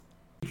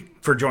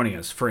for joining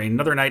us for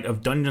another night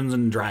of Dungeons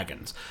and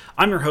Dragons.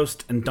 I'm your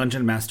host and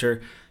Dungeon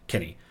Master,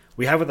 Kenny.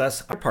 We have with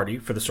us our party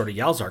for the Sword of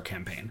Yalzar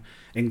campaign,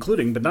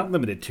 including but not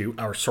limited to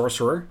our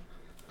sorcerer,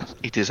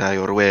 It is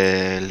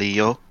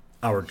Aurelio.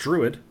 our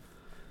druid,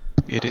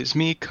 It is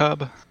me,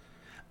 Cub.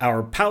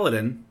 our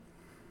paladin,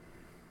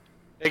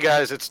 Hey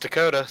guys, it's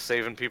Dakota,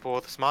 saving people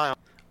with a smile.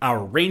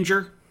 our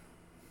ranger,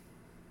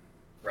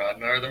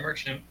 Rodnar the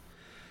Merchant.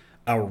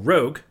 our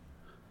rogue,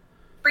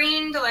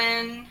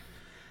 Brindlin.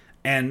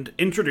 and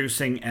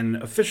introducing and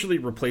officially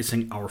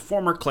replacing our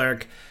former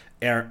cleric,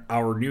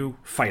 our new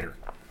fighter.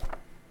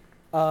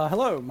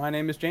 Hello, my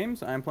name is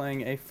James. I'm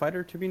playing a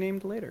fighter to be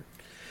named later.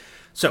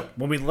 So,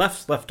 when we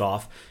left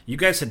off, you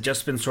guys had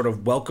just been sort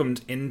of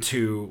welcomed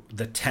into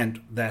the tent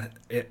that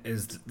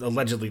is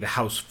allegedly the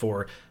house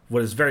for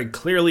what is very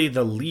clearly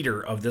the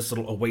leader of this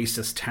little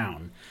oasis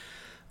town.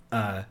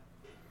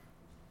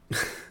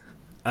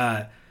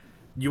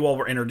 You all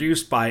were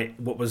introduced by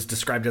what was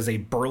described as a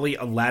burly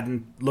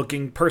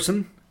Aladdin-looking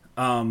person.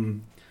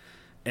 And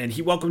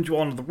he welcomed you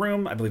all into the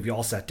room. I believe you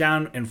all sat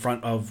down in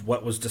front of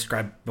what was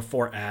described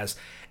before as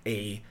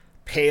a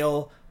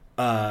pale,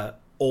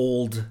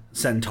 old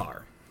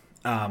centaur.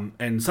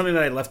 And something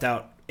that I left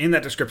out in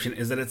that description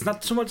is that it's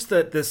not so much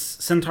that this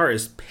centaur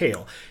is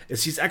pale,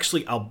 it's he's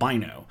actually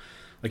albino.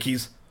 Like,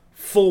 he's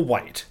full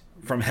white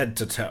from head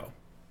to toe.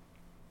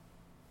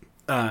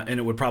 And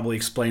it would probably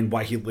explain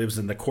why he lives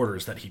in the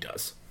quarters that he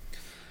does.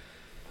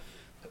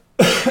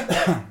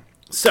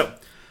 So,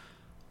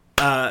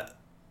 I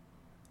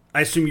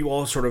assume you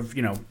all sort of,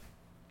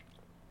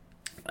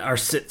 are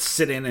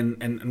sit in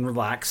and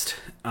relaxed.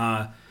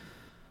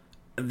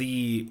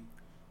 The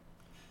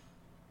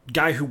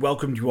guy who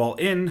welcomed you all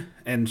in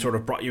and sort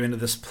of brought you into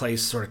this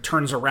place sort of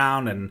turns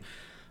around and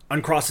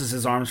uncrosses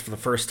his arms for the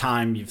first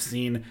time you've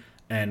seen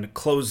and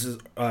closes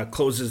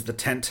the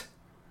tent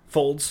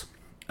folds.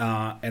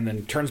 And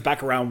then turns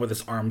back around with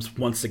his arms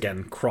once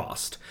again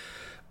crossed.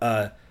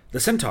 The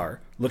centaur,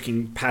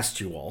 looking past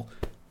you all,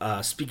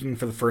 speaking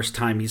for the first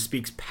time, he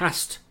speaks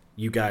past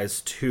you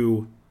guys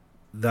to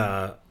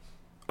the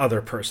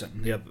other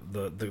person,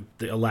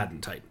 the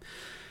Aladdin type.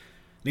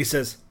 And he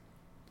says,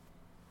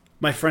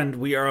 "My friend,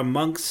 we are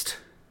amongst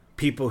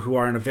people who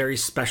are on a very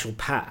special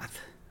path.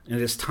 And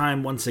it is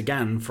time once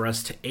again for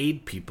us to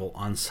aid people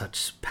on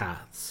such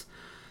paths.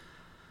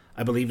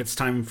 I believe it's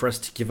time for us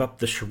to give up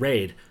the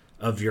charade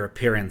of your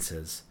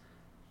appearances.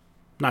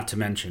 Not to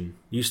mention,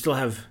 you still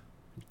have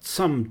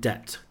some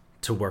debt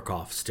to work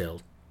off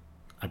still,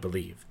 I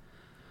believe."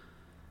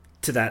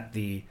 To that,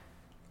 the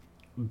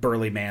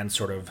burly man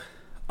sort of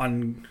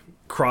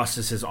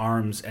uncrosses his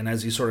arms, and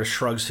as he sort of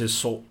shrugs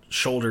his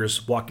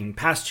shoulders, walking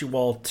past you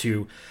all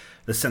to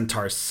the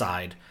centaur's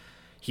side,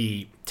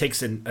 he takes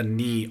takes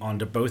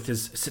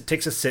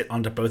a sit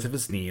onto both of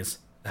his knees,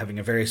 having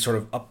a very sort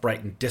of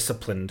upright and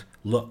disciplined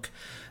look.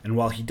 And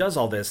while he does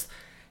all this,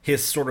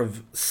 his sort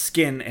of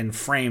skin and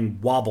frame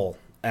wobble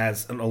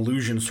as an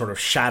illusion sort of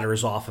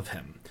shatters off of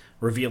him,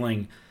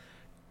 revealing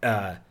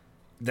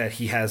that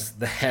he has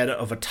the head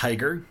of a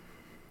tiger,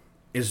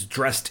 is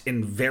dressed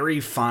in very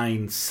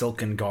fine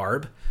silken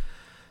garb,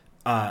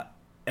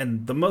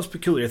 and the most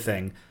peculiar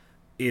thing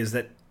is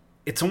that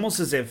it's almost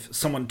as if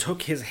someone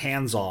took his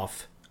hands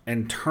off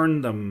and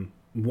turned them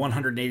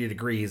 180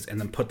 degrees and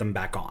then put them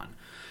back on.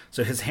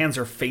 So his hands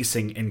are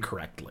facing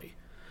incorrectly.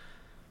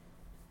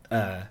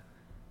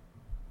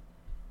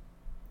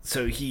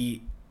 So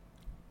he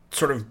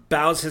sort of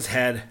bows his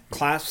head,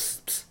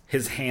 clasps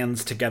his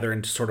hands together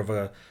into sort of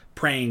a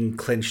praying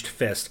clenched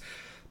fist,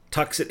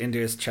 tucks it into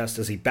his chest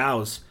as he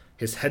bows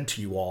his head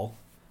to you all,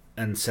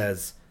 and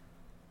says,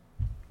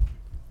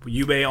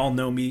 "You may all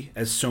know me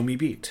as Somi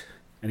Beat."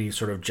 And he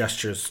sort of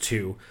gestures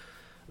to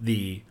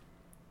the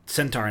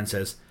centaur and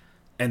says,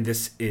 "And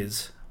this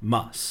is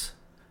Mus."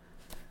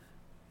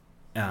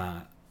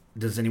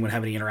 Does anyone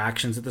have any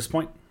interactions at this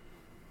point?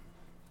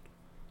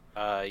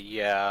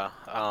 Yeah.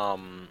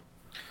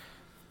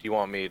 Do you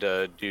want me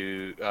to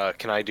do,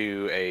 can I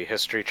do a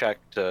history check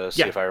to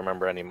see if I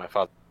remember any of my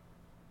father?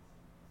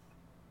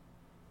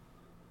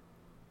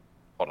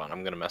 Hold on,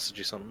 I'm gonna message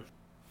you something.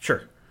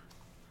 Sure.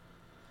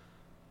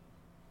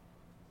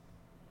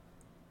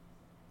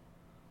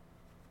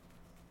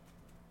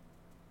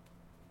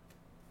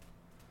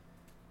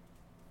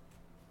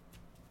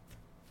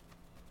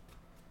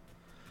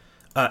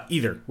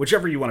 Either.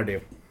 Whichever you want to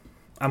do.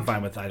 I'm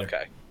fine with either.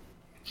 Okay.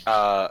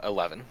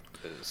 11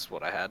 is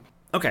what I had.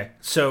 Okay,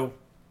 so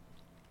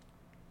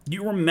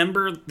you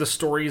remember the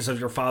stories of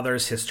your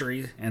father's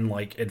history and,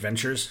 like,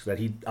 adventures that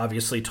he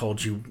obviously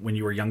told you when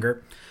you were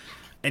younger?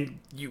 And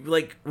you,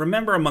 like,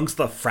 remember amongst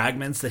the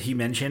fragments that he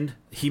mentioned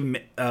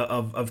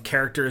of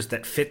characters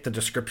that fit the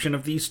description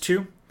of these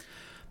two?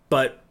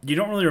 But you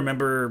don't really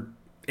remember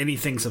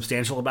anything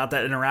substantial about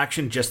that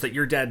interaction, just that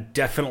your dad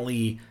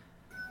definitely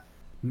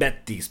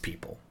met these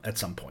people at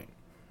some point.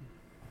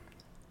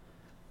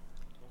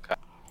 Okay.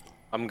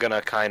 I'm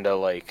gonna kind of,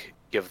 like,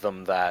 give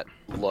them that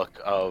look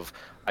of,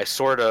 I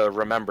sort of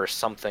remember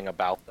something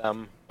about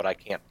them, but I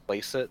can't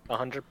place it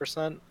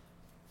 100%.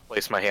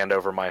 Place my hand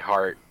over my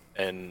heart,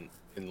 and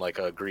in like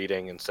a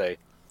greeting and say,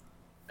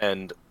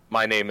 "And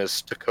my name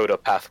is Dakota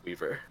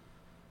Pathweaver."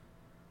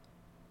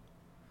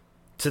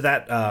 To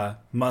that,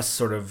 Mus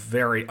sort of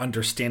very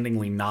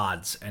understandingly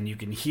nods, and you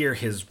can hear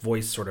his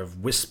voice sort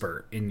of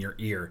whisper in your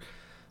ear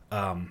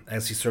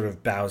as he sort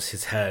of bows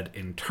his head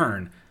in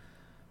turn.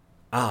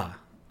 "Ah,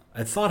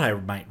 I thought I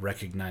might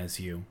recognize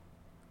you.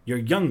 You're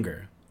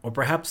younger, or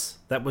perhaps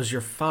that was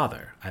your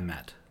father I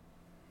met."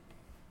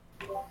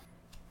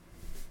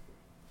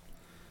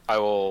 I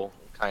will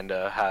kind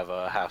of have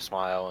a half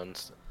smile and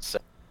say,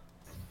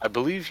 "I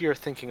believe you're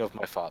thinking of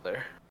my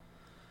father."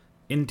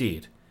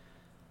 "Indeed.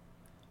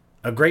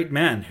 A great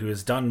man who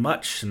has done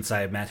much since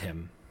I met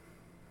him."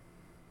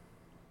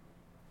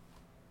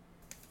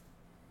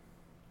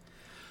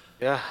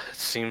 Yeah, it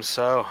seems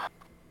so.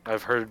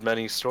 I've heard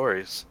many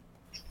stories.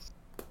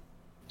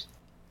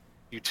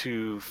 You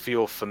two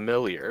feel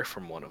familiar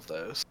from one of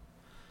those.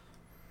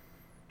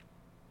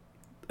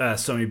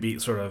 Somi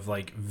Beat sort of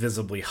like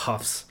visibly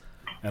huffs,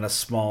 and a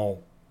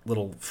small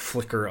little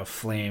flicker of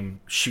flame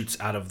shoots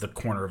out of the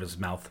corner of his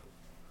mouth.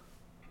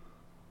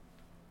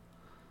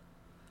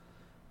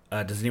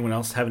 Does anyone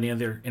else have any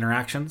other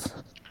interactions?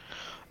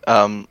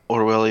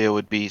 Orwellia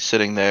would be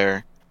sitting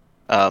there,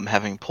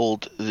 having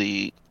pulled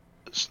the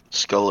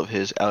skull of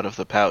his out of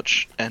the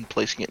pouch and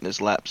placing it in his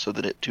lap so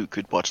that it too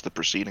could watch the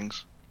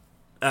proceedings.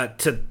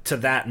 To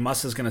that,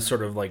 Mus is going to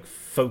sort of like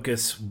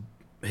focus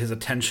his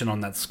attention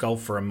on that skull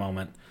for a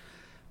moment,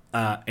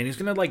 and he's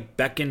going to like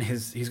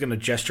he's going to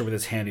gesture with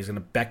his hand. He's going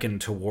to beckon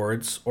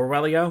towards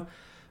Orwellio,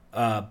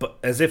 but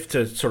as if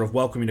to sort of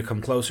welcome you to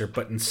come closer.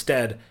 But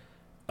instead,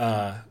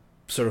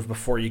 sort of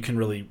before you can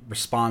really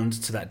respond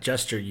to that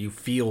gesture, you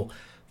feel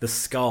the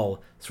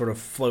skull sort of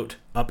float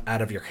up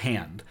out of your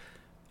hand,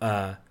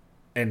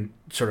 and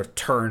sort of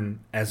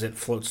turn as it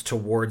floats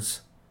towards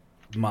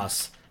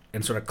Mus,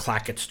 and sort of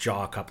clack its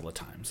jaw a couple of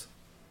times.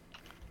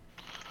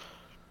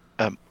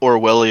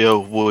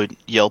 Orwellio would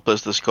yelp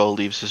as the skull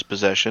leaves his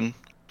possession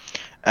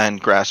and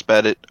grasp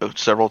at it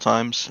several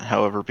times.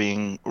 However,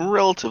 being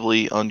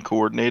relatively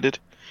uncoordinated,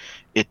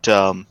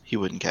 he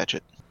wouldn't catch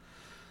it.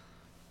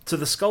 So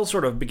the skull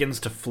sort of begins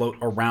to float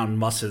around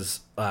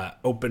Mus's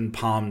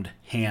open-palmed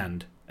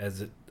hand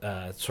as it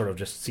sort of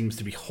just seems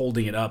to be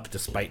holding it up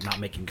despite not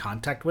making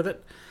contact with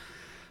it.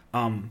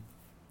 And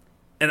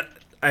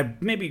I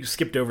maybe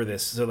skipped over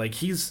this. So, like,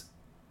 he's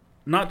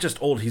not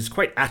just old, he's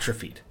quite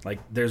atrophied. Like,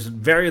 there's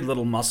very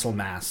little muscle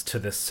mass to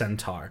this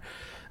centaur.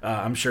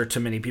 I'm sure to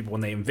many people, when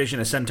they envision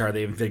a centaur,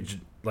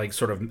 they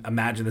sort of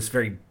imagine this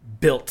very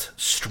built,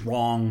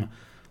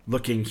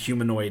 strong-looking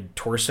humanoid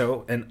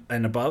torso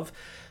and above.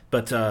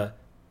 But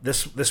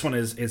this one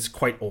is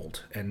quite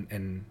old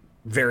and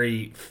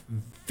very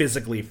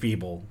physically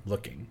feeble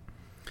looking.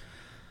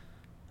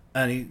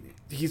 And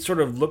he sort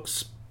of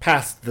looks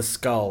past the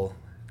skull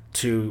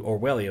to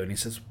Orwellio, and he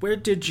says, "Where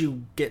did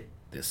you get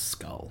this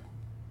skull?"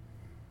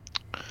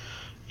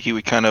 He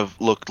would kind of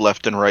look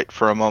left and right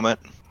for a moment,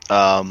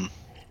 and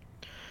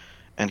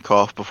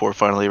cough before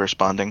finally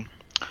responding.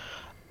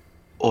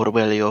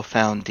 "Orwellio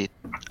found it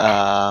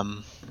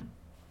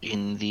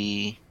in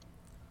the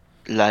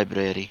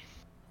library.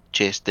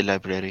 Just the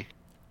library."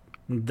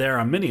 "There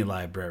are many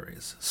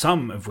libraries,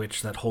 some of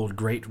which that hold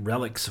great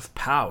relics of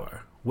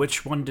power.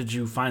 Which one did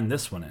you find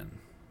this one in?"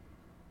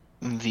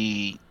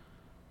 "The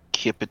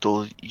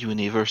Capital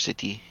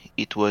University.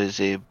 It was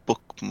a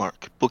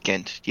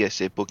bookend. Yes,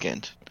 a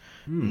bookend.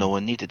 No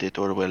one needed it.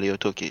 Orwellio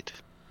took it."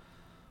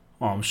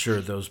 "Well, I'm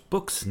sure those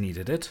books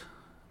needed it.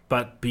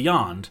 But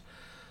beyond,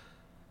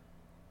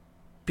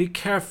 be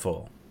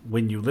careful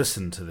when you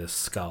listen to this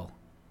skull.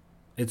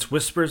 Its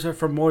whispers are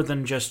for more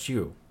than just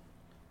you."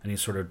 And he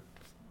sort of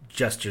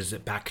gestures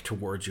it back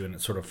towards you, and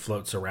it sort of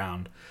floats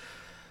around.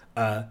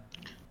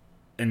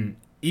 And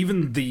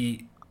even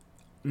the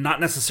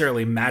not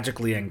necessarily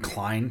magically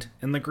inclined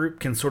in the group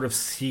can sort of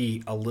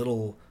see a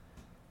little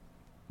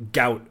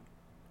gout.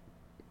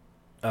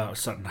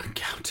 Sorry, not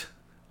gout.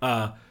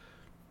 How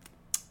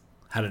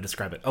to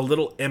describe it? A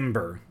little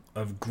ember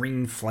of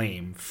green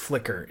flame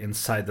flicker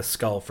inside the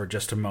skull for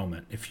just a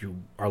moment if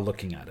you are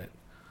looking at it.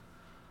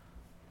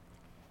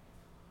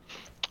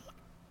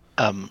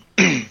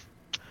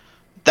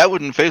 That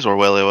wouldn't faze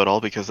Orwellio at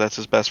all because that's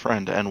his best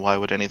friend, and why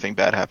would anything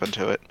bad happen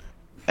to it?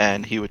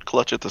 And he would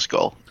clutch at the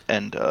skull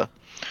and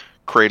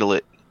cradle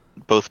it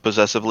both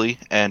possessively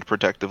and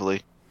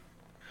protectively.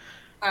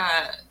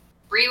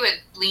 Bree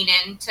would lean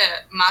into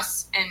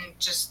Mus and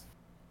just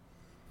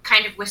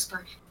kind of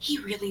whisper, "He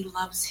really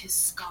loves his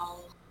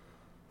skull."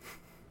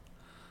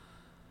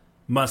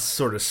 Mus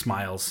sort of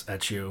smiles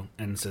at you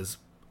and says,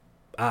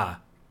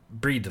 "Ah,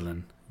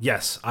 Breedlin,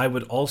 yes, I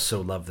would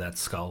also love that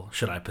skull,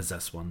 should I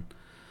possess one."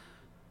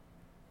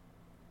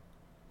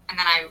 And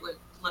then I would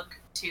look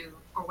to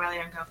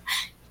Orwellio and go,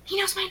 "He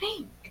knows my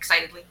name,"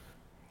 excitedly.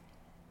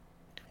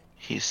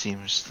 He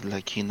seems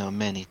like he knows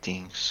many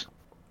things.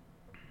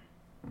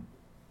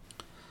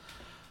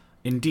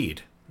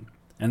 Indeed.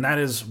 And that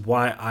is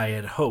why I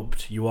had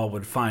hoped you all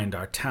would find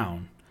our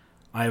town.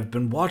 I have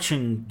been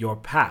watching your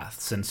path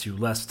since you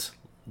left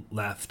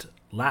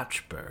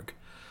Latchburg.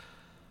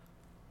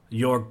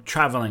 You're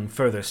traveling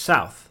further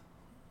south,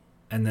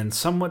 and then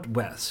somewhat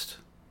west,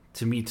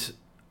 to meet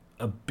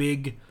a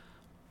big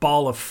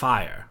ball of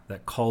fire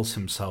that calls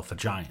himself a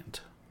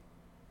giant.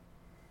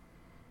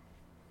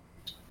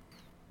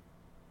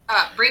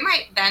 Bree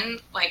might then,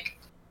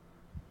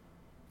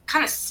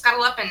 kind of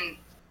scuttle up and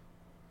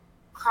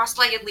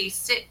cross-leggedly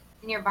sit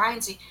nearby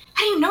and say,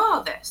 "How do you know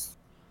all this?"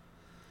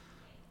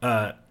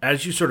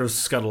 As you sort of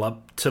scuttle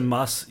up to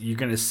Mus, you're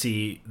going to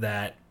see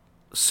that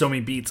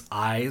Somi Beat's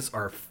eyes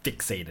are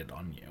fixated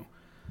on you.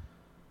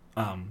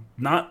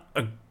 Not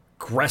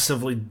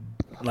aggressively,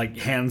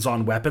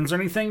 hands-on weapons or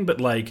anything, but,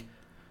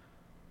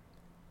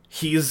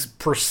 he's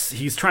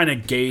trying to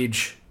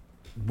gauge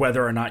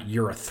whether or not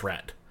you're a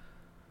threat.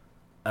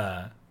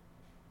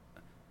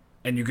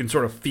 And you can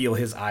sort of feel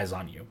his eyes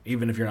on you,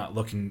 even if you're not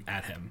looking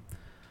at him.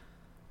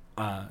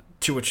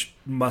 To which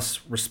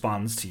Mus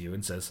responds to you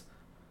and says,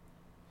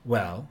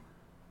 "Well,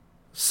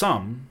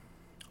 some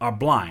are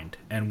blind."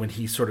 And when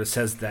he sort of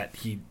says that,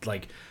 he,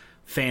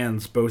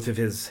 fans both of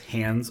his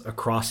hands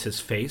across his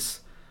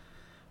face,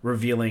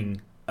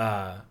 revealing,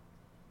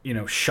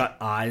 shut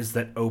eyes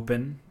that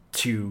open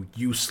to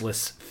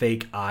useless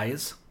fake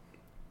eyes,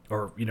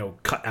 or,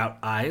 cut out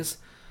eyes.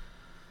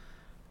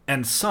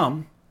 And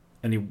some,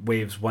 and he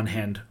waves one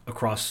hand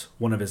across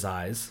one of his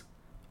eyes,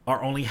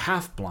 are only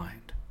half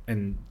blind.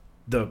 And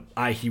the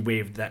eye he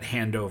waved that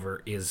hand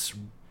over is,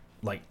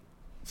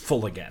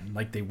 full again,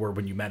 like they were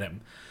when you met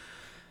him.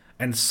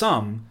 And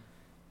some,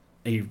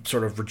 he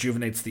sort of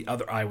rejuvenates the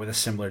other eye with a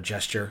similar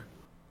gesture,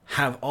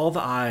 have all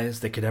the eyes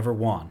they could ever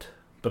want,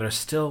 but are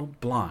still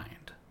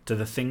blind to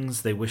the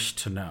things they wish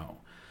to know.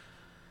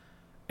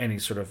 And he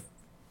sort of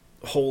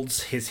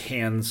holds his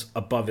hands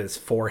above his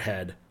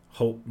forehead,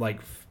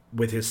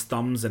 with his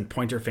thumbs and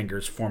pointer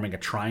fingers forming a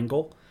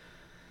triangle.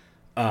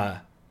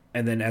 And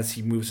then as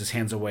he moves his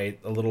hands away,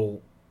 a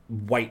little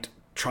white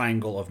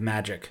triangle of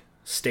magic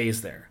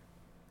stays there.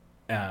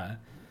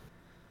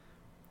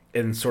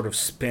 And sort of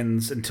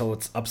spins until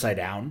it's upside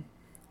down.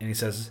 And he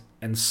says,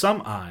 "And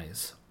some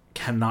eyes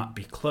cannot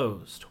be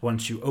closed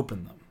once you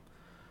open them.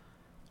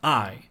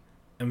 I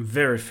am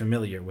very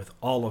familiar with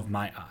all of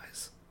my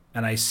eyes,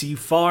 and I see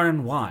far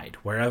and wide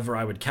wherever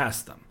I would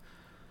cast them.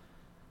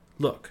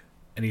 Look."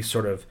 And he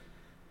sort of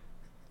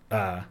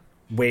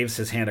waves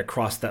his hand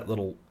across that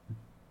little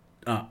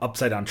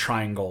upside-down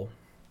triangle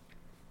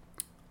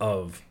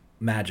of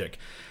magic.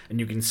 And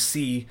you can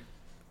see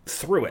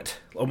through it,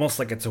 almost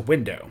like it's a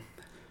window.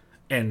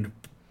 And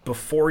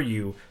before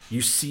you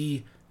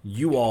see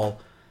you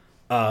all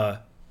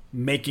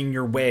making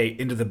your way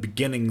into the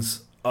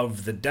beginnings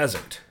of the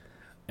desert.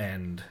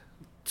 And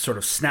sort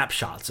of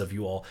snapshots of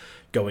you all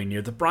going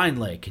near the brine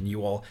lake, and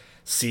you all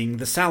seeing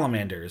the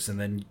salamanders, and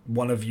then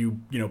one of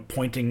you,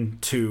 pointing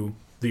to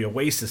the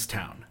oasis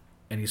town.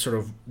 And he sort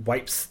of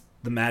wipes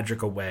the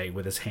magic away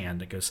with his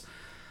hand. It goes,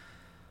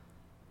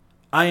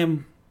 "I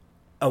am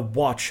a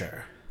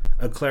watcher,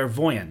 a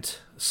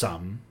clairvoyant,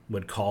 some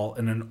would call,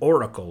 and an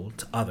oracle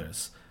to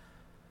others.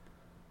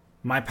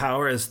 My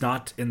power is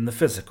not in the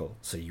physical,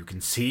 so you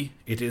can see,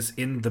 it is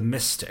in the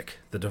mystic,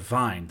 the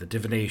divine, the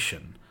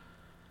divination.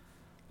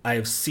 I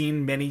have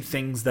seen many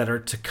things that are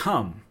to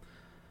come,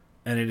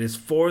 and it is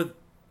for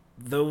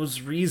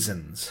those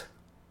reasons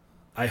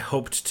I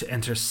hoped to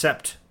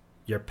intercept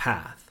your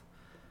path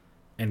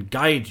and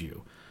guide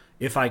you,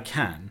 if I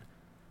can,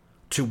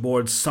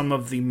 towards some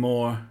of the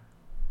more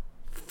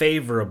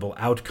favorable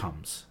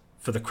outcomes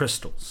for the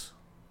crystals."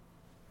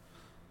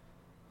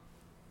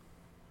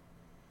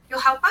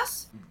 You'll help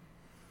us?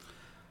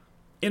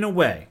 "In a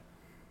way.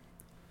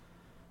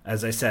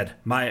 As I said,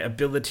 my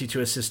ability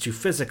to assist you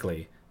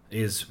physically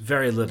is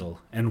very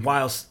little, and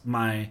whilst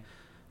my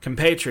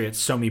compatriot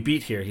Somi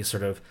Beat here," he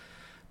sort of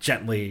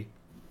gently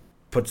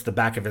puts the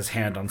back of his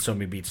hand on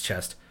Somi Beat's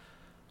chest,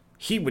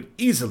 "he would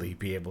easily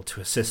be able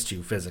to assist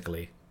you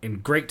physically in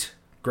great,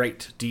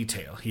 great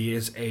detail. He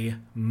is a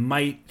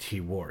mighty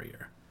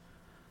warrior.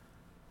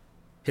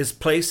 His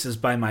place is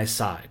by my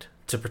side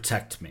to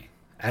protect me,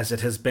 as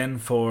it has been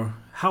for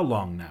how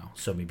long now,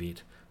 Somi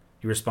Beat?"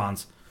 He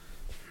responds,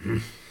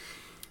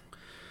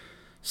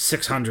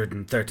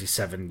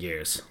 637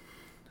 years.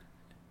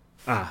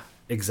 "Ah,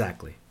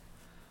 exactly.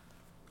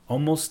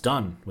 Almost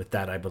done with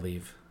that, I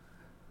believe.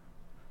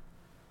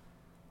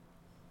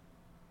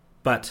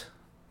 But,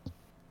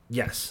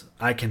 yes,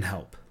 I can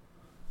help."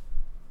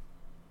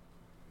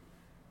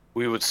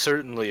 We would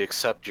certainly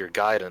accept your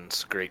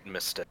guidance, great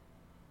mystic.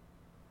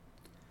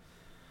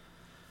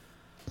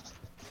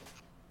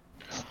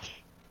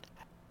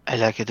 I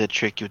like the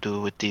trick you do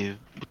with the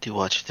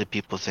watch the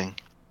people thing.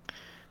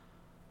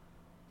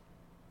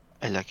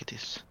 I like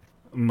this.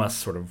 Mus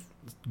sort of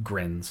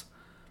grins.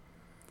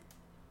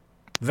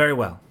 "Very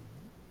well.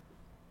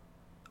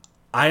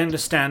 I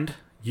understand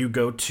you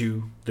go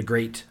to the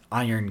great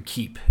Iron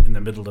Keep in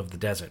the middle of the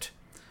desert.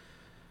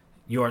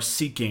 You are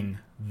seeking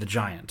the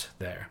giant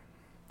there.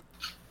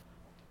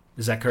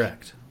 Is that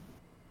correct?"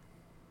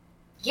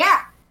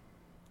 Yeah.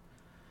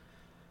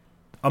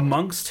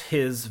 Amongst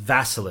his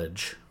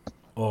vassalage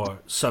or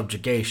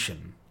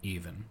subjugation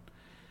even,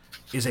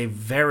 is a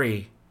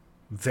very,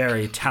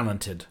 very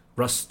talented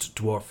rust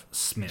dwarf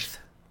smith.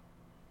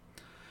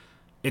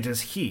 It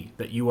is he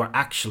that you are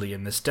actually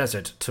in this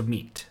desert to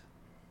meet.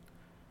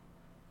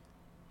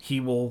 He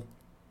will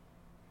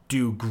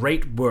do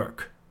great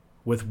work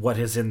with what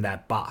is in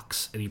that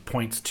box, and he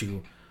points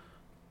to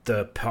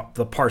the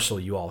parcel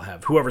you all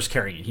have. Whoever's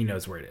carrying it, he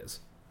knows where it is.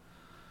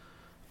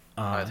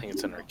 I think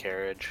it's in our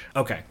carriage.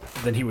 Okay,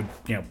 then he would,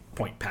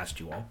 point past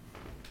you all.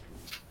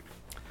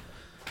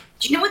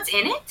 Do you know what's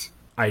in it?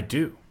 I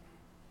do.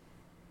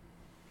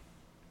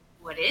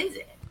 What is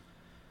it?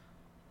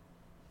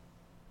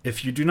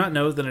 If you do not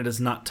know, then it is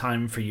not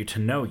time for you to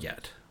know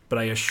yet. But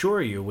I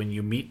assure you, when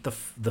you meet the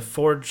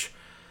forge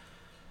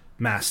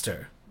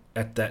master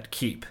at that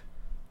keep,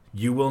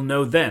 you will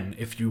know then,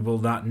 if you will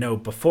not know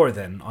before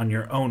then, on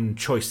your own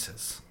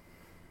choices.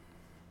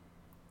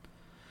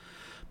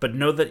 But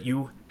know that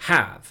you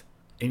have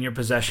in your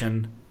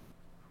possession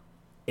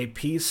a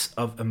piece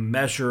of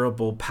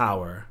immeasurable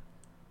power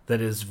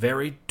that is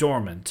very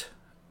dormant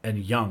and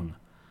young,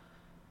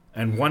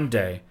 and one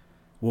day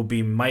will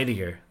be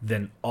mightier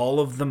than all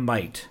of the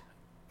might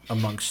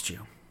amongst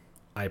you.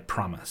 I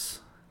promise.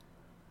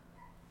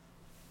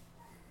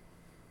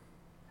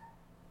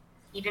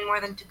 Even more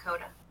than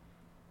Dakota?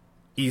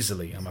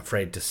 Easily, I'm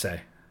afraid to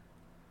say.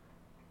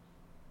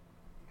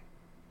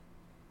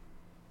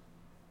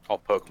 I'll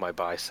poke my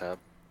bicep.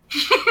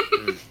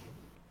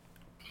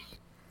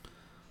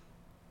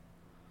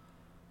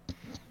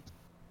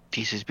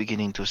 This is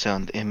beginning to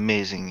sound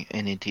amazing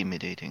and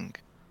intimidating.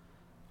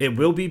 It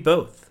will be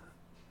both,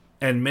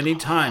 and many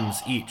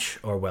times each,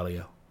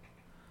 Orwellio.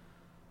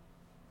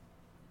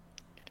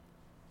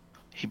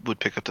 He would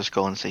pick up the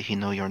skull and say, he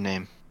know your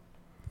name.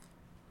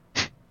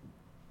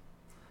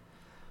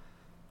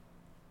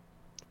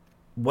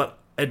 What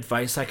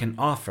advice I can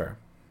offer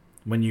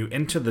when you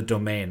enter the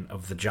domain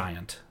of the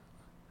giant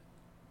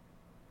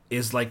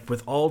is like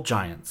with all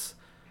giants.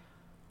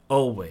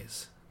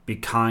 Always be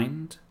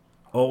kind,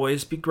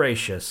 always be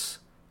gracious,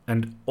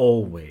 and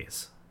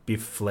always be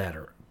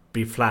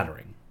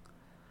flattering.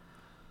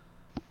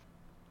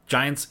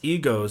 Giants'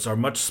 egos are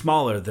much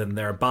smaller than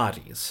their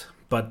bodies,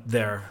 but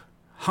their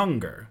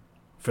hunger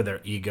for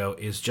their ego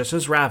is just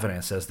as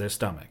ravenous as their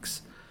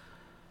stomachs.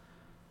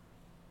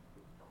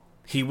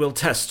 He will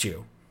test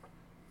you,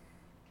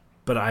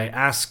 but I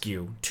ask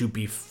you to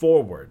be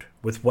forward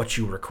with what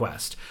you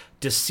request.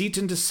 Deceit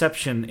and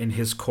deception in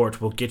his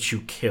court will get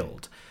you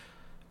killed,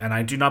 and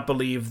I do not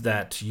believe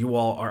that you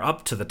all are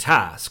up to the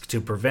task to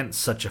prevent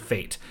such a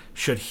fate,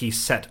 should he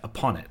set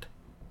upon it.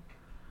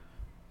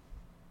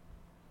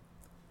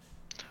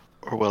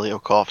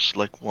 Orwellio coughs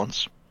like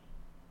once.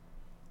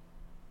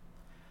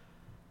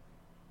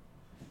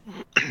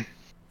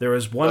 There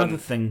is one other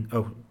thing.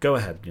 Oh, go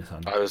ahead, your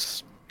son. I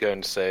was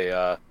going to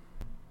say,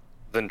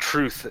 then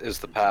truth is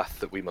the path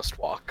that we must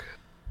walk.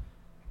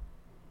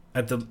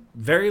 At the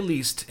very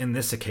least, in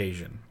this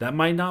occasion, that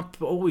might not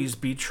always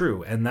be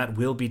true, and that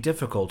will be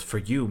difficult for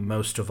you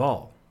most of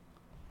all.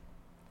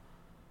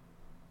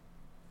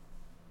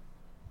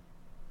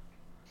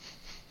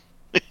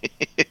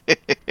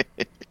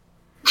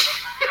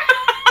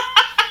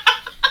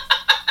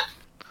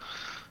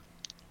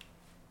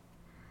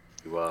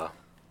 You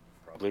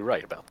probably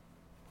right about that.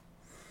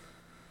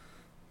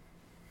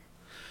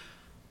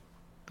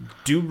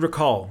 Do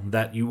recall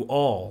that you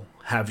all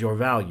have your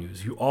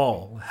values, you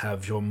all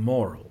have your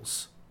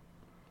morals.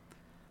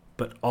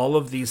 But all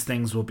of these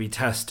things will be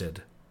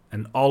tested,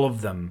 and all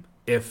of them,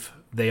 if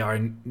they are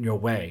in your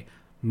way,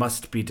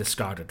 must be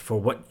discarded. For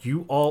what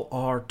you all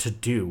are to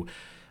do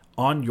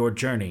on your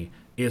journey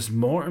is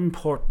more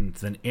important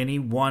than any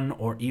one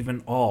or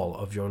even all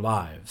of your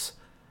lives.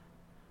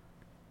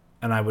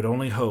 And I would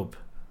only hope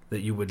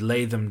that you would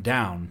lay them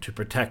down to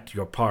protect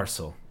your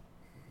parcel.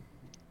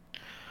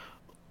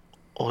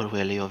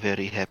 Orwellio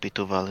very happy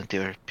to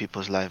volunteer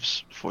people's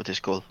lives for this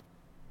goal.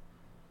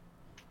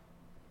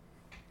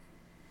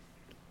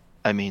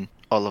 I mean,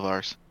 all of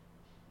ours.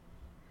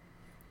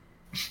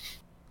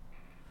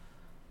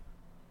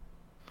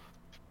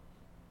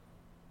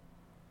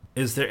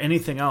 Is there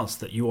anything else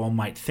that you all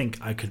might think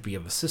I could be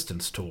of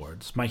assistance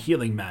towards? My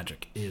healing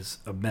magic is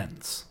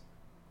immense.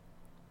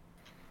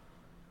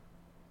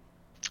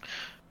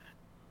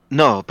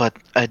 No, but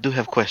I do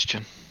have a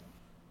question.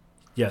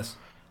 Yes.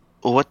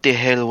 What the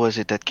hell was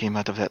it that came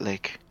out of that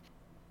lake?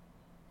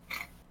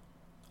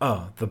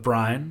 Oh, the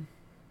brine?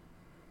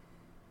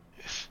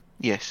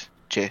 Yes,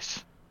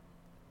 Jess.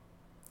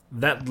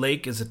 That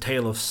lake is a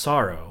tale of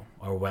sorrow,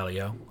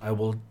 Orwellio. I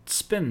will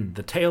spin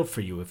the tale for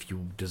you if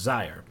you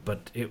desire,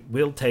 but it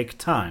will take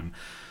time,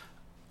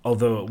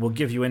 although it will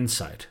give you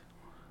insight.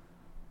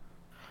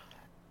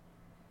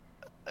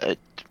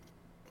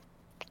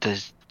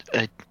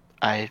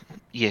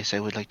 Yes, I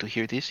would like to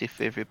hear this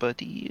if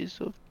everybody is.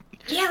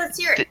 Yeah, let's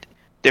hear it.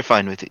 They're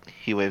fine with it.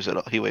 He waves it.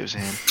 He waves a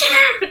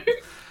hand.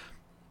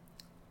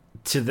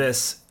 To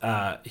this,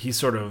 he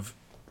sort of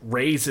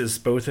raises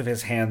both of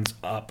his hands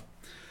up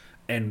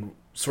and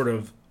sort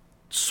of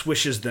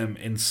swishes them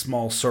in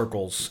small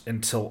circles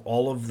until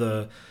all of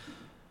the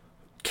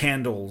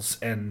candles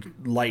and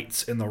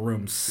lights in the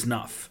room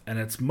snuff, and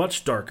it's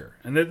much darker.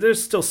 And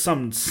there's still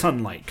some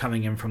sunlight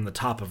coming in from the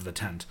top of the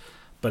tent,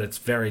 but it's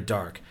very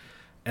dark.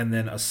 And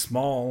then a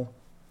small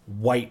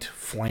white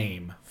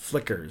flame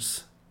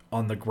flickers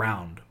on the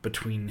ground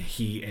between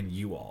he and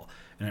you all,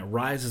 and it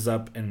rises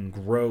up and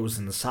grows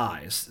in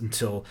size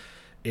until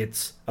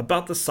it's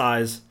about the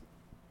size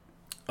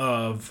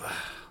of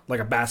like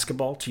a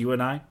basketball to you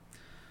and I.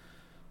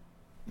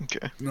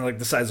 Okay. Like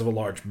the size of a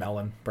large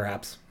melon,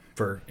 perhaps,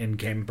 for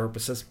in-game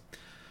purposes.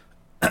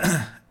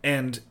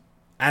 And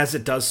as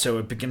it does so,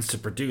 it begins to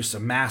produce a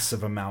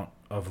massive amount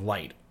of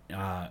light,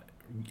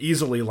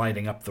 easily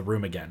lighting up the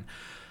room again.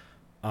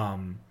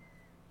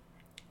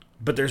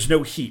 But there's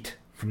no heat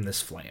from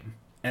this flame.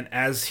 And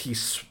as he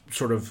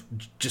sort of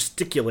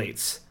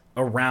gesticulates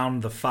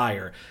around the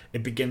fire,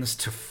 it begins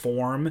to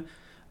form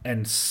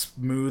and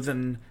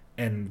smoothen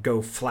and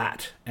go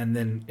flat. And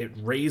then it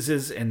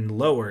raises and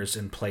lowers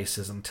in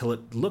places until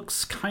it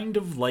looks kind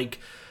of like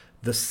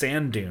the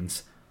sand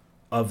dunes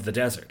of the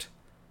desert.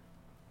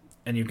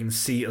 And you can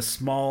see a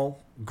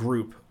small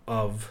group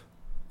of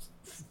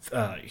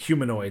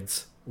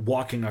humanoids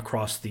walking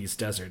across these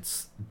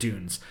deserts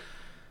dunes.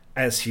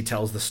 As he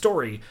tells the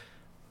story,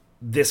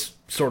 this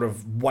sort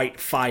of white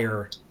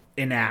fire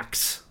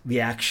enacts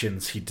the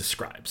actions he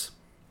describes.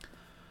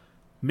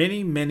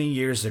 Many, many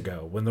years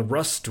ago, when the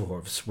Rust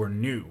Dwarves were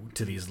new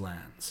to these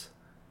lands,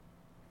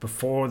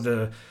 before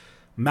the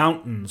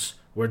mountains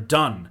were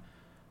done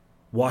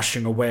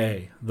washing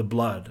away the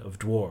blood of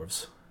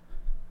dwarves,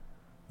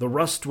 the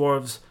Rust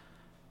Dwarves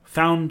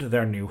found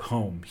their new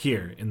home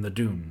here in the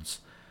dunes,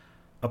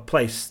 a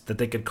place that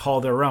they could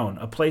call their own,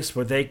 a place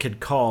where they could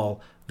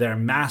call their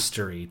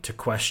mastery to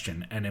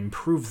question and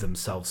improve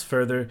themselves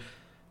further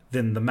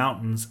than the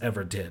mountains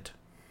ever did.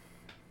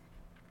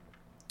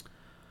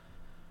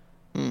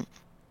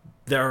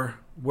 There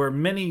were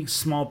many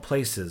small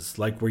places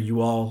like where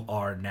you all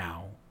are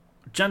now,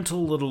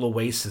 gentle little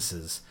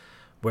oases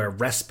where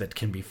respite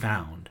can be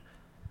found.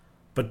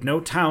 But no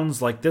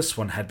towns like this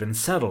one had been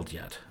settled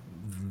yet.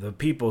 The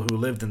people who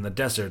lived in the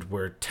desert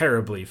were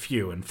terribly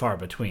few and far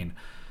between,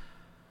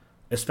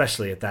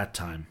 especially at that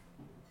time.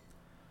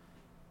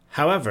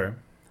 However,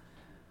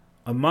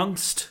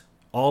 amongst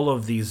all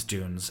of these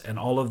dunes and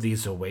all of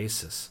these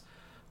oases,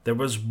 there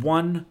was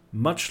one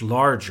much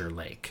larger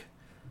lake.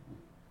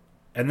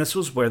 And this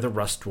was where the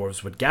Rust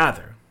Dwarves would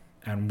gather,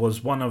 and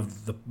was one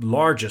of the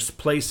largest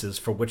places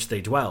for which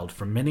they dwelled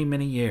for many,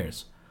 many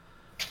years.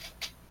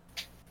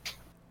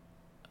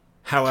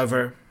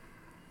 However,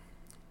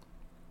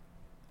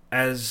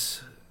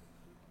 as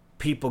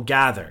people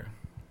gather,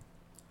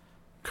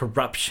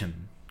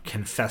 corruption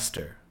can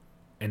fester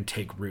and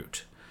take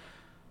root.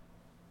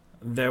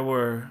 There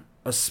were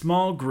a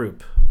small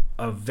group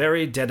of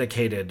very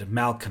dedicated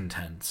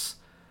malcontents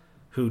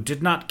who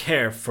did not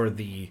care for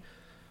the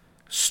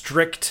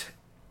strict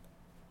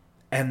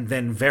and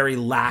then very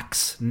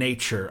lax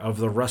nature of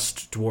the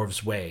Rust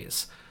Dwarves'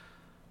 ways,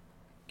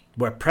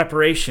 where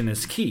preparation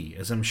is key,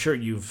 as I'm sure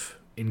you've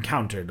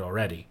encountered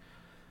already.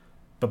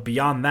 But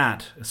beyond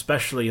that,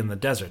 especially in the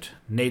desert,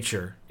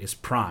 nature is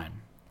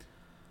prime.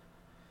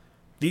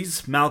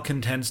 These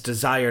malcontents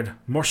desired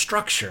more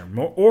structure,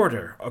 more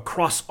order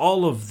across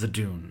all of the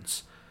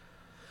dunes.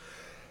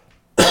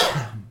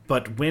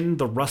 But when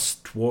the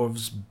Rust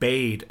Dwarves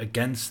bayed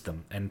against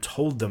them and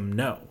told them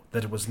no,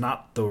 that it was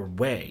not the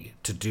way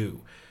to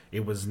do,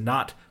 it was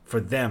not for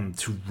them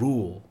to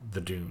rule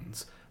the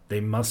dunes, they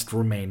must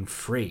remain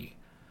free.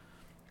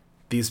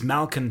 These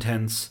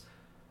malcontents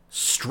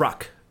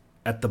struck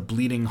at the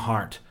bleeding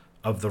heart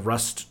of the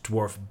Rust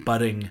Dwarf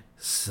budding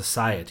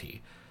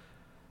society,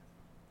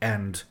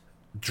 and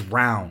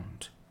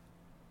drowned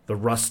the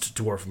Rust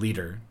Dwarf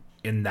leader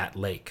in that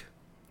lake.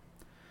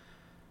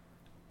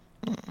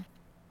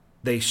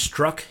 They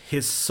struck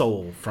his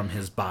soul from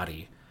his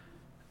body,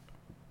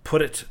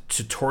 put it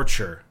to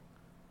torture,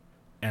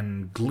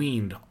 and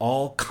gleaned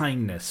all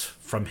kindness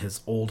from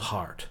his old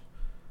heart.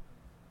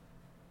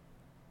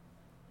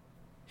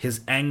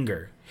 His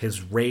anger,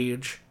 his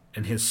rage,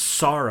 and his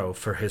sorrow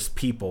for his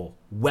people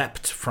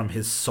wept from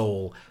his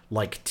soul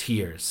like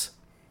tears.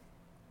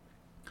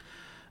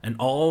 And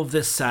all of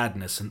this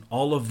sadness and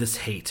all of this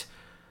hate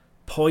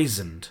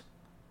poisoned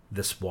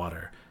this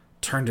water,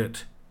 turned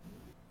it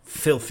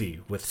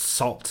filthy with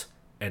salt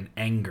and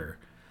anger.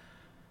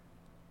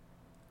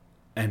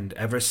 And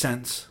ever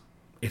since,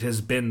 it has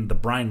been the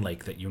brine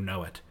lake that you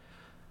know it.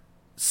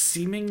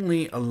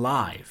 Seemingly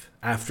alive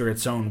after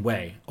its own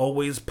way,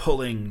 always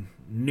pulling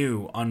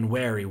new,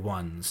 unwary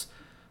ones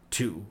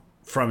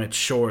from its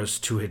shores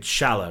to its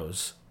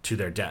shallows to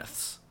their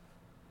deaths.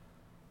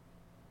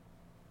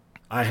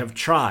 I have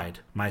tried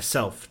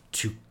myself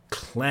to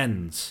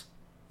cleanse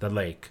the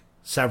lake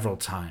several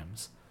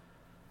times,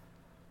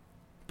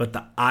 but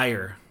the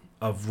ire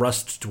of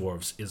Rust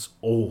Dwarves is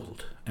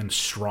old and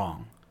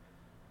strong.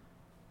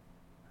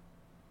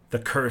 The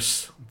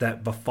curse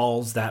that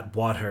befalls that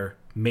water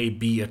may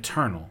be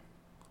eternal,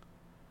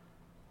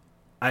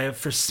 I have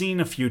foreseen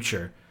a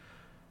future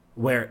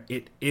where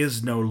it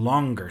is no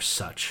longer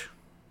such.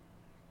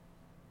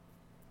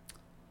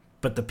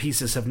 But the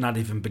pieces have not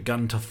even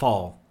begun to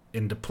fall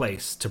into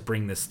place to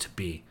bring this to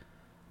be.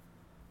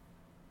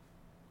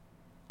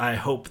 I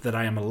hope that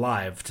I am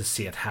alive to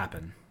see it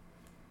happen.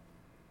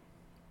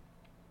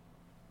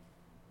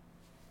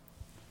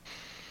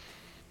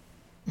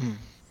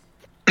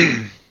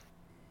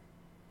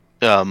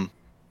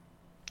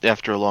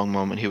 After a long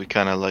moment, he would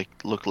kind of like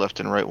look left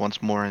and right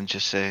once more and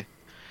just say,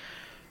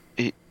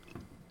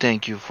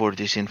 "Thank you for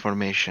this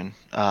information.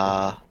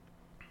 I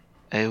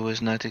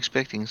was not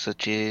expecting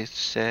such a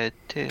sad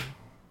tale."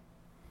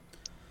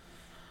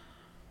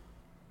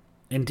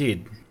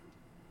 Indeed.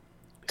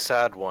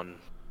 Sad one,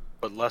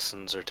 but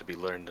lessons are to be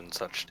learned in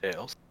such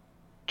tales.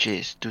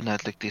 Jace, do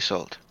not lick the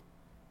salt.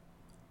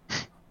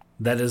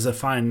 That is a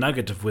fine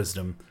nugget of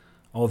wisdom,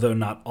 although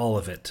not all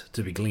of it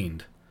to be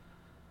gleaned.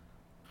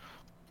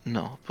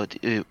 No, but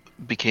it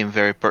became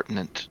very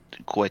pertinent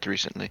quite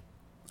recently.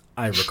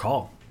 I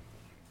recall.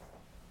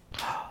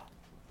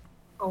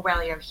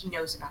 Aurelio, he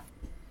knows about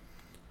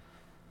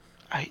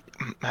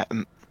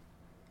it.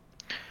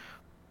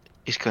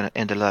 He's gonna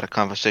end a lot of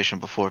conversation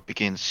before it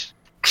begins.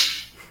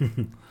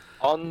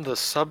 On the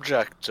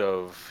subject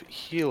of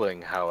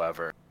healing,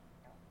 however,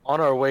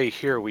 on our way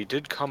here we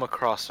did come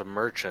across a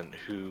merchant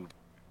who,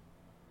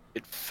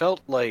 it felt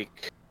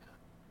like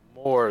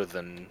more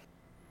than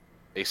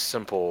a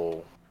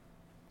simple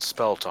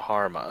spell to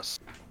harm us.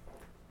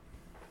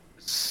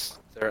 Is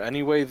there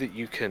any way that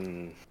you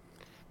can...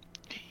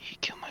 He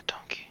killed my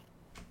donkey.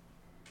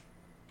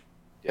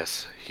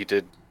 Yes, he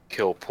did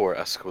kill poor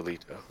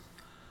Esquilito.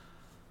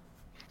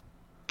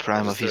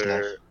 Prime of his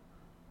life.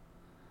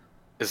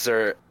 Is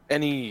there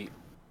anything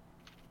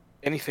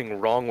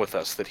wrong with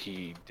us that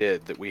he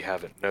did that we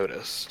haven't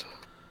noticed?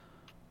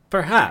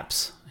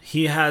 Perhaps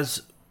he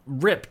has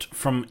ripped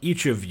from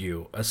each of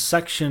you a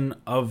section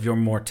of your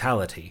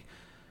mortality.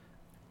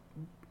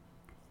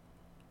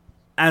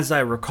 As I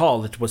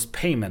recall, it was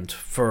payment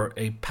for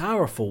a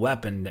powerful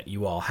weapon that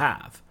you all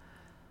have.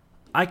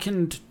 I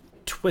can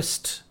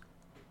twist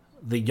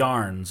the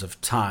yarns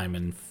of time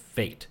and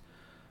fate,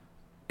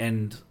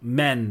 and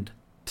mend,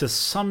 to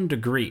some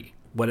degree,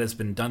 what has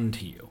been done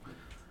to you.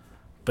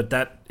 But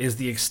that is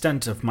the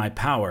extent of my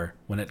power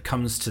when it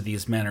comes to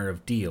these manner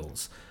of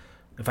deals.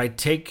 If I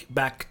take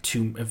back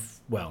too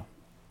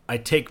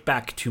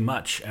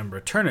much and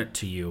return it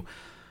to you,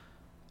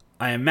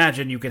 I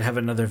imagine you could have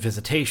another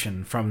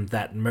visitation from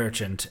that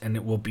merchant, and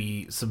it will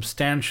be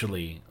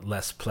substantially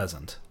less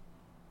pleasant.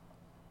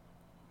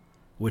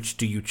 Which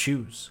do you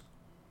choose?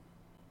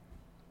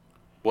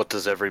 What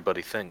does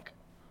everybody think?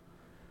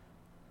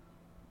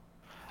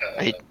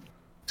 Take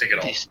it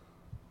all.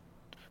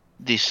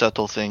 The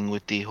subtle thing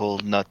with the whole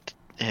not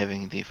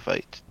having the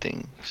fight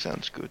thing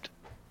sounds good.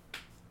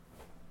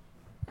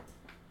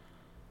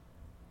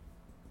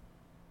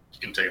 You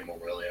can take him,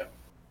 Aurelio.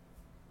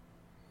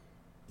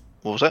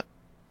 What was that?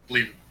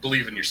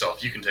 Believe in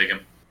yourself. You can take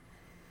him.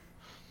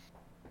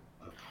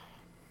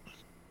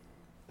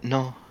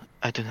 No,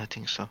 I do not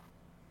think so.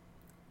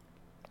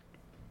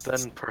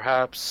 Then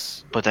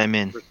perhaps... But I'm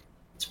in.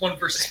 It's 1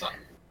 versus 5.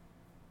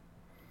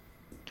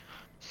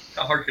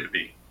 How hard could it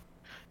be?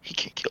 He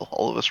can't kill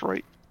all of us,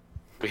 right?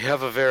 We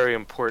have a very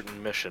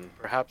important mission.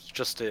 Perhaps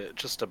just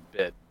a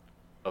bit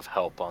of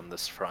help on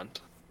this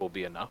front will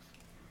be enough.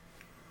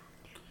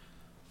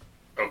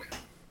 Okay.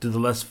 Do the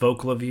less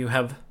vocal of you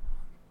have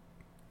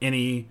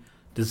any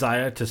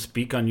desire to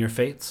speak on your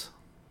fates?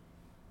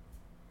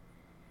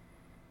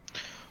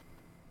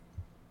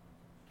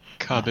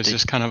 Cub is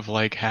just kind of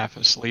like half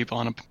asleep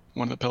on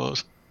one of the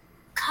pillows.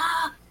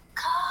 Cub!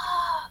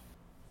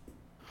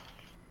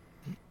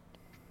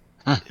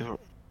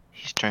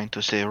 He's trying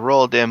to say,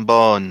 roll them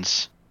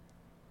bones.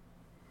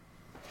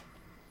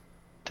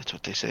 That's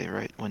what they say,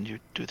 right? When you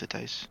do the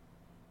dice.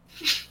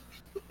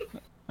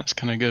 That's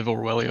kind of give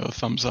Aurelio a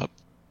thumbs up.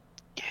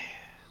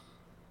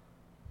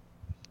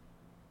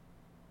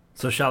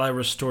 So shall I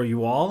restore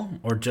you all,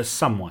 or just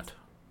somewhat?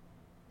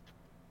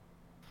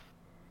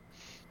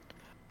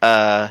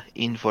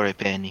 In for a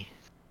penny.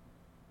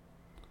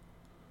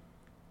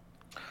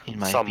 In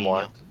my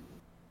Somewhat. opinion.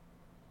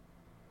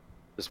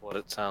 Is what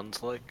it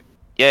sounds like.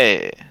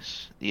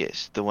 Yes,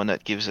 the one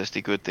that gives us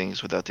the good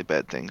things without the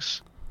bad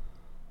things.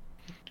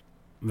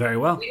 Very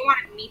well. We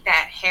want to meet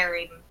that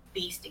hairy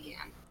beast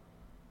again.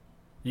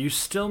 You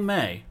still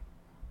may.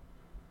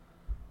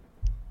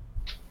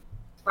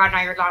 Rod and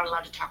I are not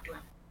allowed to talk to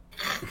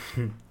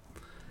him.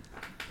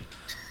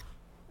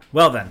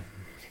 Well then.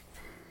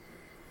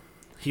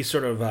 He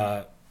sort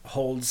of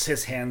holds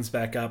his hands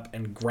back up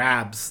and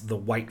grabs the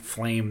white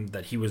flame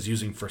that he was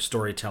using for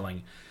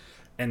storytelling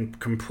and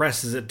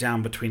compresses it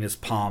down between his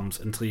palms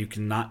until you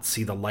cannot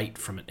see the light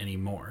from it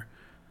anymore.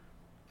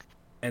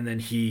 And then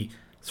he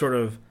sort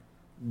of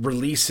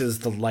releases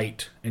the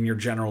light in your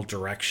general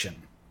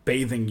direction,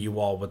 bathing you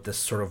all with this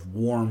sort of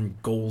warm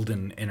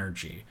golden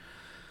energy.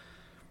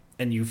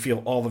 And you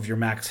feel all of your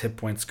max hit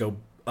points go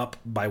up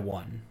by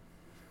 1.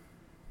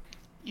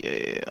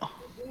 Yeah.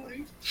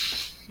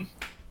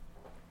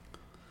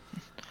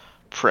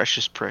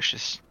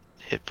 precious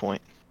hit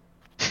point.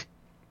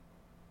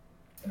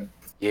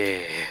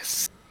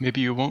 Yes.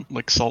 Maybe you won't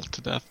lick Salt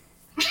to death.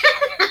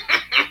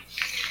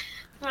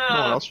 No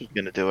one else was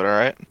gonna do it,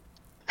 alright?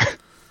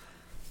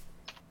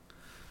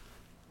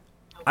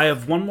 I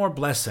have one more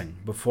blessing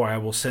before I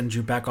will send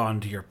you back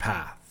onto your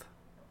path.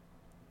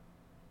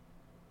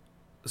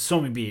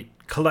 Somibeat,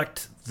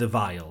 collect the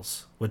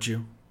vials, would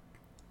you?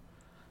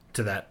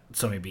 To that,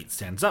 Somibeat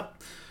stands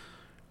up,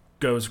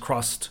 goes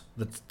across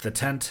the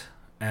tent,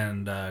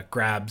 and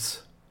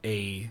grabs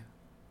a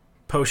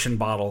potion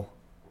bottle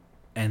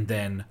and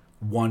then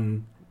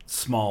one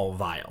small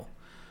vial.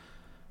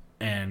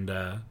 And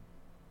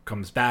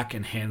comes back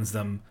and hands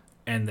them,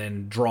 and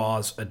then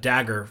draws a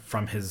dagger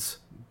from his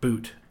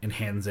boot and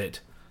hands it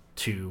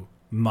to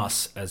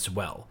Muss as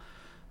well.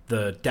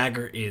 The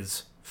dagger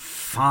is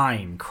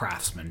fine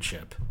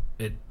craftsmanship.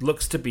 It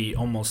looks to be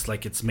almost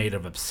like it's made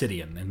of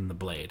obsidian in the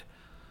blade.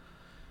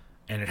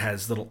 And it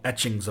has little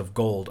etchings of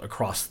gold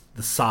across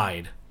the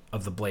side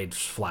of the blade's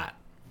flat.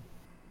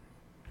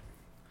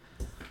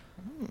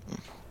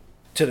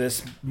 To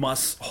this,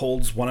 Muss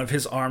holds one of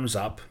his arms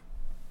up.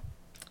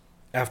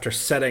 After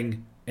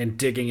setting and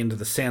digging into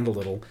the sand a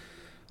little,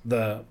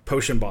 the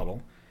potion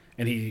bottle,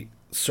 and he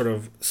sort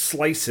of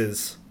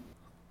slices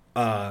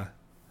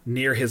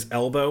near his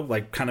elbow,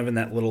 like kind of in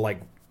that little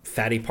like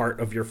fatty part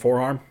of your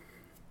forearm.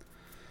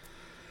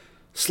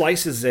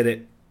 Slices at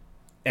it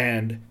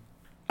and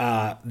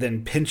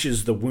then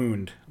pinches the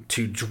wound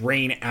to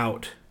drain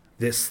out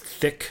this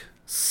thick,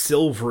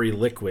 silvery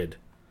liquid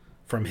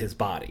from his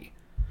body.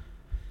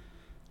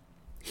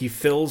 He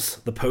fills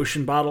the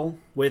potion bottle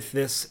with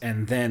this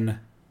and then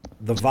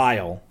the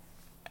vial,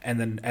 and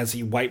then as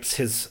he wipes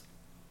his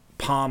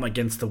palm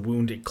against the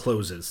wound, it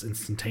closes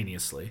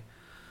instantaneously.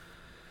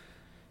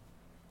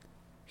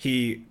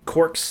 He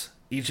corks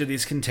each of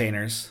these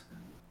containers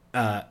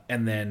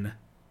and then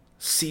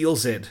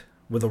seals it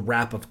with a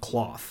wrap of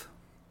cloth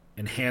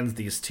and hands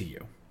these to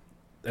you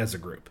as a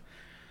group.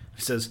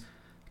 He says,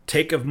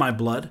 "Take of my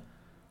blood,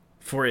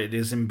 for it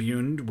is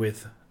imbued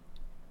with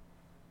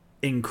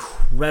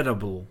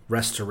incredible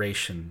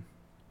restoration.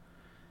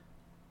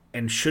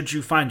 And should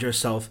you find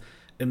yourself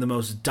in the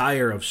most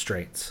dire of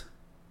straits,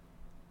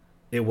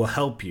 it will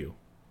help you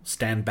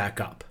stand back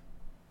up."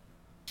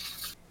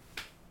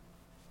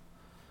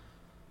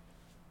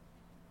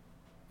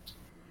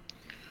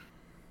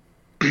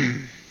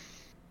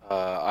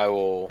 I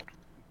will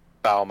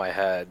bow my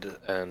head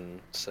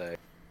and say,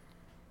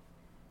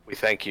 "We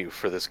thank you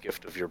for this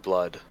gift of your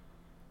blood.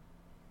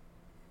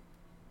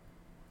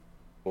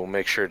 We'll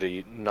make sure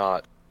to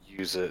not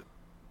use it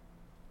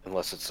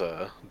unless it's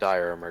a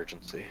dire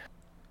emergency."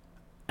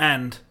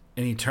 And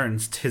he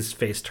turns his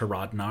face to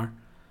Rodnar.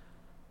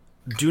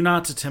 "Do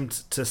not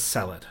attempt to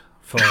sell it,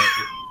 for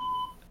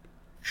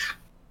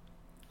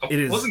it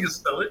is, wasn't gonna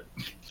sell it.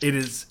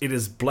 it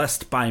is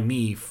blessed by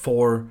me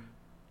for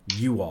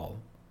you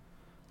all.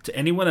 To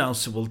anyone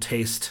else, it will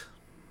taste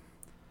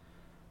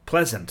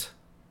pleasant,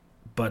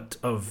 but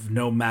of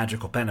no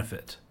magical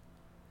benefit.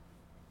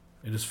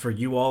 It is for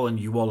you all and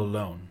you all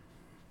alone."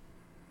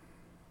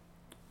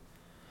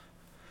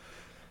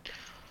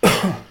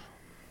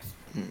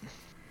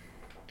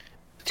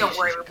 Don't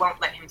worry, we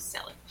won't let him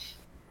sell it.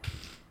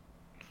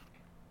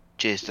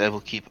 Just, I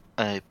will keep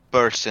a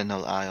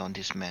personal eye on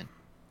this man.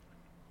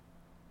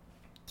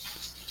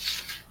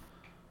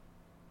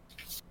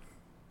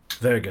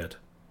 Very good.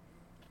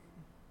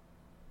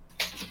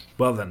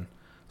 Well then,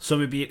 so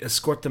maybe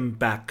escort them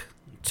back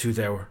to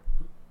their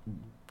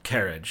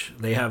carriage.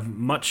 They have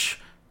much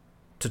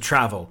to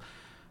travel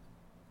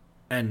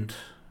and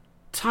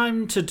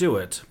time to do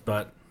it,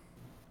 but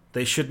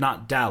they should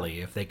not dally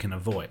if they can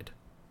avoid.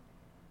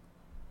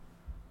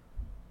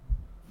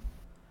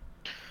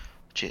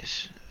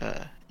 Jess,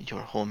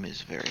 your home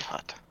is very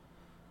hot.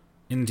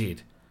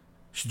 Indeed.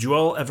 Should you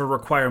all ever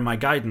require my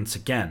guidance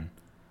again,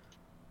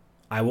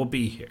 I will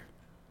be here.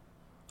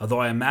 Although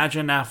I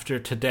imagine after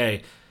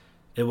today,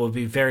 it will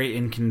be very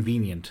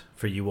inconvenient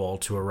for you all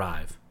to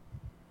arrive.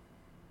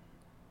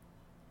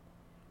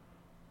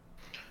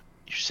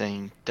 You're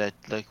saying that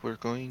like we're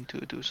going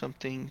to do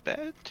something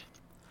bad?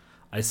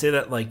 I say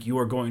that like you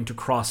are going to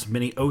cross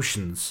many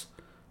oceans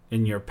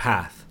in your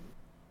path.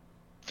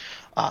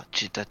 Ah,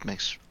 gee, that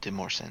makes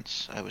more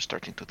sense. I was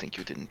starting to think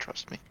you didn't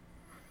trust me.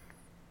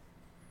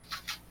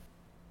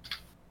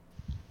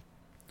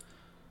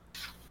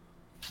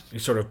 He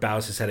sort of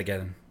bows his head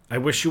again. "I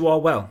wish you all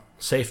well.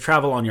 Safe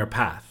travel on your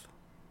path."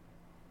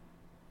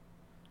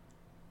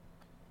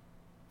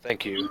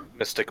 Thank you,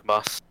 Mystic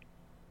Muss.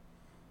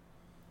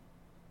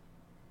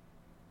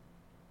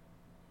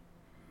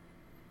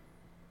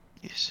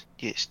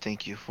 Yes,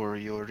 thank you for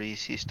your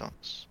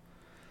resistance.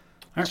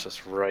 Let's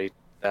just write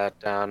that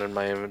down in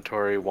my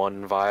inventory.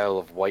 1 vial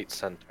of white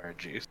centaur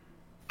juice.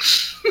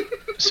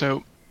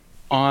 So,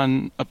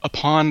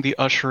 upon the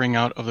ushering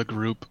out of the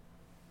group,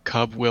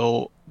 Cub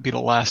will be the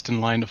last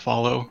in line to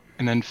follow,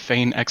 and then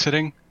feign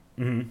exiting,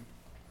 Mm-hmm.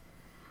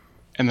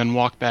 and then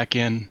walk back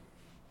in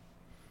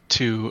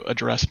to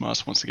address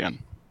Muss once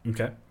again.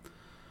 Okay.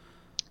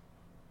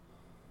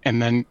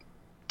 And then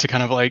to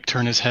kind of like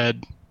turn his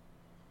head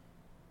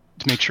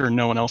to make sure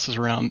no one else is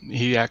around,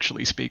 he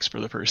actually speaks for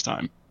the first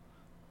time.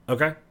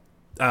 Okay.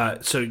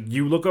 So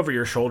you look over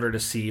your shoulder to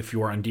see if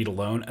you are indeed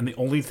alone, and the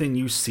only thing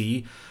you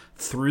see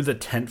through the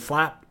tent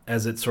flap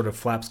as it sort of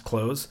flaps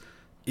close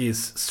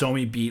is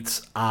Somi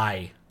Beat's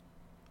eye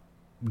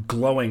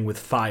glowing with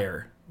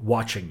fire,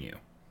 watching you.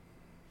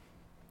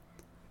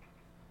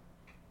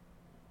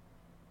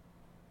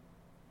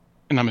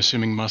 And I'm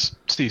assuming Mus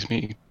sees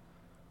me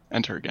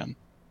enter again.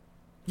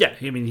 Yeah,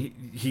 I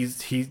mean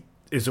he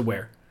is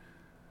aware.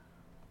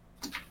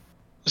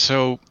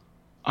 So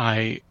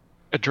I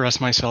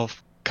address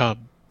myself, Cub,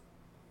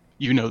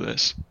 you know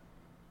this.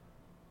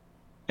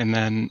 And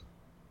then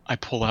I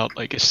pull out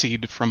like a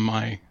seed from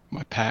my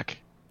pack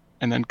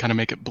and then kind of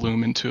make it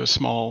bloom into a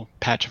small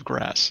patch of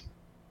grass.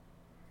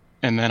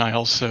 And then I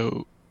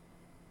also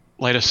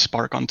light a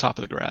spark on top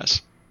of the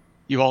grass.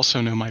 You also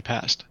know my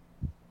past.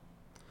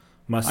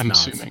 I'm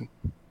Nods. assuming.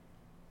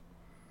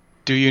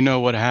 Do you know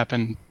what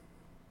happened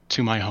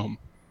to my home?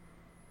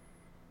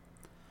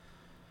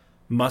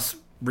 Mus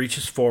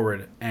reaches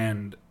forward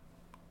and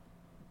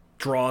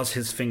draws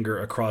his finger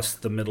across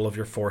the middle of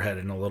your forehead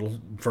in a little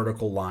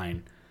vertical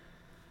line.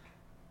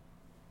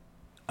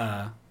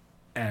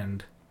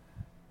 And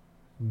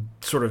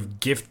sort of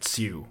gifts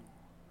you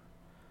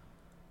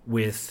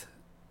with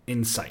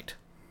insight.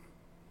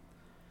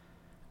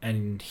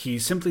 And he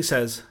simply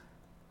says,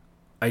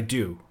 I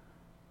do.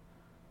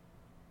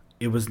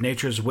 It was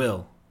nature's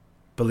will.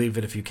 Believe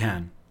it if you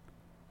can.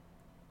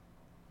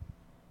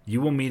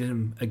 You will meet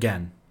him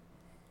again.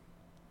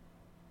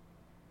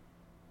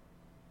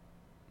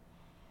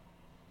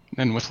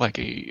 And with like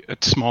a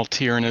small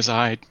tear in his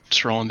eye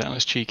strolling down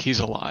his cheek, he's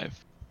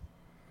alive.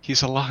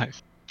 He's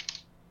alive.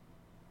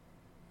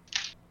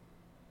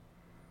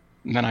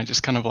 And then I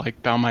just kind of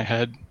like bow my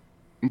head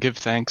and give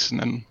thanks and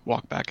then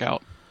walk back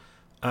out.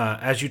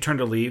 As you turn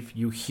to leave,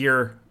 you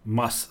hear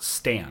Mus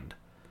stand.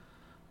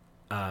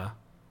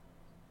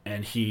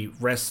 And he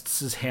rests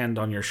his hand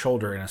on your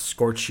shoulder and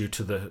escorts you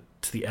to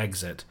the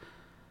exit.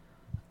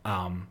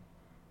 And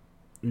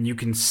you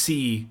can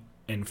see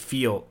and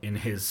feel in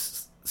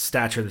his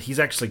stature that he's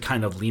actually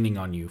kind of leaning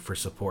on you for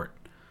support.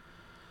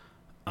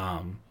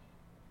 And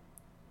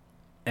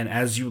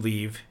as you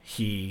leave,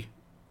 he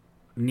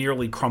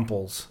nearly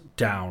crumples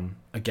down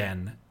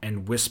again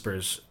and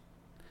whispers,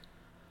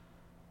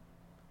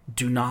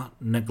 do not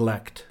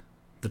neglect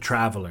the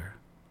traveler.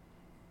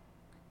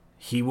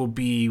 He will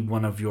be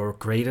one of your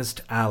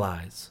greatest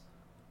allies,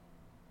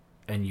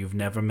 and you've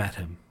never met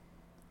him.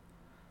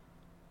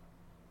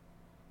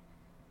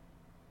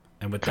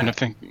 And with Kind that, of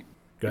think,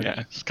 go ahead.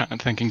 yeah, he's kind of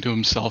thinking to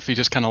himself. He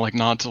just kind of like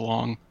nods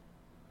along.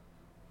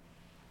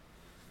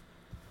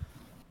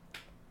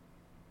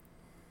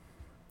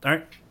 All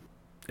right.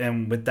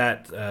 And with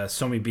that,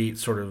 Somi Beat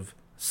sort of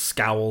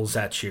scowls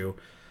at you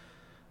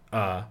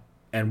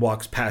and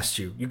walks past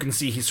you. You can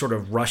see he sort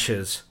of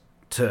rushes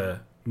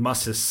to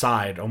Mus's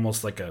side,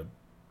 almost like a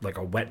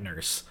wet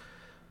nurse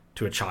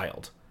to a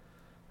child,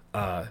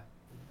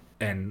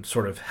 and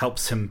sort of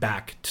helps him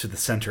back to the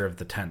center of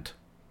the tent.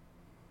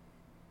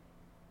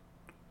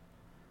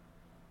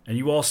 And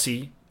you all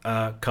see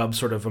Cub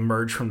sort of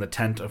emerge from the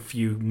tent a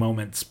few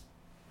moments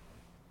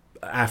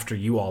after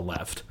you all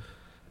left.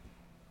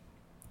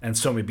 And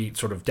Somi Beat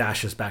sort of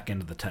dashes back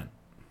into the tent.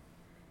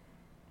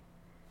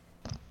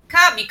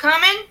 Cub, you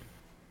coming?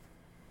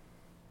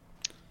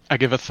 I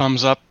give a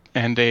thumbs up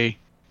and a...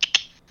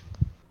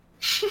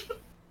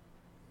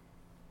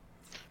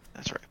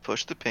 That's right.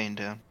 Push the pain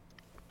down.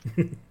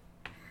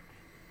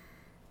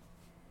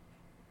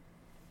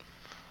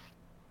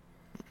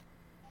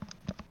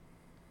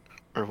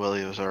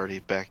 Orwellio's already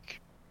back,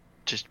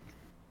 just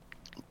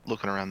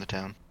looking around the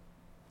town.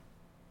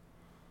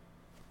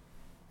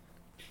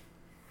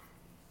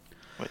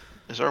 Wait,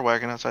 is our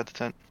wagon outside the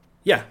tent?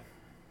 Yeah.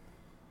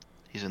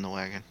 He's in the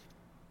wagon.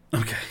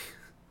 Okay.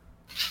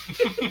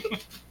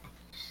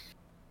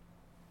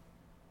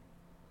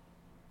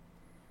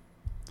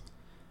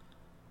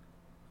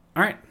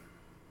 All right.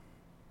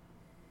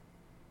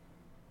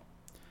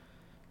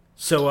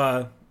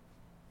 So,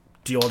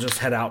 do you all just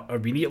head out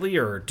immediately,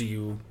 or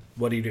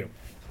what do you do?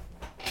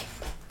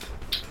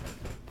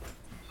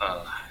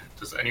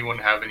 Does anyone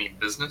have any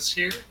business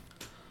here?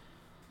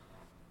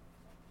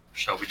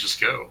 Shall we just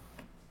go?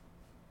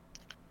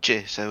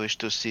 Jace, I wish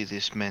to see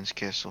this man's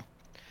castle.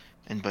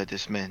 And by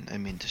this man, I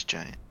mean this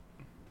giant.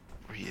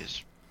 For he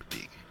is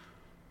big.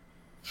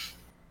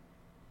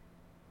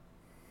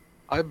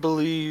 I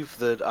believe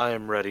that I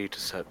am ready to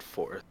set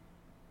forth.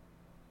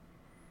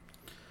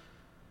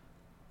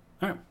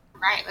 All right.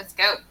 Right, let's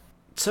go.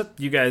 So,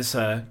 you guys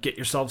get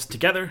yourselves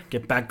together,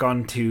 get back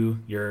onto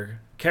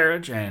your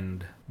carriage,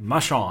 and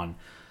mush on.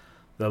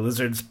 The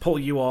lizards pull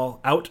you all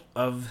out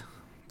of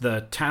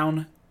the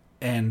town,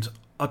 and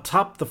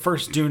atop the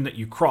first dune that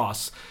you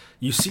cross,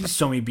 you see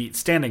Somi Beat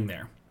standing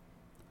there.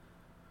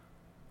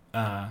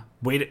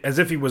 As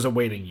if he was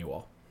awaiting you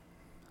all.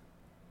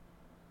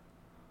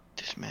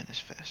 This man is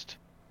fast.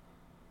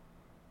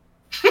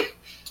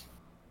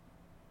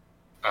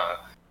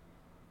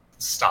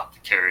 stop the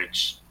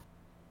carriage.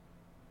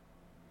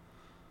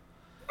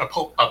 I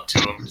pull up to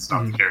him,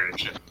 stop the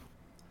carriage, and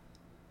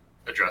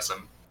address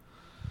him.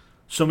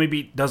 So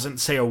maybe doesn't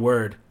say a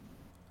word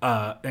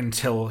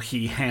until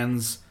he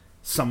hands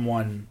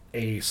someone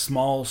a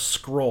small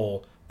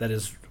scroll that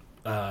is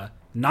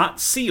not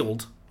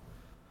sealed,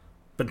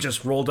 but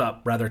just rolled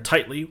up rather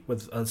tightly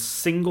with a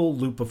single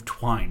loop of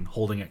twine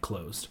holding it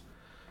closed.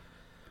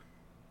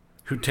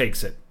 Who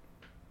takes it?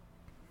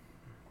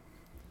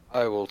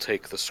 I will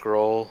take the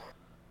scroll.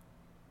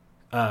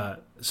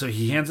 So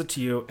he hands it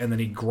to you, and then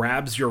he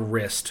grabs your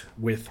wrist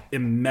with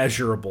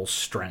immeasurable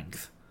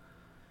strength.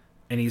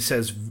 And he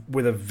says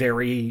with a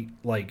very,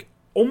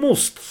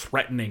 almost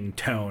threatening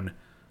tone,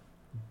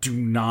 "Do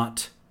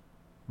not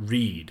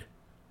read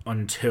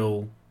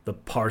until the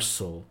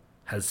parcel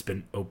has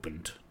been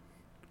opened."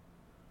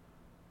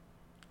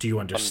 Do you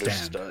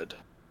understand? Understood.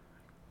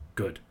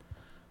 Good.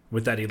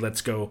 With that, he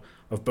lets go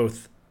of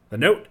both the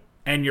note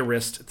and your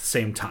wrist at the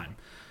same time.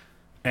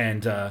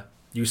 And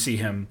you see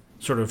him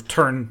sort of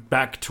turn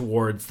back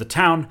towards the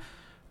town,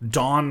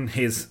 don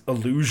his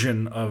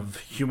illusion of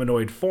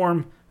humanoid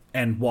form,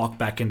 and walk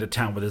back into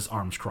town with his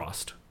arms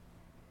crossed.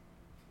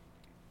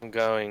 I'm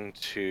going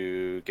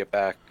to get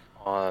back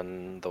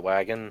on the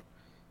wagon,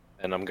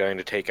 and I'm going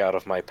to take out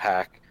of my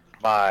pack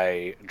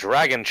my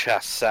dragon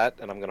chest set,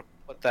 and I'm going to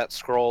put that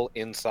scroll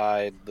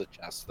inside the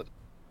chest.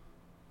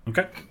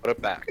 Okay. Put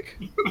it back.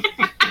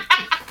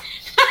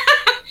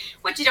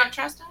 What, you don't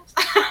trust us?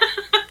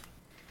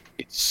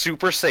 It's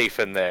super safe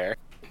in there.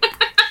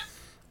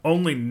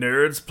 Only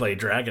nerds play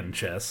dragon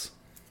chess.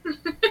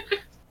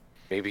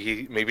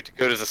 Maybe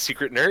Dakota's a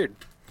secret nerd.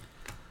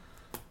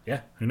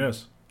 Yeah, who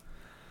knows?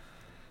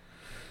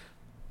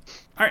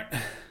 Alright,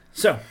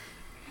 so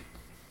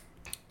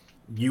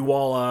you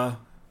all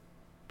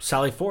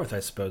sally forth, I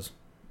suppose.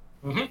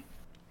 Mm-hmm.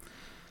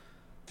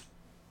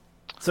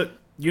 So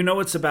you know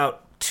it's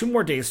about 2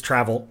 more days'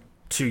 travel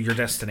to your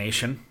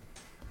destination.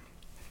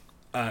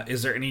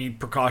 Is there any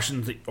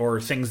precautions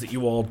or things that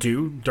you all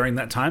do during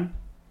that time?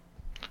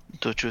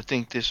 Don't you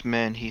think this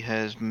man, he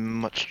has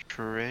much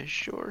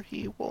treasure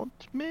he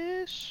won't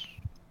miss?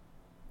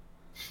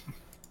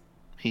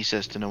 He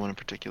says to no one in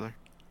particular.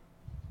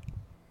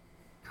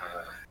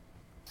 I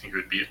think it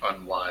would be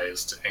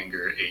unwise to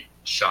anger a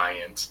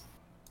giant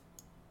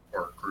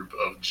or group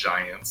of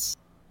giants.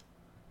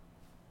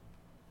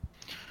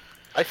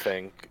 I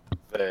think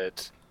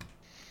that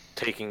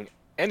taking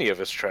any of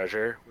his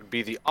treasure would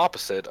be the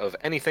opposite of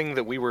anything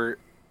that we were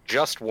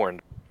just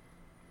warned.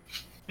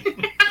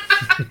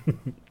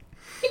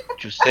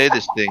 You say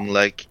this thing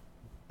like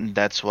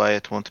that's why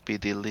it won't be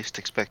the least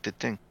expected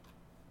thing.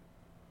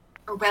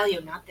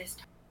 Aurelio, not this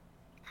time.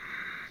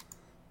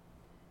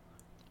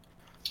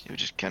 You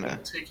just kind of,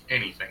 Don't take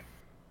anything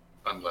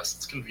unless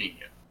it's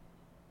convenient.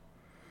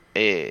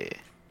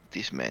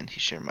 this man, he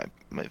share my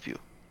view.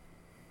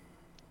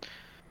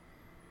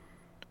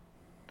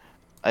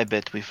 I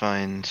bet we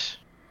find,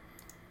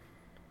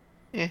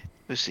 we'll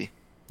see.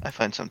 I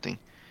find something.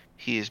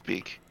 He is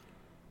big.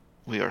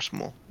 We are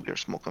small. We are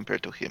small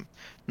compared to him.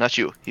 Not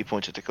you. He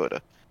points at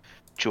Dakota.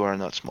 You are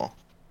not small.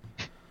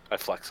 I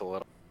flex a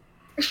little.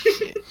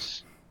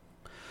 Yes.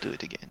 Do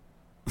it again.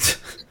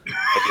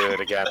 I do it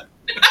again.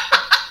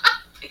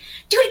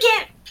 Do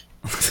it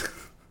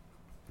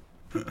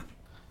again!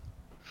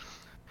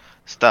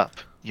 Stop.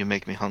 You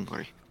make me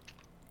hungry.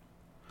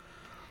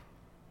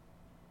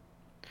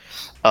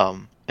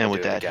 And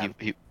with do it that, again.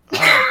 he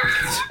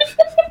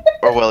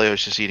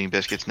Orwellio's just eating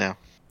biscuits now.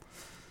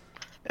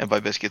 And by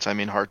biscuits, I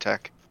mean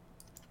hardtack.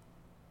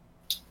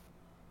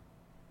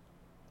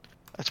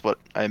 That's what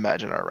I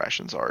imagine our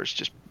rations are, is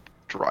just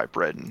dry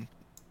bread and...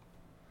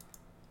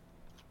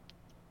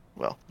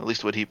 Well, at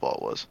least what he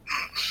bought was.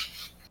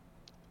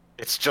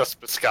 It's just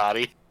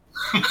biscotti.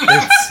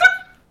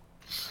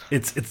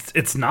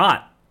 It's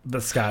not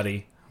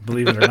biscotti,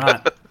 believe it or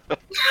not. I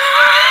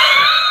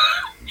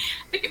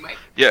think it might.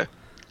 Yeah.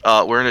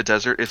 We're in a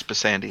desert. It's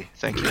Basandi.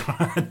 Thank you.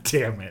 God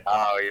damn it.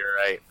 Oh, you're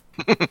right.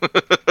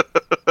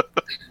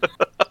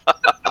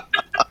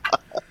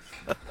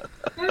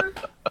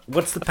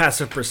 What's the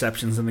passive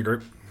perceptions in the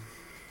group?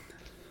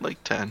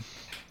 Like 10.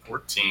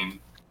 14.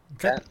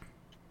 Okay.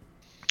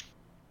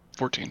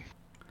 14.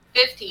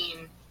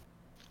 15.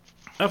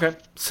 Okay,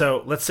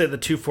 so let's say the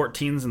 2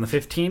 14s and the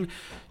 15.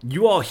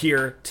 You all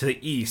hear to the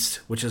east,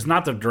 which is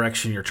not the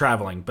direction you're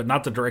traveling, but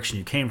not the direction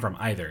you came from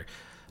either.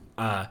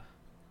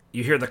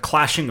 You hear the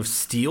clashing of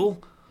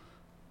steel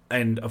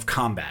and of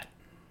combat.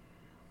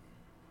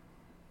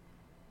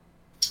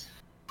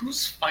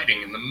 Who's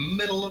fighting in the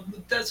middle of the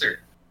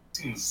desert?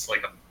 Seems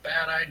like a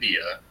bad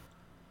idea.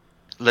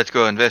 Let's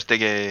go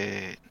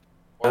investigate.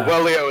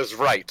 Orwellio is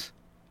right.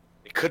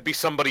 It could be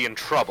somebody in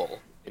trouble,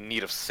 in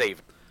need of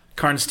saving.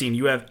 Karnstein,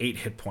 you have 8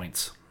 hit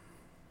points.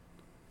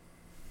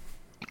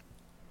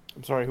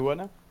 I'm sorry, who what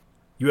now?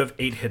 You have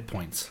 8 hit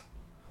points.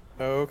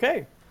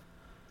 Okay.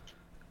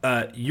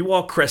 You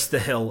all crest the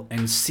hill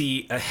and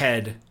see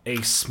ahead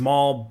a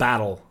small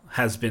battle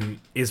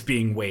is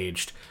being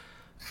waged.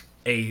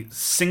 A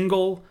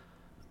single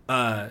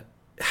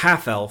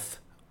half elf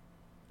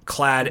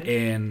clad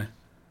in.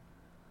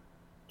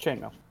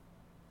 Chainmail.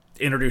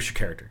 Introduce your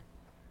character.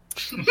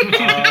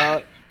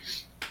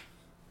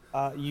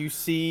 You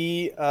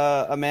see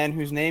a man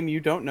whose name you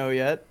don't know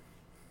yet.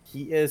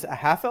 He is a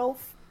half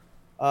elf,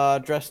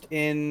 dressed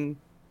in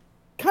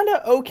kind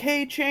of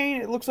okay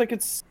chain. It looks like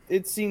it's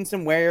seen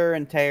some wear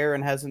and tear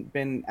and hasn't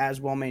been as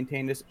well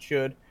maintained as it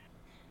should.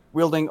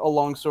 Wielding a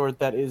longsword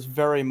that is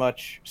very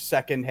much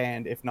second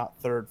hand, if not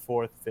third,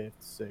 fourth, fifth,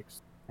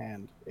 sixth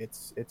hand.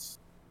 It's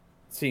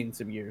seen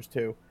some years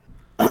too.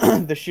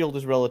 The shield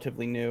is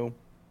relatively new.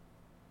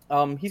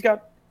 He's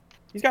got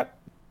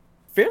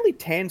fairly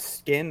tan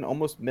skin,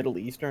 almost Middle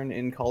Eastern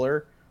in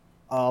color.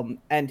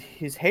 And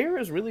his hair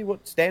is really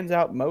what stands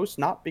out most,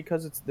 not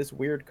because it's this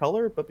weird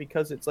color, but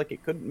because it's like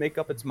it couldn't make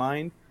up its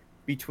mind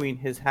between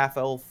his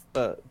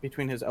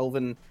between his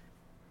elven,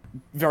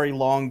 very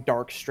long,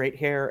 dark, straight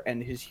hair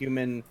and his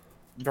human,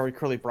 very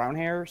curly brown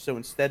hair. So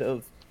instead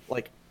of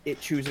like it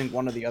choosing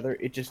one or the other,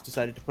 it just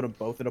decided to put them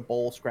both in a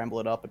bowl, scramble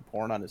it up, and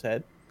pour it on his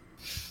head.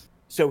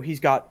 So he's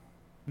got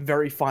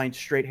very fine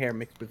straight hair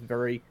mixed with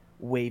very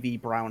wavy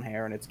brown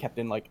hair, and it's kept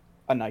in like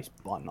a nice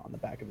bun on the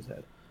back of his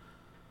head.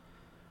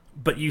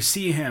 But you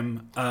see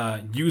him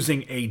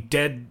using a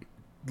dead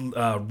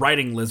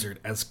riding lizard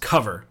as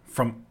cover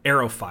from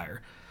arrow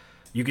fire.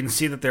 You can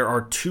see that there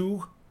are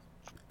 2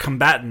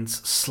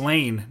 combatants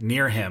slain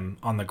near him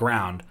on the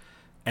ground,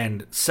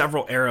 and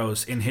several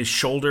arrows in his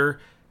shoulder,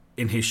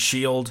 in his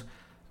shield,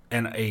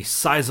 and a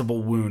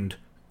sizable wound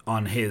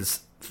on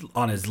his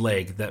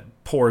leg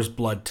that pours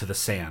blood to the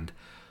sand.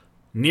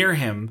 Near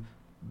him,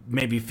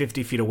 maybe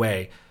 50 feet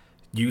away,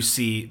 you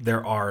see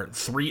there are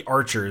 3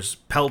 archers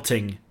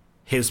pelting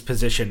his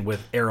position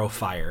with arrow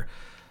fire,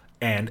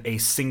 and a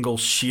single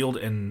shield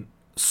and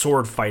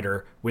sword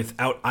fighter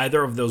without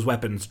either of those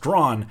weapons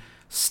drawn,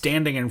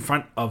 standing in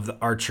front of the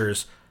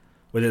archers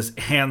with his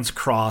hands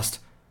crossed,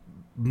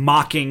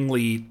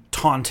 mockingly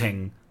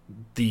taunting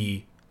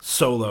the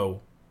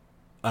solo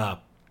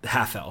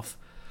half-elf.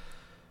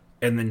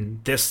 And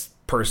then this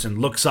person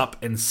looks up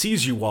and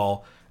sees you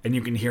all, and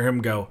you can hear him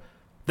go,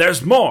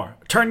 "There's more!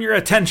 Turn your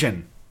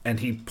attention!" And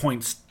he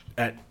points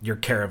at your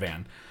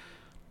caravan.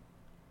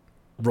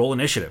 Roll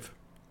initiative.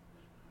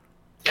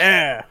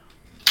 Yeah.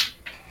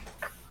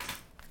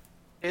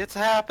 It's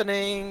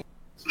happening.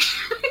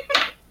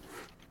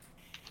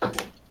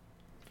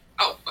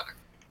 Oh, fuck.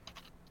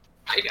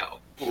 I know.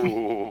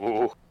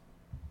 Ooh.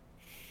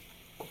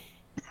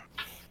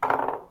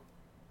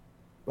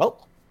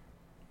 Well.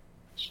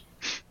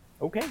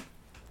 Okay.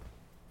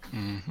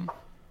 Mm-hmm.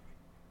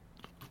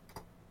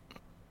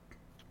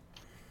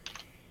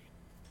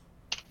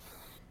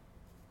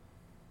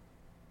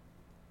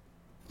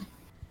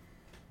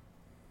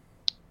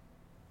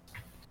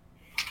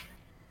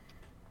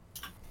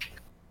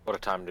 What a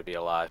time to be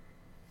alive.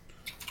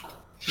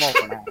 Well,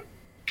 for now.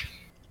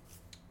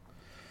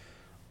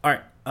 All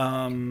right.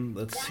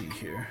 Let's see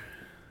here.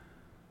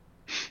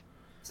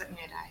 Is it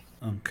mid-eye?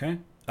 Okay.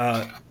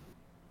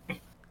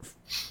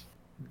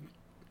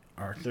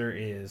 Arthur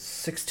is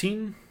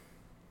 16.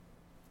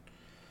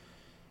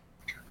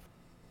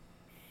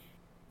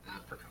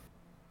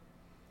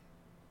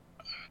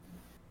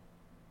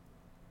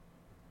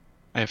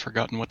 I have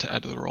forgotten what to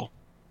add to the roll.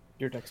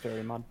 Your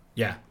dexterity mod.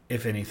 Yeah,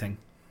 if anything.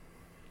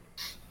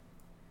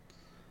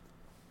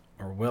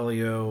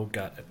 Aurelio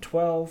got a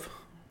 12.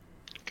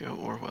 Go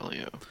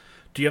Aurelio.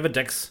 Do you have a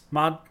dex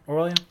mod,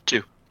 Aurelio?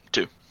 2.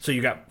 So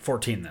you got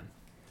 14 then.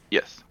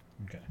 Yes.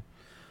 Okay.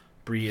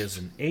 Bree is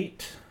an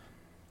 8.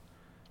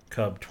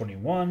 Cub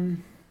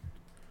 21.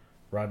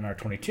 Rodnar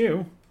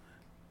 22.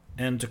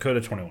 And Dakota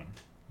 21.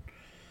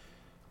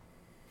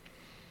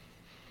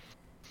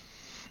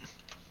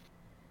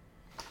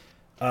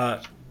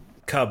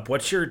 Cub,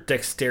 what's your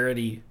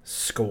dexterity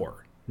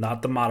score?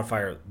 Not the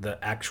modifier,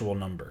 the actual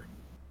number.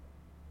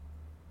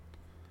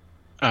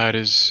 It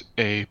is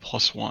a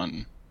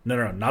 +1.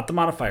 No, not the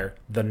modifier.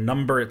 The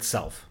number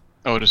itself.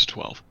 Oh, it is a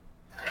 12.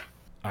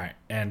 All right,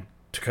 and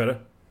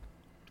Dakota?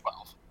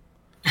 12.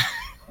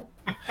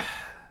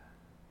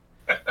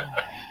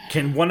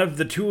 Can one of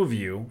the two of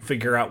you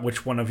figure out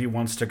which one of you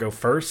wants to go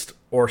first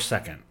or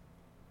second?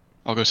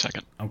 I'll go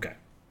second. Okay.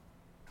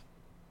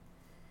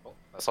 Well,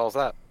 that solves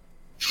that.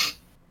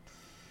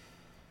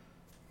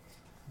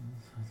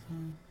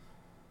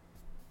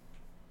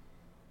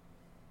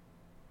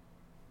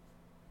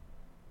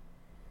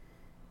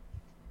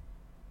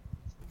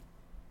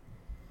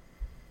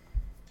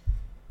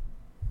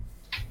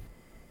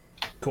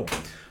 Cool.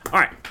 All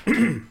right.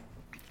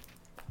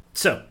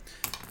 So,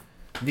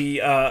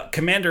 the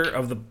commander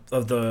of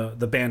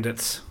the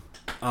bandits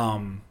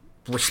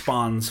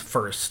responds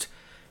first.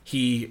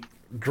 He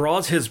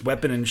draws his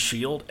weapon and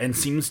shield and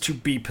seems to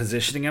be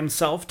positioning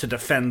himself to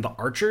defend the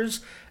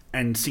archers,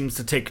 and seems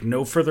to take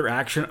no further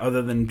action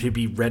other than to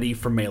be ready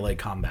for melee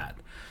combat.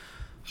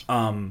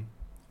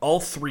 All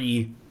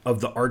 3 of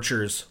the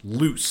archers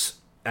loose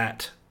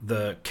at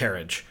the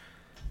carriage.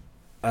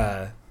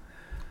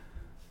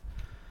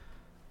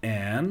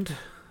 And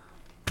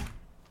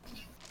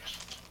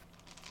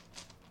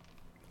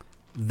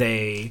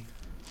they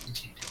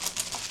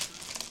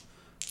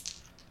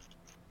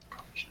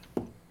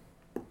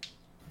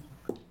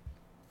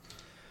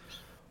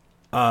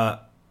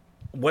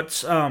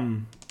what's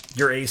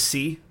your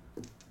AC,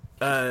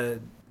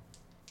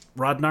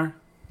 Rodnar?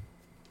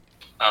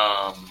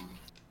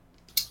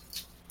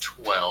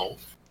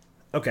 12.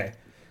 Okay,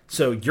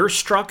 so you're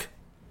struck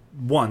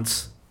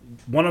once.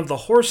 One of the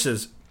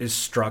horses is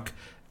struck,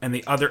 and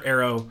the other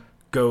arrow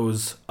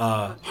goes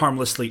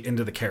harmlessly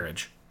into the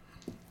carriage.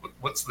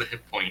 What's the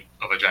hit point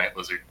of a giant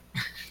lizard?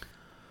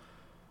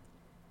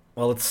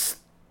 Well, let's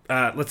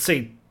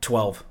say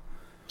 12.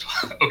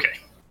 Okay.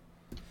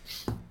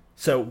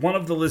 So one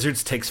of the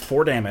lizards takes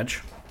 4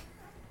 damage.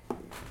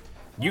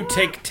 You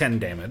take 10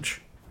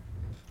 damage.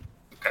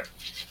 Okay.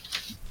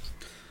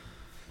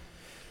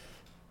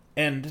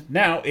 And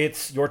now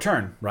it's your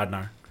turn,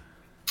 Rodnar.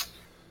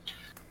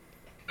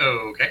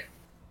 Okay.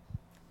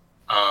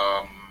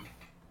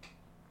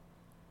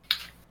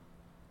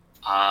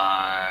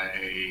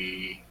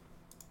 I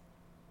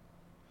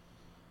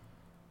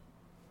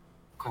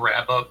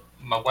grab up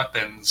my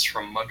weapons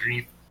from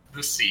underneath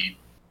the seat.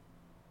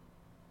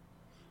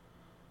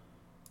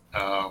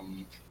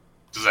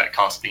 Does that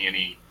cost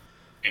me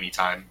any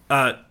time?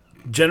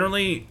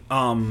 Generally,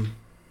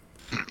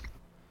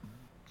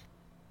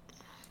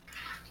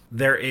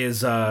 there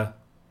is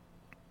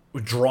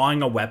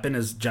drawing a weapon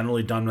is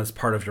generally done as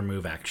part of your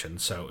move action.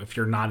 So if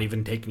you're not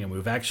even taking a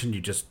move action,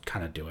 you just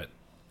kind of do it.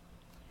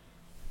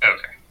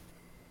 Okay.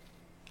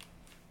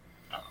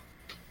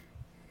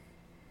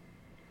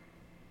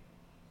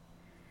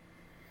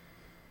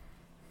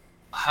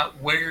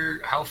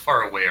 How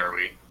far away are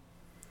we?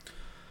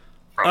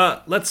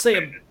 Let's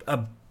say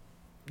a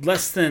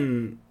less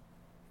than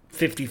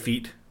 50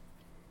 feet.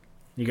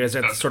 You guys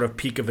are at the sort of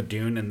peak of a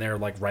dune, and they're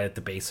like right at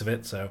the base of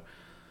it. So,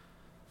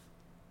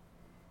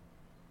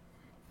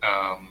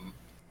 all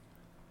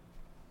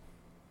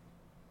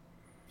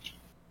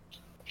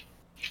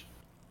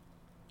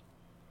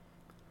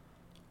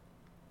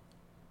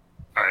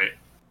right.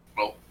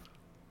 Well,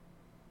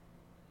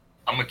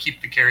 I'm gonna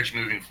keep the carriage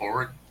moving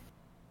forward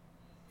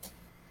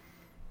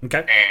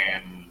okay.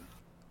 and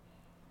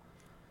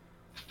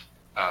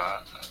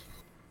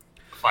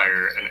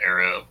fire an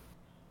arrow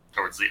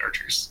towards the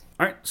archers.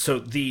 All right. So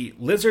the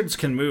lizards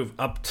can move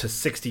up to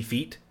 60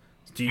 feet.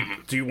 Do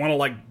you want to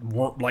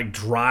like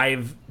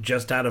drive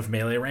just out of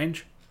melee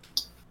range?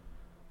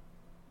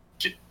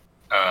 Can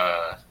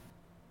I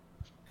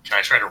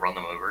try to run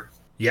them over?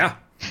 Yeah. I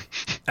want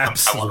to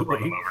Absolutely.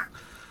 run them over.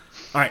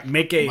 All right.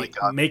 Make Oh my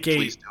God,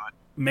 please do it.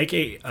 make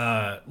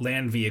a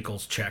land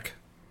vehicles check.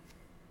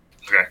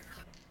 Okay.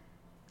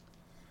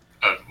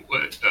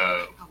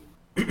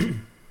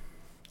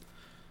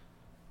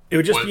 It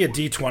would just be a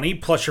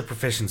D20 plus your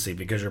proficiency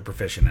because you're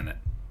proficient in it.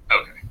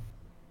 Okay.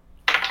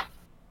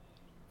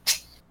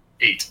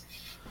 8.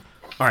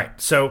 All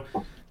right, so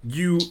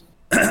you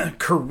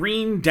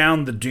careen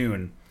down the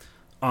dune,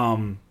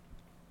 and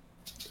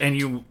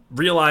you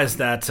realize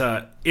that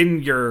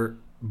in your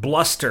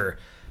bluster,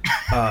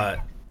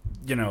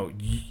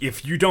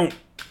 if you don't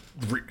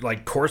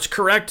course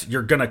correct,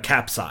 you're gonna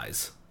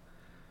capsize.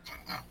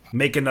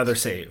 Make another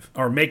save,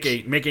 or make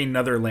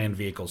another land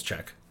vehicles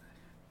check.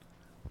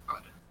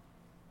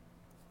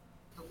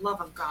 The love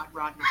of God,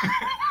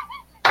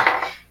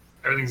 Rodnar.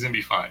 Everything's gonna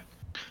be fine.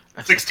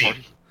 That's 16.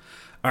 40.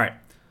 All right,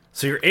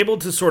 so you're able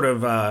to sort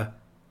of,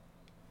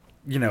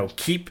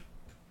 keep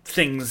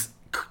things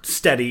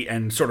steady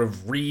and sort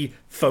of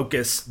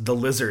refocus the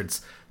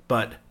lizards,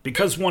 but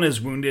because one is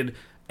wounded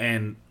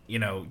and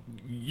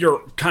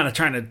you're kind of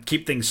trying to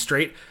keep things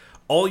straight,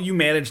 all you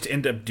manage to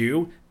end up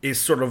do is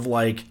sort of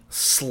like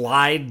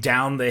slide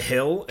down the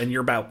hill, and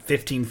you're about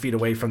 15 feet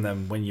away from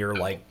them when you're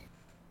like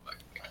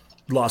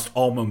lost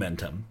all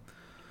momentum.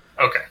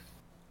 Okay.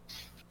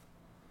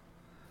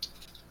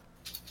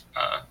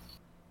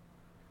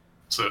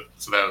 So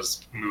that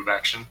was move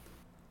action.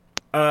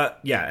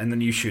 Yeah, and then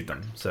you shoot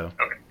them. So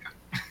Okay.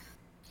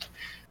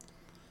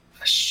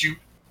 I shoot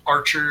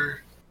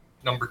archer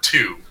number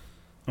 2.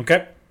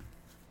 okay.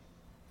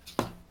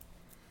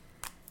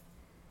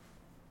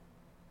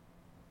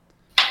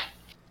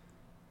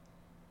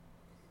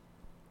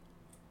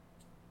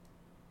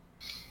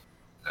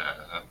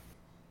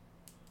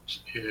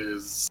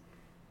 Is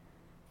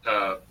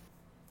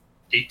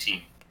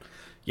 18.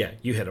 Yeah,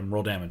 you hit him.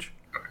 Roll damage.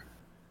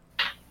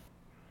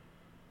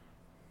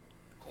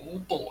 Oh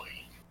boy.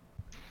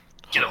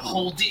 Get a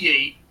whole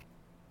D8.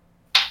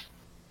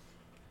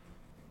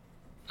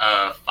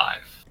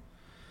 5.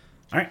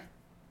 All right.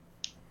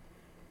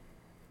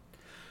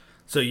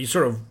 So you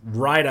sort of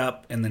ride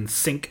up and then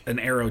sink an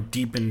arrow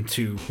deep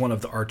into one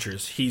of the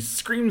archers. He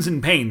screams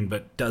in pain,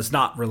 but does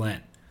not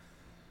relent.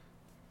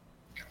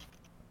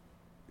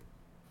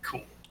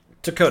 Cool.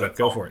 Dakota,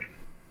 go for it.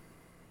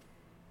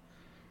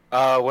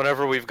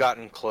 Whenever we've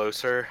gotten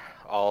closer,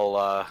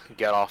 I'll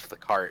get off the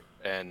cart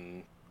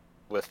and,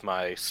 with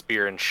my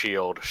spear and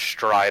shield,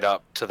 stride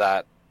up to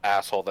that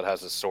asshole that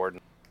has his sword,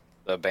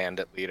 the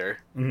bandit leader.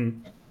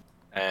 Mm-hmm.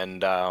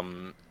 And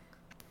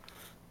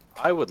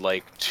I would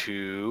like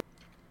to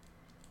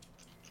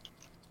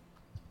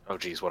Oh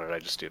geez, what did I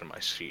just do to my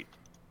sheet?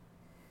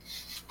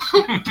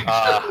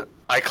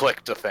 I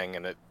clicked a thing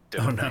and it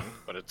did a thing,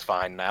 but it's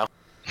fine now.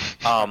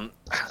 I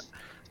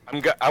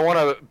want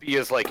to be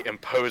as like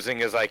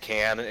imposing as I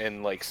can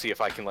and like see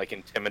if I can like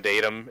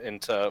intimidate him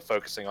into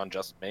focusing on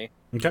just me.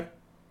 Okay.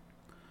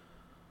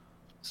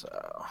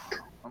 So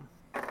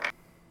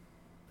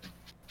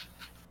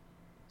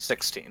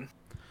 16.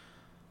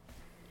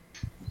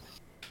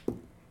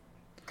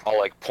 I'll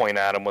like point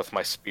at him with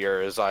my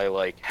spear as I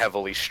like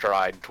heavily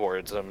stride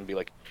towards him and be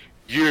like,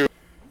 "You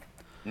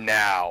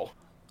now."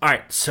 All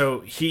right, so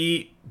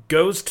he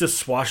goes to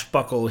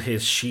swashbuckle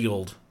his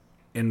shield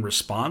in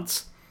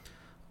response,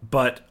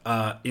 but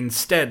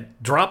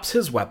instead drops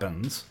his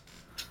weapons,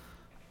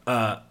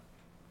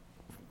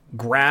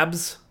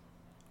 grabs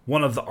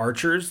one of the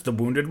archers, the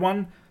wounded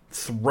one,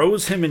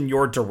 throws him in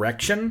your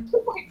direction.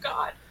 Oh my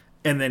god.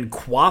 And then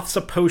quaffs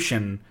a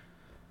potion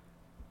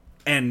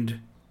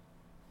and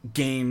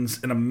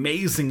gains an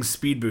amazing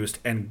speed boost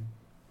and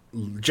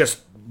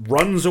just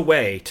runs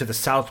away to the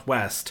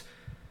southwest,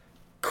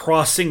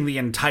 crossing the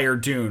entire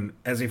dune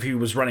as if he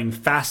was running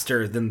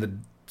faster than the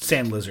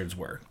sand lizards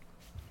were.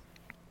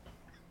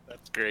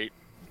 That's great.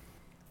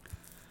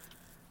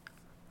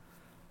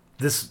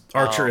 This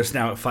archer is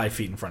now at 5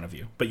 feet in front of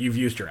you, but you've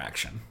used your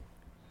action.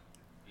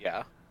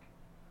 Yeah.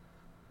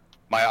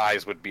 My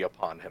eyes would be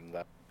upon him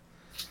then.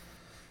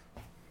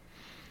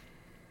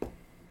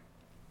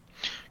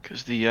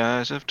 Because the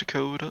eyes of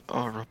Dakota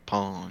are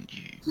upon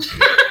you.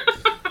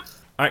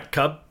 Alright,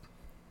 Cub.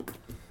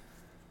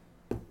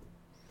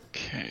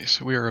 Okay,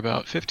 so we are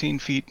about 15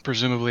 feet,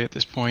 presumably, at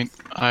this point.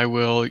 I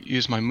will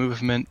use my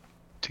movement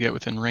to get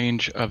within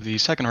range of the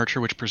second archer,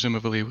 which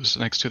presumably was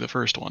next to the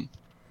first one.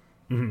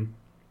 Mm-hmm.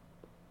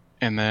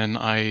 And then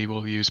I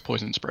will use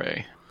poison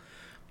spray.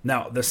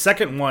 Now, the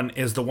second one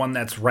is the one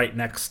that's right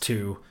next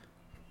to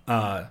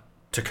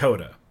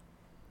Dakota.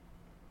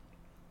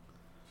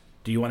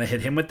 Do you want to hit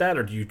him with that,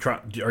 or are you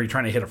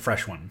trying to hit a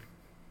fresh one?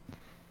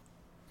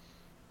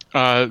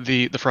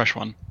 The fresh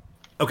one.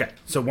 Okay,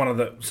 so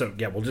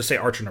we'll just say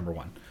archer number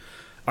 1.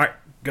 All right,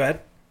 go ahead.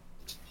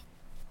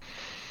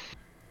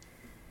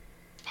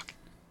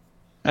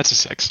 That's a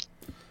 6.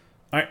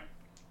 All right.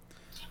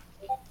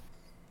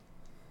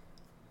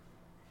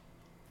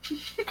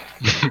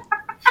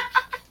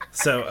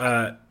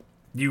 So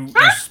you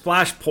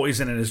splash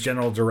poison in his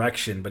general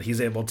direction, but he's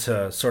able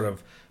to sort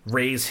of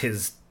raise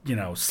his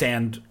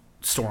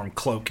sandstorm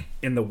cloak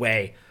in the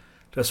way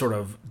to sort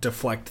of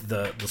deflect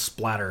the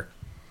splatter.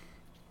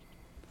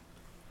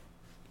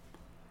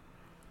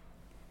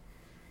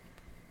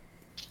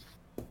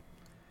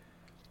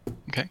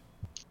 Okay.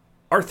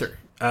 Arthur,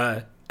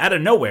 out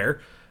of nowhere,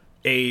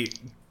 a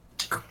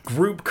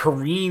group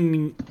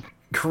careening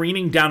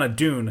down a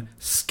dune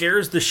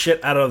scares the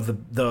shit out of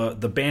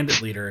the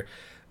bandit leader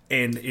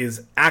and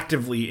is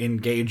actively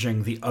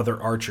engaging the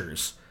other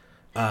archers.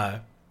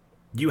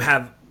 You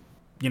have,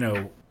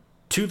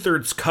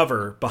 2/3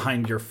 cover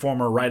behind your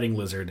former riding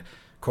lizard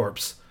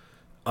corpse,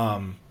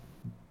 and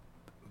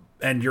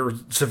you're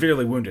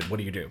severely wounded. What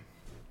do you do?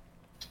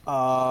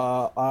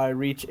 I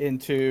reach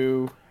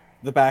into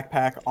the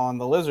backpack on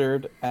the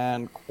lizard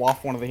and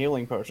quaff one of the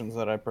healing potions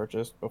that I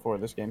purchased before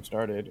this game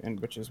started, and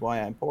which is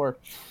why I'm poor.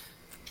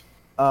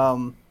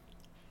 To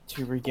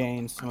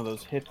regain some of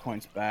those hit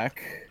points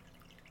back,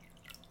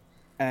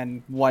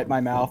 and wipe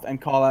my mouth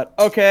and call out,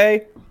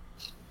 "Okay,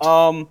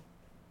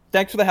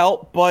 thanks for the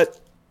help, but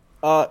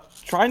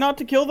try not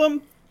to kill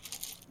them,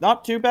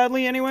 not too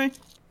badly anyway."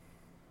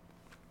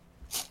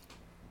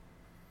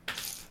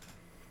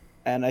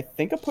 And I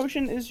think a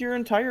potion is your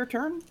entire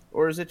turn,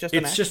 or is it just an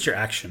action? It's just your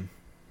action.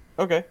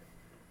 Okay.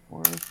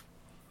 4,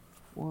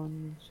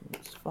 1, so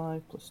it's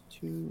 5 plus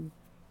 2,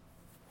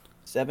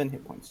 7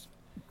 hit points.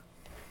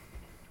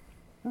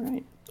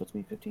 Alright, puts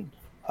me 15.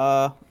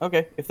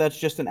 Okay, if that's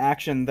just an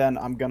action, then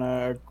I'm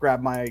gonna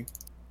grab my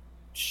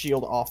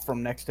shield off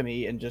from next to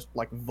me and just,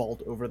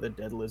 vault over the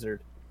dead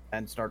lizard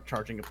and start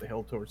charging up the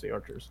hill towards the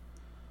archers.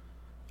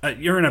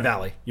 You're in a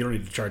valley. You don't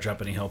need to charge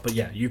up any hill, but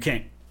yeah, you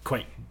can't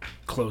quite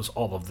close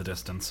all of the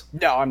distance.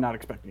 No, I'm not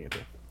expecting it to.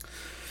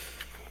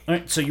 All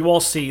right, so you all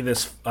see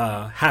this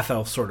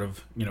half-elf sort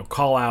of,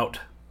 call out,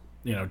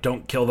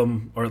 don't kill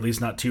them, or at least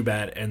not too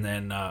bad, and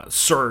then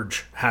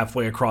surge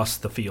halfway across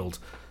the field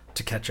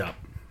to catch up.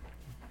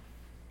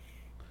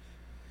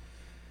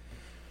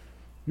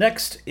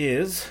 Next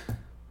is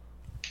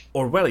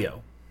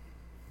Orwellio.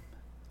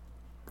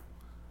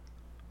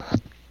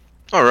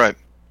 All right.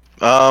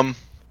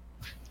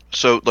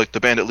 So, the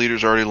bandit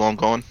leader's already long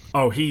gone?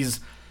 Oh, he's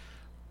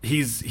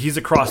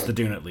across the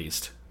dune at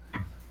least.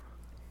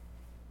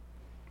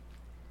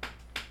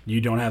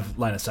 You don't have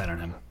line of sight on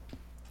him.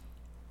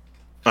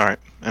 All right.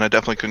 And I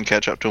definitely couldn't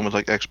catch up to him with,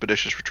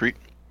 expeditious retreat?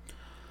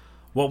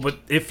 Well, but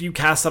if you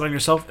cast that on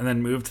yourself and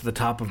then move to the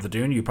top of the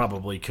dune, you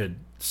probably could,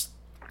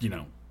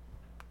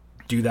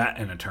 do that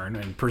in a turn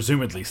and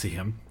presumably see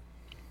him.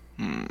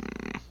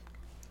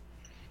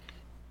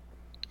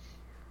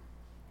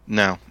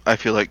 No, I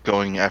feel like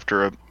going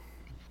after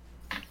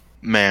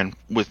Man,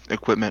 with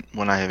equipment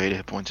when I have 8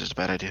 hit points is a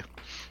bad idea.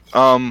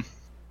 I'm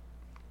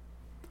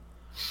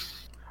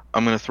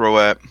gonna throw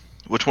at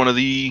which one of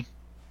the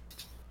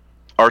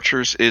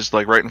archers is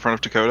like right in front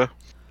of Dakota.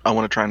 I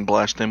want to try and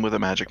blast him with a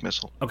magic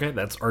missile. Okay,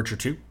 that's Archer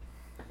 2.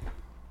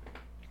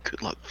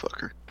 Good luck,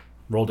 fucker.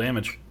 Roll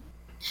damage.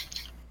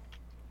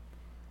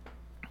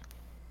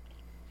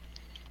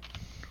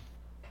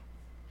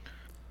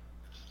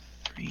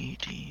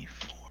 $3d4.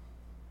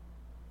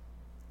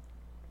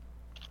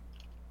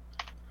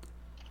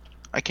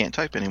 I can't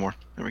type anymore.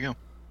 There we go.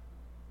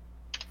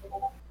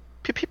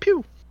 Pew pew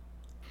pew.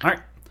 All right.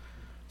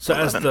 So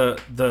 11. as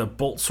the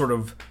bolts sort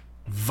of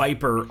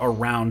viper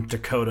around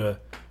Dakota,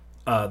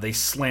 they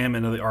slam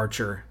into the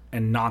archer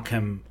and knock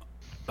him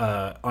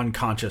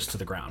unconscious to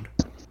the ground.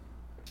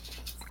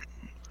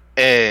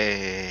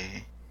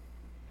 Hey.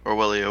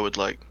 Orwellio would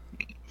like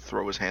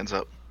throw his hands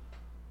up.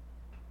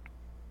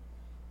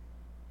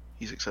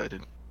 He's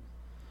excited.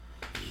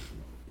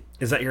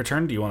 Is that your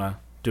turn? Do you want to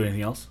do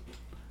anything else?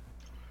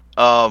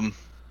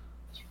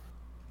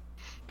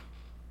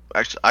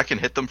 Actually, I can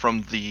hit them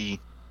from the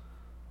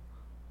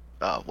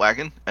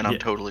wagon, and I'm Yeah.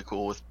 totally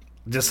cool with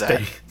Just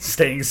that.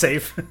 staying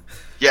safe.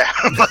 Yeah,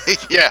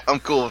 yeah, I'm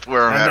cool with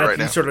where I'm And at then right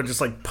you now. sort of just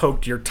like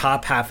poked your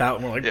top half out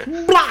and were like,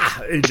 Yeah.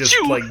 blah! And just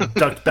Achoo! like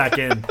ducked back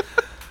in.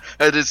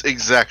 That is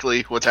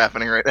exactly what's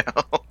happening right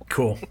now.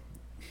 Cool.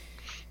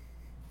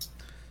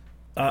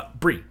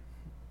 Bree.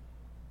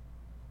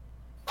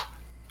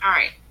 All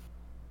right.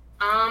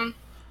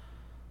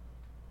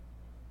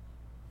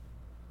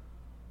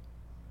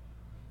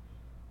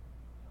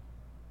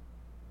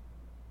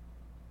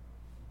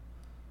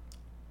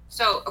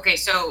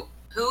 So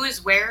who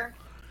is where?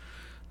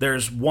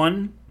 There's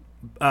one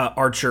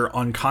archer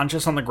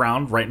unconscious on the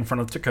ground right in front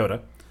of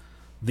Dakota.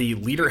 The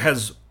leader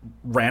has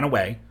ran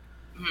away.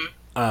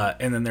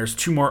 And then there's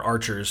 2 more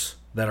archers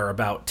that are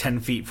about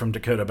 10 feet from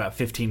Dakota, about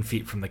 15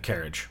 feet from the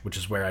carriage, which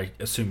is where I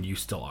assume you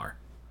still are.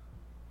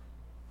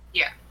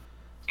 Yeah.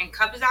 And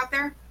Cub is out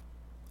there?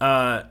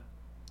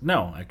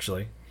 No,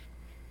 actually.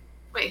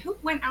 Wait, who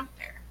went out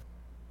there?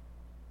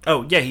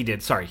 Oh, yeah, he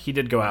did. Sorry. He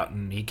did go out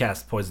and he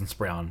cast poison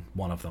spray on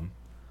one of them.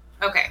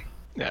 Okay.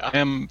 Yeah, I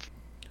am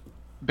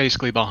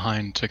basically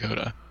behind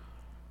Dakota.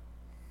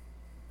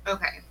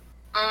 Okay.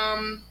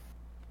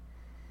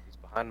 He's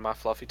behind my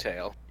fluffy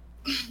tail.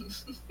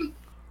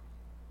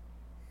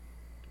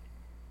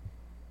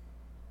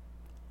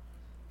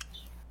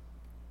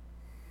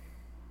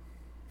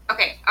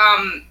 Okay,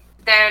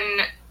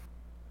 then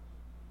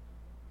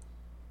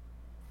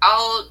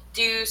I'll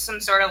do some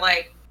sort of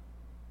like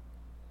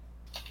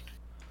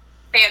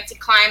fancy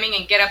climbing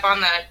and get up on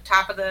the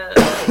top of the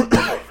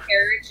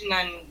carriage and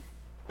then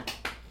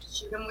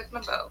shoot him with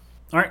my bow.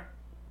 All right.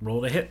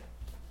 Roll to hit.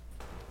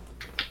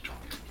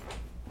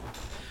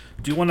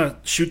 Do you want to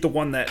shoot the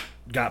one that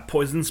got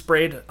poison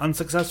sprayed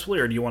unsuccessfully,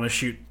 or do you want to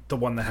shoot the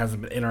one that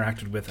hasn't been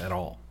interacted with at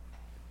all?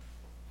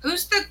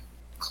 Who's the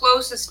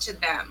closest to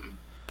them?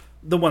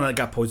 The one that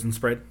got poison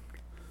sprayed?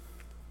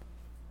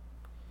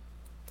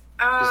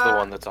 He's the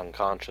one that's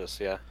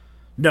unconscious, yeah.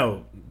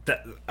 No,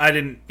 that I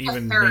didn't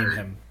even third. name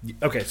him.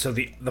 Okay, so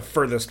the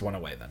furthest one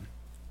away then.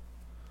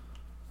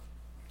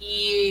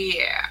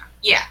 Yeah.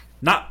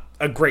 Not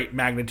a great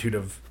magnitude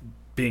of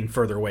being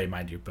further away,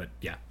 mind you, but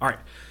yeah. All right.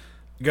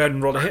 Go ahead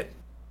and roll to hit.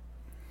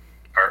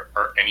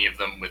 Are any of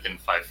them within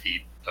 5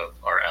 feet of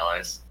our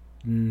allies?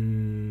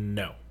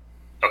 No.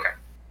 Okay.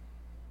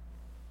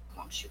 I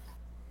won't shoot them.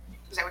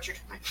 Is that what you're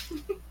doing?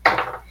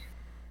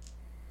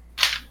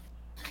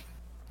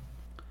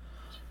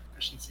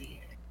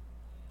 Proficiency.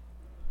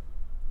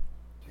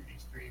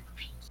 33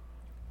 proficiency.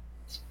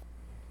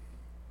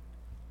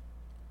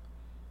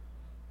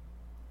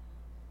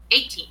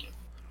 18.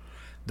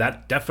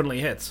 That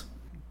definitely hits.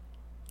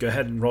 Go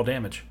ahead and roll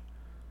damage.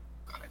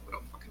 God, I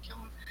will fucking kill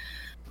him.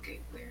 Okay,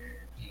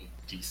 where?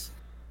 Decent.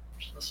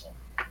 This one.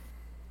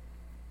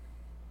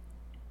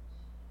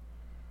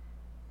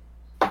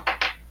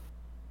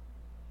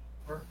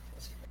 Or,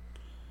 let's see.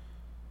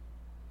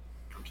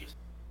 Oh, jeez.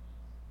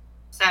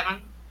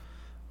 7.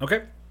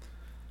 Okay.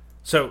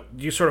 So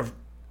you sort of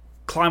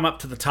climb up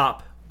to the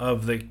top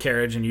of the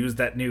carriage and use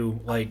that new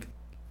like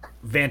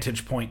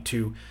vantage point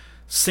to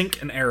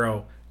sink an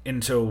arrow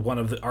into one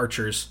of the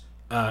archers.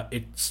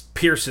 It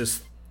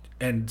pierces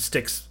and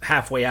sticks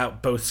halfway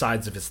out both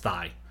sides of his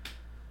thigh.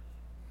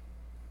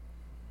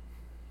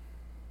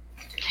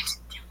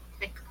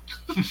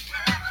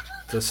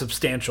 It's a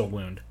substantial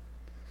wound.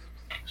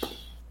 Do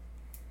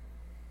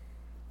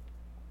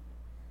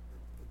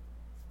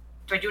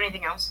I do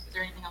anything else? Is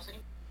there anything else I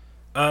need?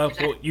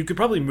 Well, you could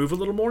probably move a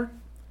little more,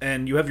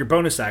 and you have your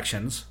bonus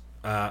actions.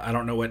 I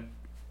don't know what.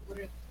 What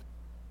are...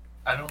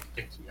 I don't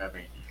think you have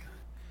any.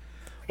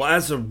 Well,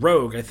 as a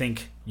rogue, I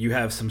think you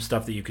have some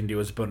stuff that you can do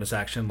as a bonus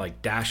action,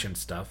 like dash and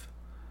stuff.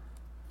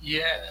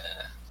 Yeah.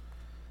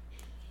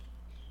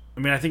 I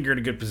mean, I think you're in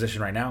a good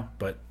position right now,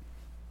 but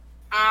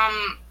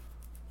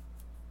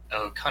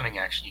Oh, cunning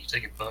action. You can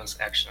take a bonus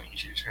action on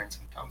each of your turns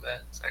in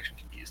combat. This action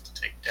can be used to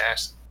take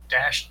dash,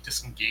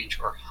 disengage,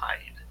 or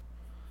hide.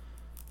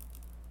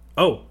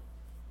 oh,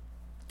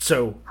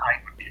 So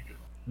Hide would be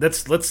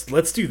good.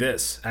 let's do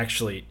this.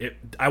 Actually,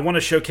 I want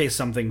to showcase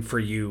something for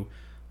you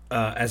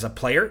as a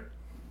player.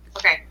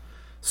 Okay.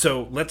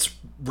 So let's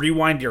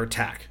rewind your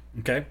attack.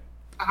 Okay.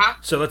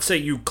 So let's say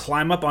you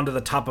climb up onto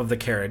the top of the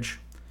carriage,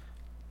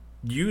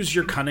 use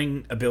your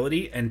cunning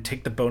ability, and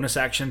take the bonus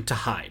action to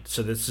hide.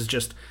 So this is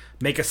just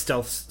make a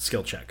stealth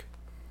skill check.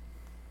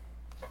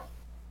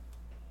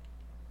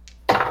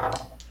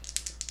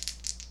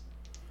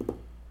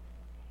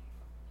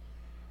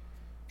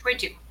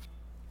 22.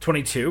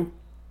 22.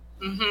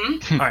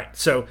 Mm-hmm. All right.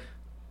 So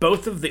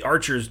both of the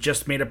archers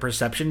just made a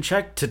perception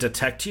check to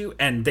detect you,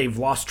 and they've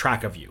lost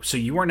track of you. So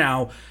you are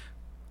now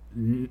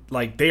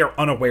like they are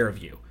unaware of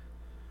you.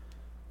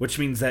 Which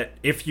means that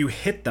if you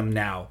hit them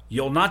now,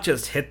 you'll not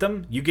just hit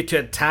them, you get to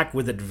attack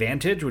with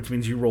advantage, which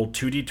means you roll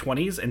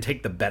 2d20s and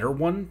take the better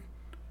one.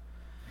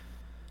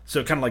 So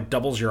it kind of like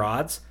doubles your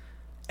odds.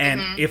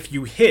 And if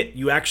you hit,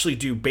 you actually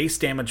do base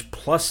damage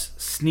plus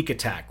sneak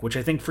attack, which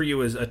I think for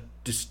you is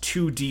just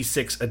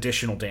 2d6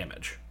 additional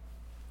damage.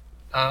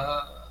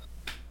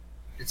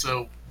 It's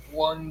a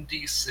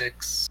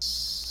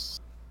 1d6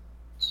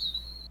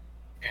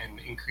 and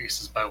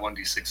increases by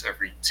 1d6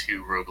 every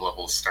 2 rogue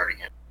levels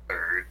starting at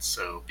third.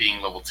 So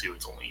being level 2,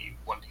 it's only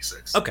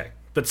 1d6. Okay,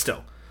 but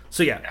still.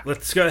 So yeah,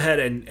 let's go ahead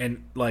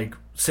and like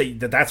say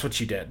that that's what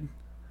you did.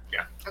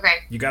 Yeah. Okay.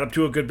 You got up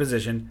to a good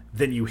position,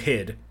 then you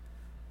hid,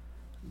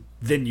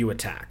 then you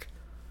attack.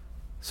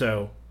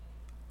 So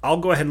I'll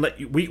go ahead and let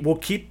you. We'll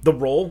keep the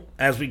roll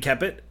as we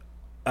kept it.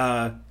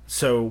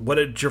 So what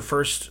did your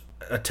first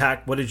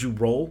attack? What did you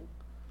roll?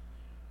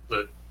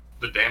 The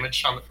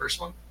damage on the first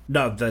one?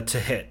 No, the to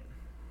hit.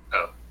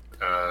 Oh.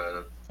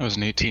 That was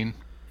an 18.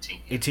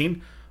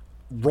 18.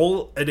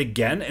 Roll it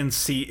again and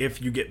see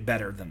if you get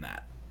better than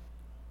that.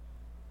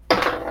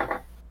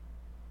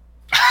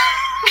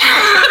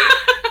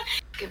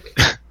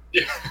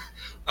 Yeah.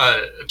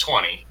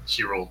 20.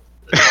 She rolled.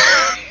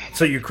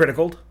 So you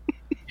criticaled?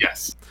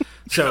 Yes.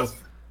 So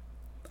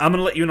I'm going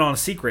to let you in on a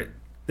secret.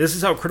 This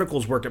is how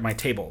criticals work at my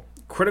table.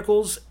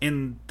 Criticals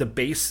in the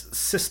base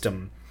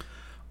system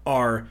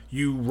are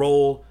you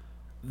roll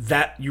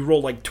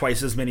like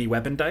twice as many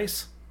weapon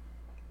dice.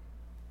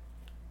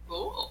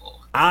 Ooh.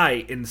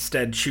 I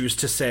instead choose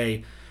to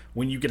say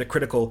when you get a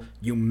critical,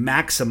 you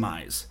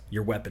maximize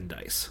your weapon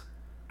dice.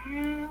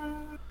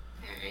 Alright.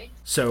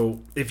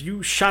 So if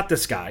you shot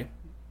this guy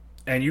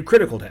and you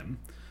criticaled him,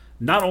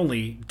 not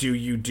only do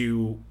you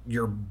do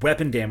your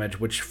weapon damage,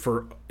 which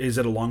is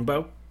it a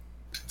longbow?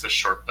 It's a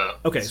short bow.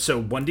 Okay,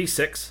 so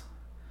 1d6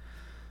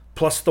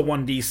 plus the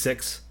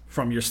 1d6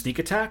 from your sneak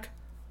attack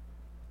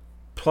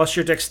plus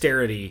your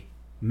dexterity,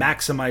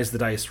 maximize the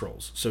dice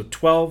rolls. So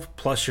 12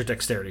 plus your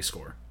dexterity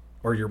score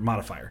or your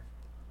modifier.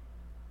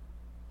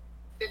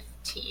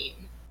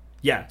 15.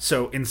 Yeah,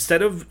 so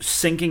instead of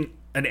sinking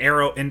an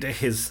arrow into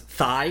his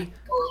thigh,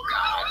 Oh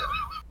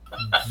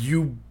god.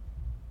 you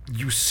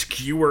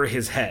skewer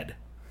his head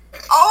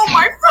Oh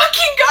my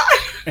fucking god!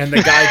 and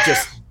the guy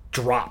just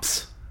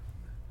drops.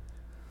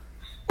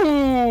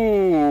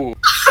 Ooh.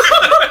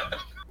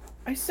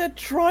 I said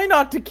try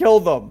not to kill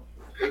them.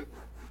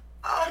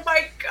 Oh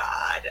my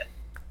god.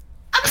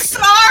 I'm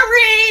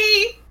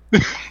sorry!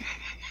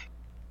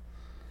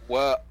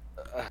 Well,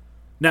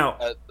 Now,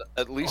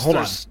 at least Hold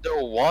there's on.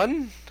 still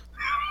one.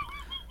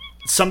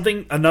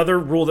 another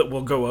rule that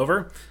we'll go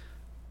over.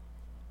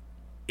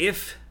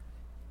 If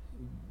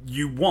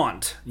you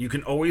want, you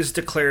can always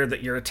declare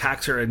that your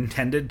attacks are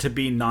intended to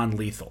be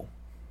non-lethal.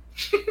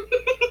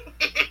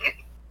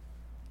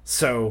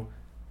 So,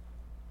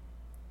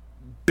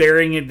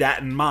 bearing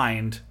that in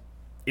mind,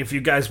 if you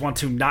guys want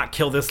to not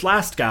kill this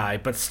last guy,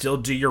 but still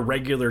do your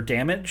regular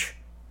damage,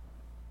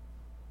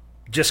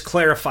 just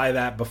clarify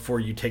that before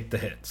you take the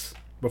hits.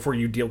 Before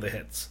you deal the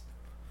hits.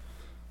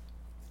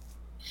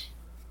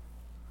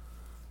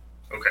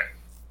 Okay.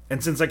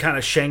 And since I kind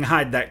of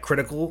shanghaied that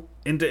critical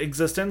into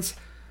existence,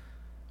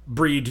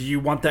 Bree, do you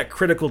want that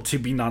critical to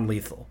be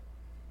non-lethal?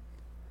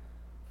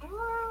 Kind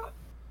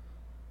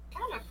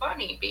of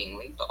funny being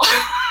lethal.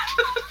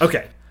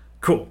 Okay,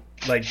 cool.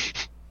 Like,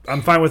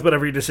 I'm fine with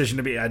whatever your decision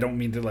to be. I don't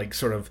mean to, like,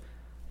 sort of,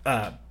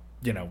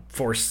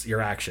 force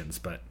your actions,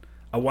 but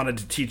I wanted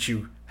to teach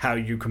you how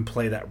you can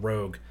play that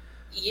rogue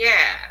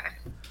Yeah.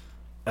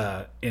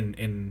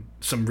 in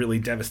some really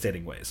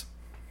devastating ways.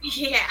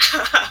 Yeah.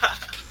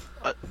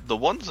 The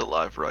one's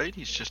alive, right?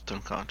 He's just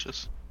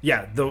unconscious.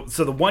 Yeah,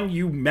 so the one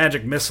you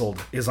magic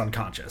missiled is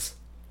unconscious.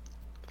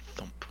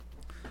 Thump.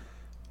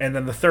 And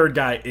then the third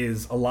guy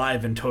is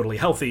alive and totally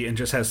healthy and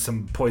just has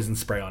some poison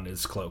spray on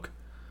his cloak.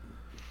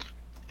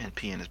 And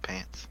pee in his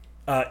pants.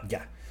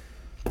 Yeah.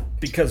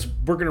 Because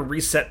we're going to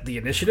reset the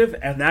initiative,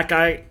 and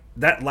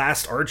that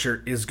last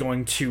archer is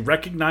going to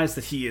recognize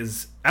that he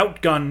is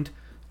outgunned,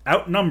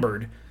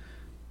 outnumbered,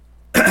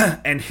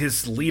 and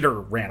his leader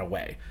ran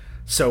away.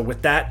 So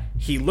with that,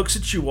 he looks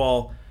at you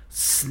all,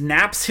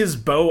 snaps his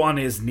bow on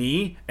his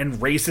knee,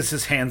 and raises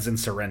his hands in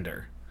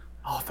surrender.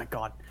 Oh, thank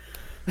God.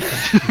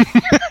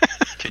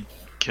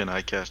 Can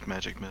I cast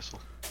magic missile?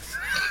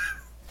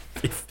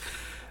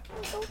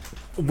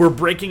 We're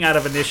breaking out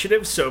of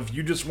initiative, so if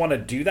you just want to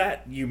do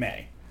that, you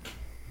may.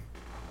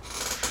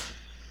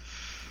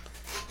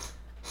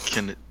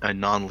 Can a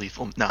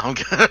non-lethal? No, I'm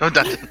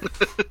done.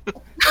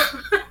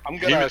 I'm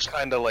gonna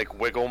kind of like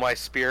wiggle my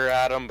spear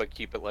at him, but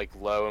keep it like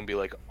low and be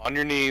like, on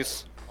your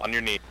knees, on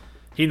your knees.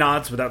 He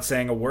nods without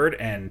saying a word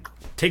and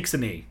takes a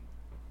knee.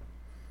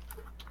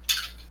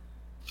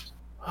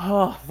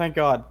 Oh, thank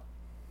God.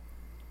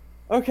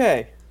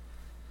 Okay.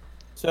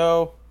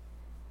 So,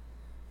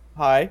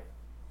 hi.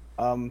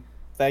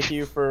 Thank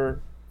you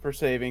for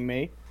saving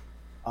me.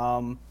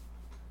 But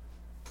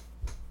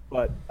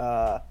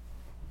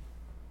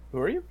who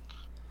are you?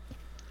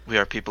 We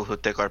are people who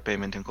take our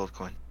payment in gold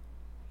coin.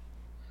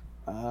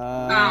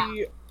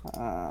 We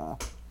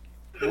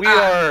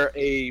are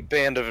a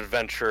band of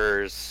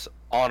adventurers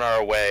on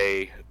our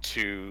way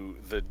to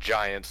the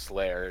Giant's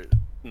Lair,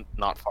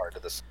 not far to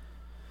this.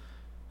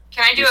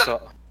 Can I do a...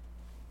 Go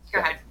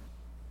ahead.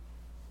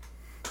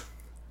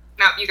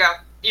 No, you go.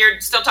 You're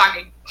still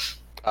talking.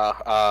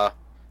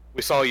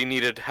 We saw you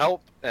needed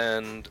help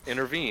and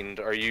intervened.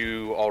 Are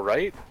you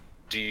alright?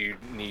 Do you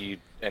need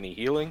any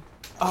healing?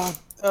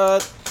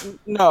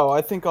 No,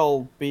 I think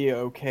I'll be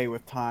okay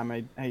with time.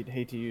 I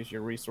hate to use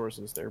your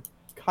resources. They're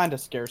kind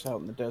of scarce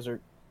out in the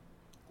desert.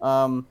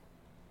 I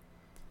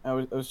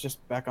was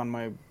just back on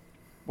my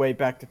way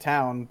back to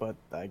town, but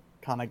I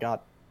kind of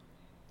got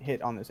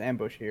hit on this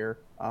ambush here.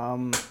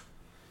 But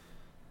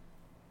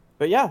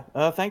yeah,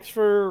 thanks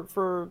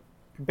for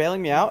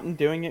bailing me out and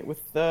doing it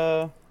with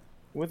as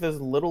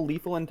little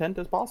lethal intent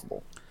as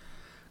possible.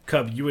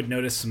 Cub, you would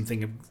notice some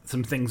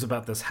things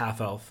about this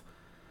half-elf.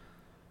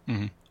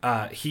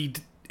 Mm-hmm. He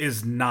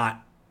is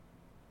not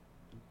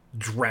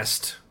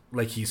dressed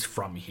like he's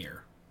from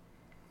here.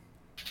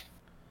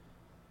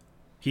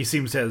 He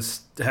seems to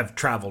have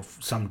traveled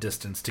some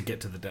distance to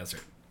get to the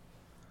desert.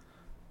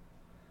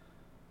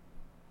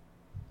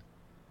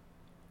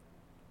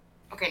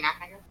 Okay, now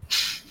can I go?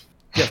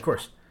 Yeah, of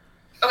course.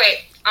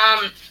 Okay,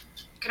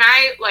 can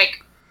I,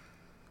 like,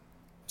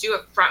 do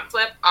a front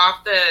flip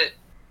off the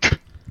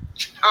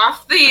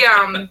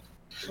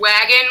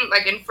wagon,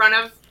 like, in front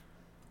of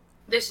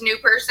this new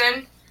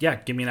person? Yeah,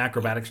 give me an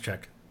acrobatics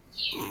check.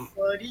 Yeah,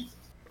 buddy.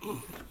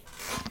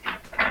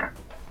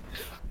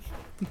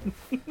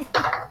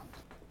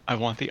 I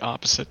want the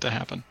opposite to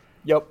happen.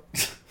 Yep.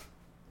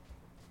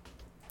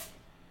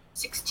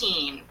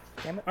 16.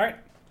 Damn it. All right.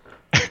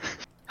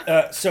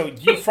 So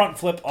you front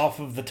flip off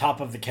of the top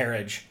of the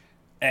carriage,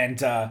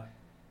 and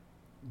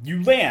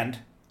you land,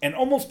 and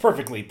almost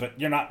perfectly, but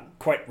you're not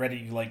quite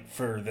ready, like,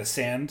 for the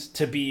sand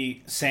to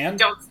be sand.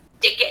 Don't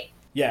stick it.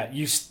 Yeah,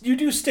 you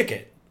do stick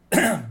it,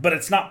 but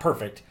it's not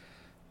perfect.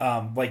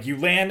 Like, you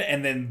land,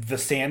 and then the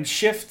sand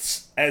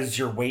shifts as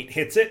your weight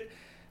hits it,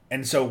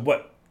 and so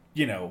what,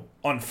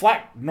 on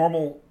flat,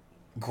 normal,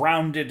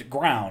 grounded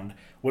ground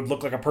would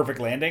look like a perfect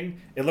landing.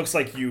 It looks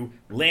like you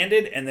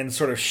landed and then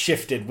sort of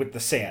shifted with the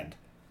sand.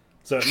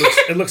 So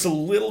it looks a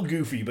little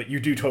goofy, but you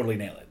do totally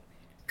nail it.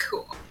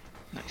 Cool.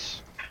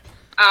 Nice.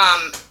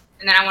 And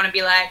then I want to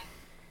be like,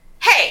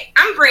 hey,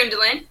 I'm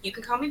Brandolin. You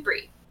can call me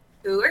Bree.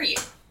 Who are you?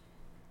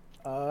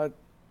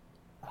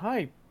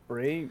 Hi,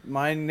 Bree.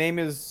 My name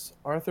is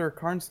Arthur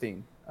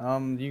Karnstein.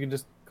 You can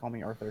just call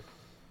me Arthur.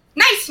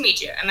 Nice to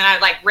meet you. And then I,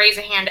 like, raise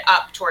a hand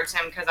up towards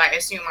him because I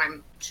assume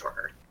I'm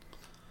shorter.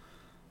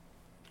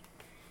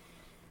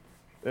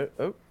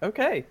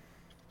 Okay.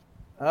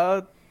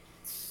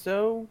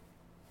 So,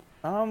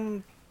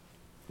 you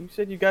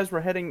said you guys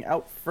were heading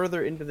out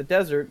further into the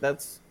desert.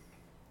 That's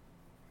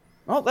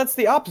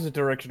the opposite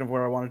direction of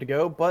where I wanted to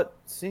go, but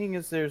seeing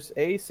as there's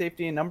A,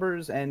 safety in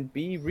numbers, and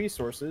B,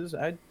 resources,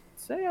 I'd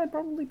say I'd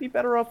probably be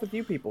better off with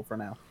you people for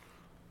now.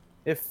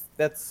 If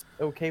that's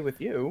okay with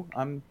you,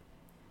 I'm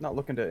not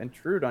looking to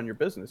intrude on your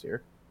business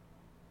here.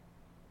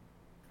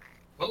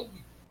 Well,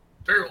 we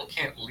very well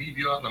can't leave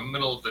you out in the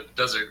middle of the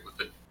desert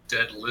with a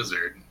dead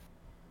lizard.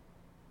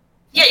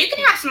 Yeah, you can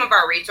have some of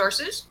our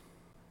resources.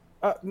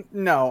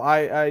 No,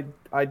 I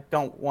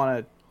don't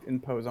want to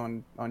impose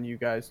on you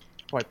guys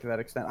quite to that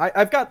extent.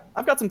 I've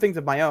got some things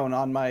of my own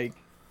on my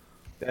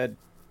dead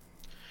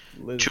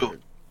lizard. Chew.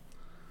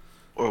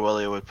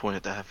 Orwellia would point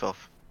at the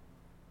half-elf.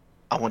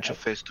 I want your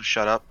face to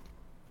shut up.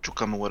 You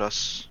come with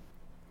us.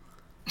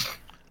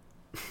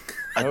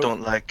 I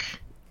don't like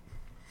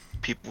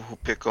people who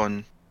pick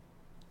on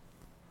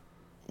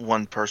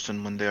one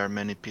person when there are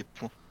many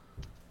people.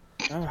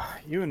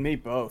 You and me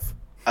both.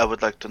 I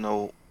would like to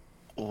know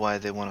why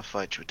they want to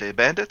fight you. They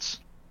bandits?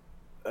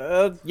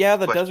 Yeah,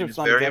 the Question desert's is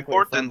not very exactly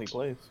a friendly important.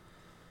 place.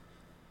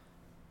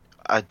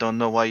 I don't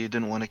know why you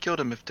didn't want to kill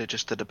them if they're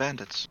just the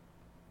bandits.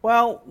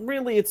 Well,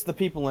 really, it's the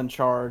people in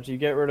charge. You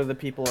get rid of the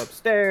people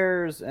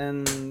upstairs,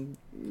 and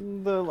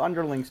the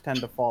underlings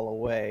tend to fall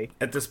away.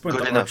 At this point,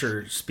 Good the enough.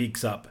 archer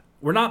speaks up.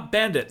 We're not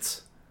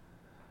bandits.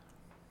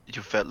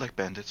 You felt like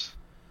bandits.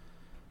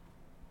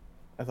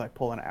 As I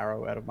pull an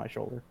arrow out of my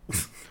shoulder.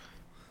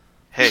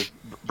 Hey,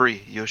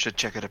 Bree, you should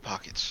check out the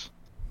pockets.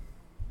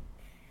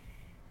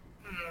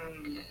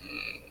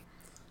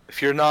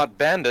 If you're not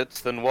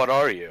bandits, then what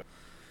are you?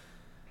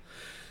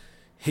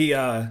 He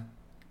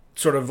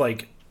sort of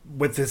like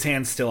with his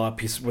hand still up,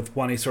 he sort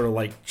of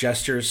like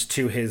gestures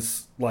to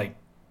his like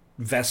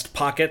vest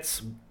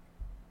pockets.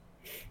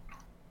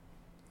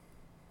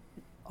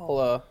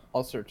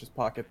 I'll search his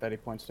pocket that he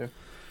points to.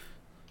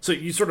 So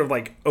you sort of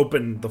like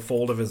open the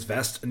fold of his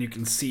vest, and you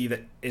can see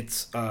that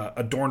it's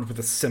adorned with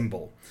a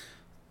symbol.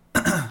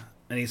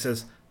 And he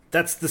says,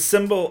 "That's the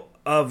symbol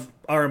of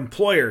our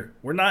employer.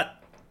 We're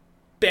not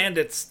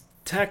bandits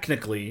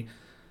technically,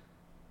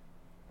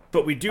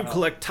 but we do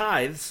collect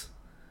tithes."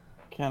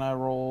 Can I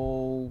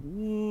roll?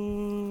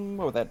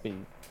 What would that be?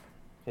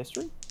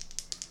 History?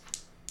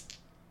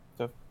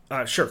 So,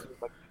 Sure.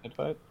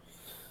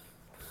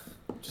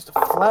 just a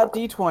flat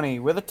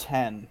D20 with a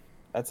 10.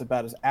 That's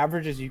about as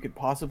average as you could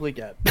possibly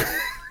get.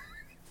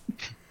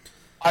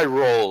 I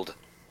rolled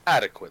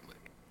adequately.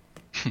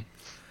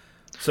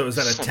 So is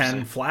that a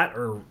 10 flat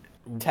or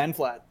 10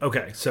 flat.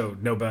 okay? So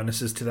no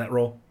bonuses to that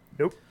roll.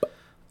 Nope.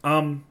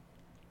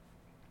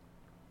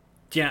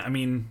 Yeah, I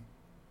mean,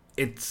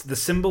 it's the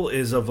symbol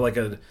is of like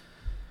a,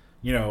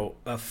 you know,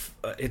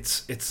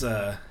 it's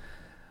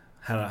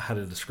how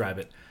to describe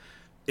it.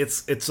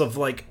 It's of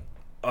like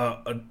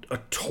a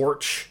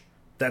torch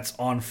that's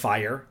on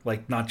fire,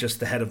 like not just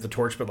the head of the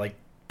torch, but like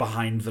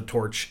behind the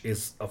torch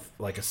is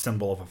like a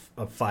symbol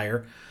of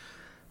fire.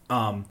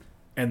 And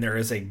there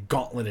is a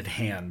gauntleted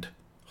hand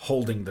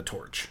holding the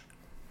torch.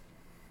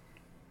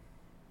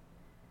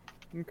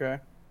 Okay.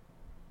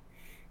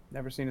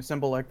 Never seen a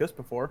symbol like this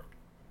before.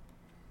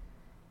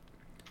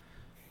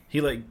 He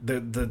like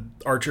the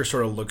archer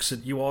sort of looks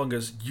at you all and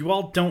goes, "You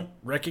all don't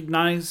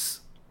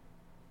recognize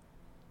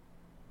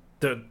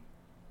the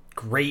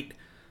great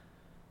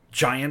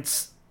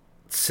giant's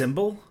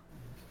symbol?"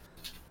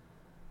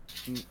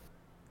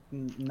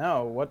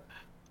 No, what?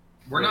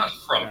 We're not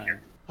from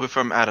here. We're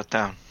from out of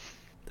town.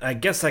 I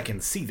guess I can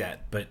see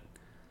that, but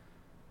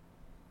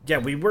yeah,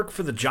 we work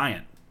for the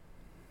giant.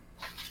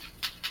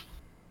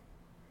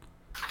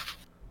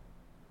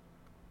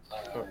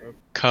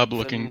 Cub,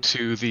 looking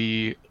to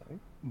the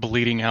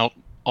bleeding out,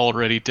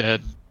 already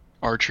dead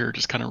archer,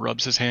 just kind of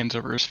rubs his hands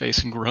over his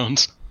face and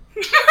groans.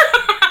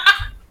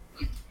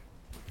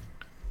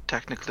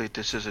 Technically,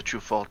 this is a true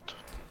fault.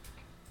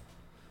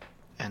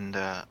 And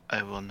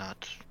I will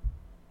not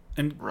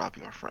And rob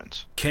your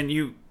friends. can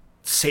you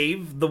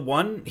save the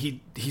one?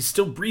 He's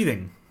still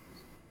breathing.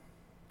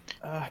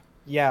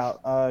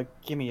 Yeah,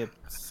 give me a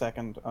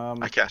second.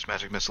 I cast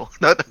magic missile.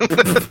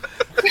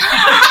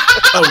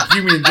 Oh,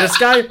 you mean this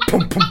guy?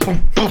 Pum, pum,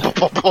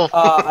 pum.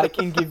 I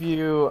can give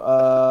you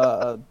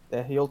a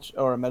heal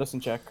or a medicine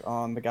check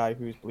on the guy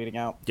who's bleeding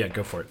out. Yeah,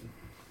 go for it.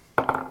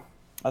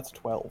 That's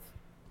 12.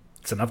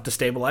 It's enough to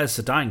stabilize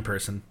a dying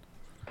person.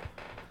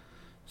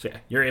 So yeah,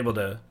 you're able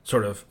to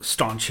sort of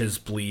staunch his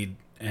bleed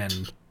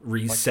and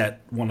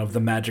reset one of the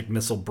magic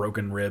missile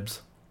broken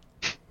ribs.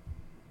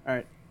 All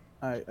right.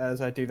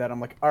 As I do that, I'm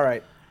like, all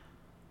right.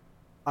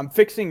 I'm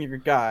fixing your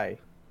guy,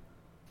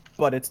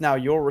 but it's now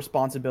your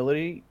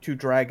responsibility to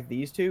drag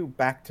these two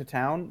back to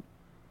town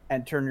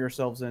and turn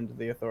yourselves into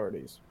the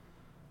authorities.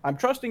 I'm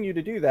trusting you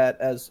to do that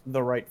as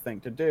the right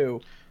thing to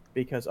do,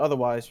 because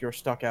otherwise you're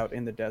stuck out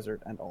in the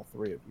desert and all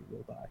three of you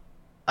will die.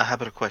 I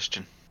have a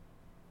question.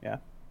 Yeah?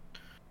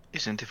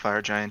 Isn't the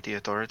fire giant the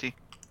authority?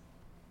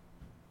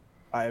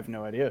 I have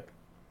no idea.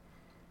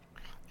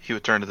 He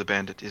would turn to the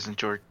bandit.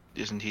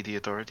 Isn't he the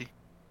authority?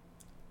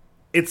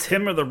 It's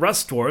him or the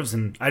rust dwarves,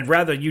 and I'd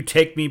rather you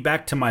take me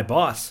back to my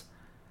boss.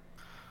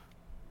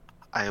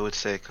 I would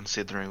say,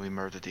 considering we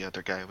murdered the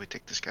other guy, we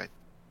take this guy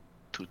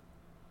to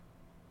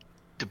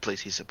the place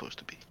he's supposed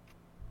to be.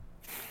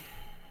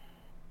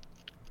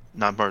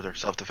 Not murder,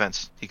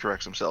 self-defense. He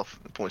corrects himself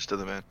and points to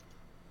the man.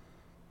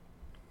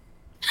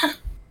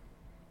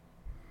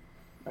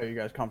 Are you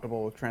guys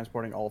comfortable with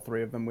transporting all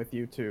three of them with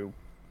you to...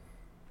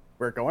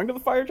 We're going to the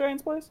fire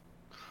giant's place? Is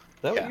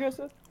that what you guys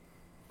said?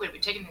 Wait, we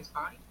taking his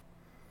body?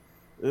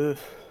 Ugh.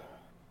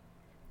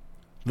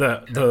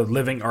 The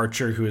living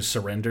archer who is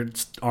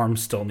surrendered,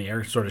 arms still in the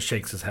air, sort of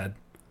shakes his head.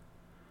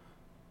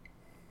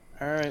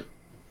 Alright.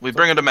 We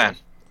bring it a man.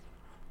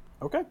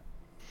 Okay.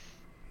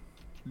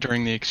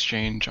 During the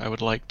exchange, I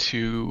would like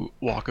to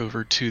walk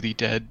over to the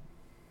dead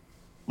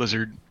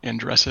lizard and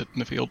dress it in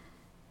the field.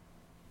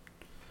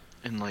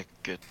 In like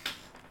a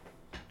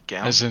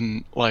gown? As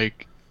in,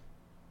 like,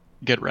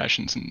 get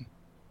rations and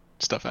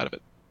stuff out of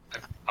it.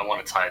 I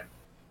want to tie.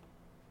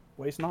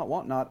 Waste not,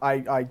 want not.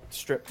 I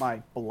strip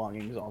my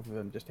belongings off of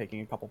him, just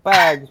taking a couple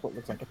bags, what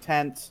looks like a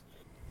tent,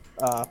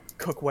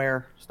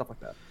 cookware, stuff like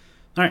that.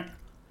 All right.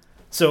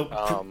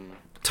 So,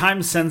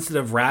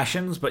 time-sensitive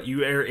rations, but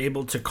you are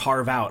able to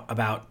carve out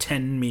about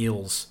 10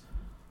 meals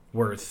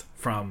worth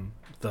from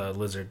the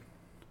lizard.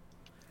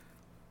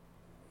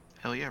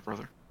 Hell yeah,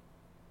 brother.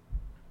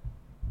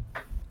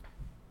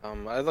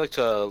 I'd like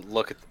to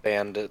look at the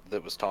bandit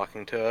that was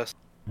talking to us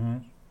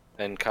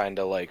and kind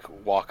of like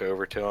walk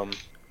over to him,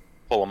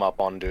 pull him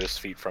up onto his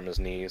feet from his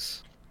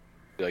knees.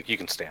 Be like, you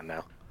can stand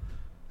now.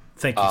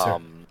 Thank you, sir.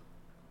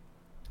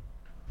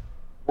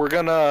 We're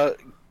gonna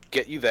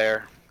get you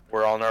there.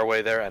 We're on our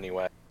way there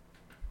anyway.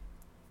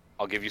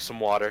 I'll give you some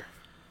water.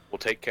 We'll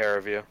take care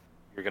of you.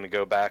 You're gonna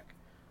go back,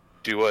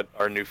 do what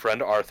our new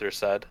friend Arthur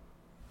said,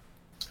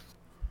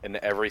 and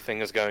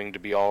everything is going to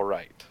be all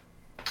right.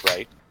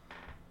 Right?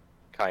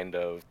 Kind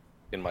of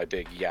in my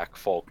big yak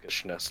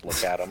folkishness.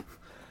 Look at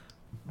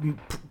him.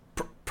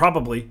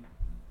 Probably.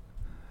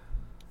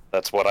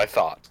 That's what I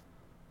thought.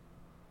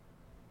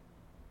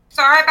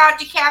 Sorry about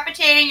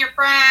decapitating your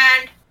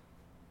friend.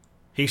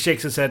 He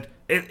shakes his head.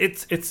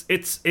 It's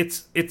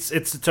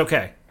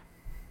okay.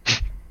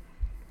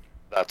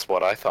 That's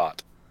what I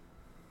thought.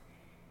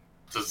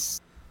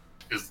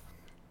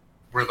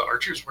 Were the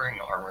archers wearing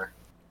armor?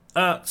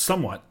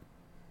 Somewhat.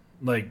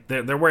 Like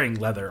they're wearing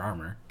leather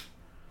armor.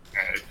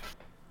 Alright.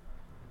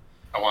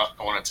 I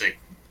want to take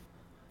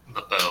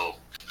the bow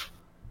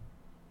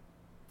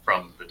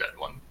from the dead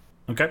one.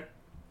 Okay.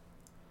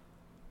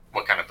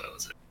 What kind of bow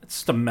is it? It's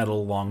just a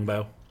metal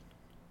longbow.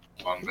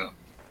 Longbow.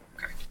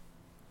 Okay.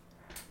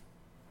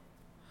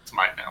 It's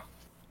mine now.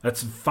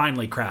 That's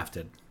finely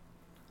crafted.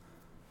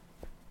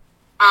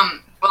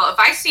 Well, if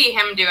I see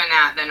him doing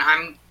that, then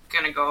I'm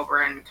gonna go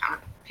over and kind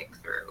of pick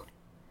through.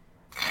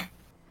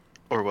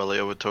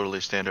 Orwellia would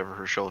totally stand over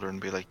her shoulder and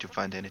be like, "Do you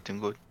find anything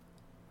good?"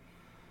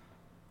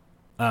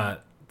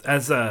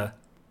 As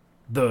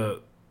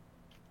the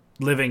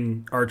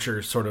living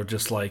archer sort of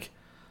just like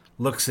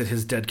looks at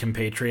his dead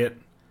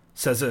compatriot,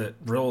 says a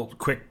real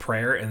quick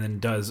prayer, and then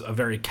does a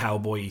very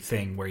cowboy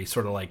thing where he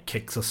sort of like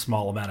kicks a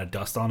small amount of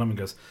dust on him and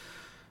goes,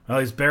 "Well,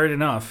 he's buried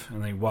enough,"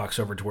 and then he walks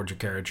over towards your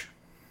carriage.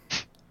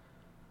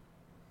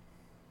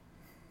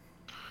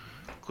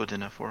 Good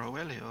enough for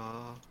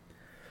Orwellia.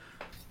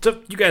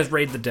 So you guys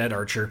raid the dead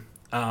archer.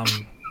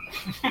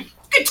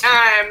 Good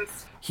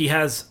times. He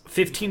has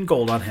 15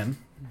 gold on him.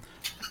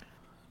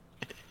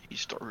 He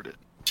started it.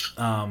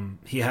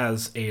 He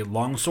has a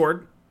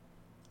longsword.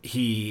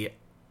 I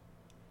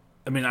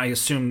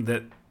assume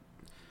that...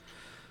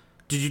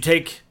 Did you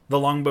take the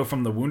longbow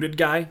from the wounded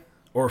guy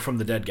or from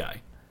the dead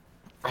guy?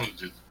 From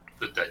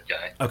the dead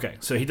guy. Okay,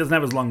 so he doesn't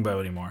have his longbow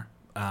anymore.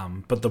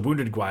 But the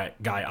wounded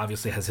guy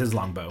obviously has his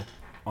longbow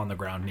on the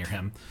ground near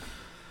him.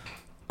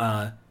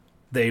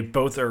 They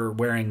both are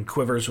wearing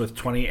quivers with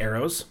 20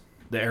 arrows.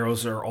 The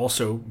arrows are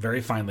also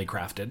very finely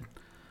crafted.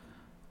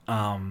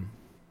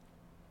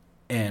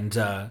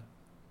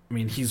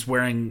 He's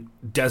wearing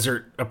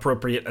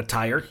desert-appropriate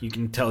attire. You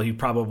can tell he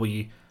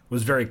probably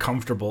was very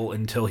comfortable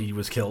until he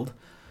was killed.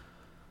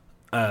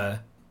 That'll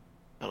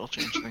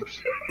change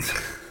things.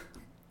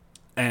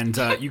 And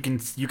you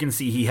can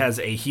see he has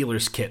a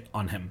healer's kit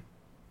on him.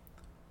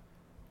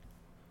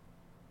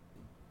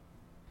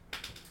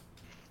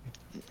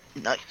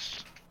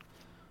 Nice.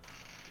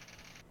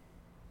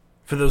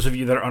 For those of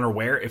you that are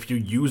unaware, if you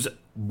use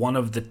one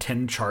of the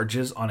 10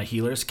 charges on a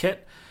healer's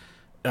kit,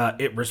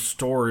 it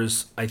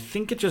restores... I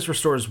think it just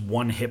restores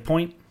 1 hit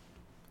point.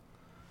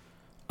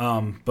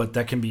 But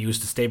that can be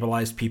used to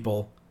stabilize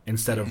people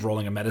instead of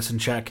rolling a medicine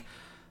check.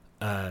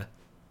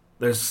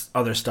 There's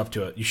other stuff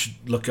to it. You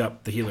should look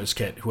up the healer's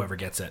kit, whoever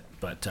gets it.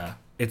 But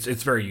it's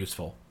very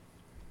useful.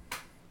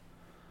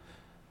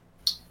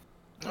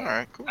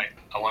 Alright, cool.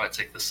 I want to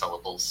take the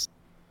syllables.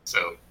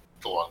 So,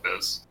 the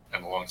longbows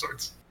and the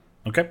longswords.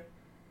 Okay.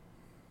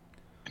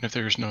 And if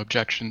there's no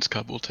objections,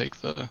 Cub will take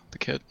the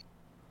kit.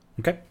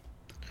 Okay.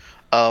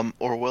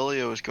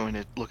 Orwellia is going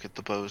to look at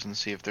the bows and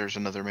see if there's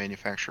another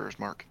manufacturer's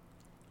mark.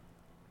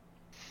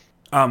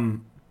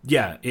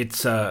 Yeah,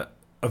 it's a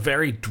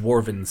very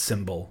dwarven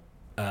symbol,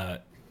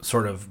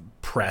 sort of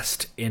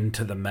pressed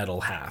into the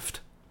metal haft.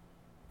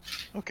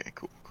 Okay,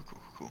 cool.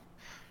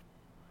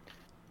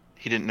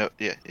 He didn't know.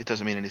 Yeah, it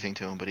doesn't mean anything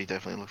to him, but he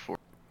definitely looked for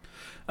it.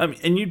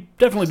 And you'd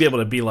definitely be able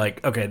to be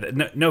like, okay,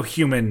 no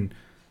human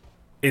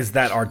is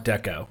that Art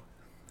Deco.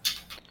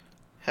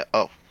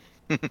 Oh.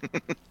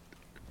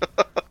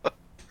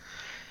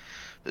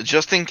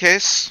 Just in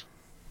case,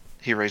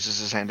 he raises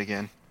his hand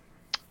again.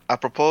 I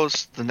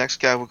propose the next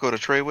guy we'll go to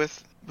trade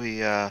with,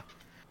 we're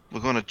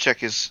going to check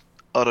his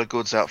other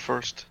goods out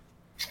first.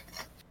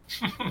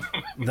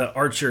 The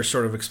archer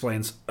sort of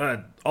explains,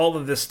 all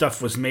of this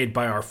stuff was made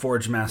by our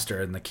forge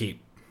master in the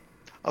keep.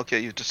 Okay,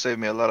 you just saved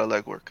me a lot of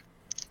legwork.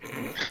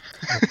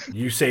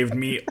 You saved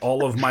me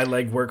all of my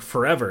legwork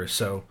forever,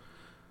 so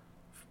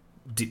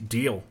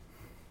deal.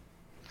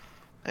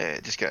 Hey,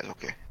 this guy's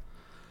okay.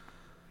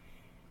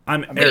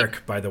 I'm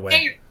Eric, by the Hey,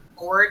 way. your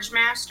forge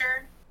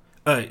master?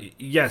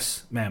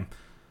 Yes, ma'am.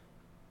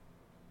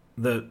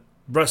 The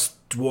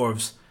Rust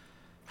Dwarves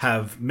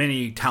have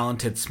many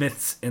talented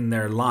smiths in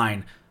their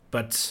line,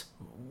 but,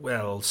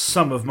 well,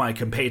 some of my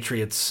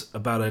compatriots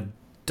about a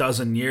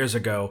dozen years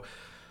ago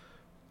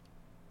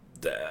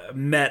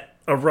met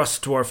a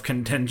Rust Dwarf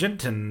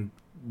contingent, and,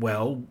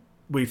 well,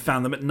 we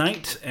found them at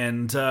night,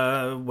 and,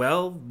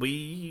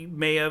 we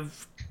may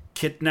have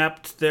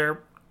kidnapped their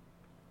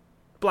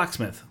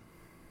blacksmith.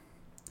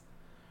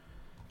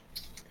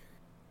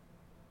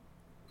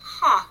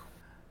 Huh.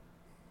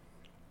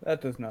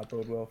 That does not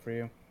bode well for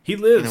you. He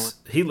lives,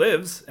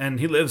 and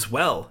he lives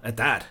well at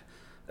that.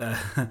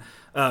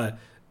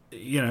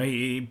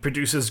 he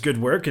produces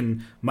good work,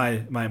 and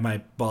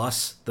my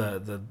boss,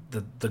 the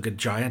good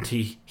giant,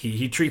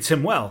 he treats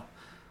him well.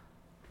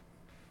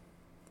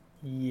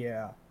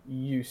 Yeah,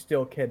 you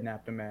still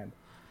kidnapped a man.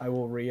 I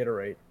will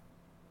reiterate,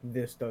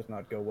 this does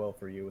not go well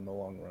for you in the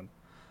long run.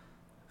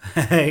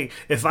 Hey,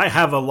 if I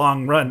have a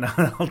long run,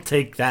 I'll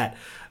take that.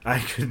 I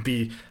could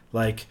be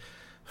like,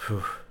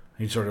 whew.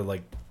 He sort of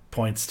like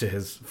points to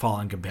his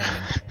fallen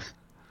companion.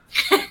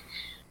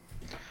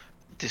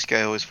 This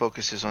guy always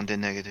focuses on the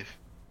negative.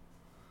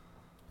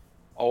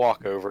 I'll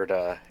walk over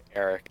to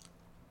Eric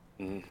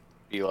and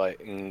be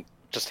like, and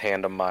just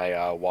hand him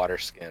my water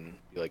skin.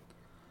 Be like,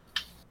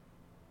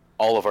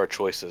 all of our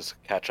choices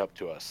catch up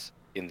to us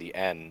in the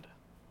end.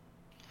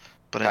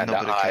 But Kinda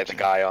nobody eye the catches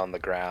guy on the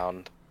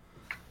ground.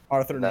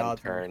 Arthur Then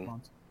nods in turn.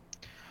 response.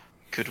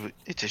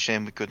 It's a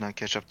shame we could not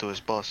catch up to his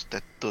boss.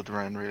 That dude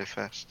ran really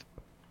fast.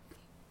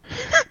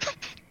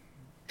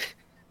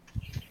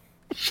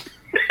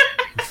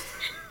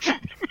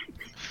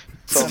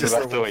 Something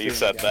about the way you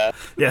said that.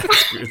 Yeah,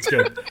 it's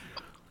good.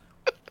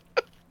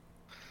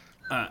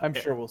 I'm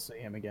sure we'll see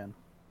him again.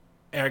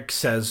 Eric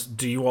says,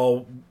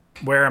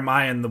 where am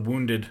I and the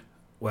wounded,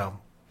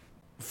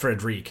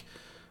 Frederic?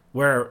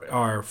 Where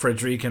are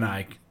Frederic and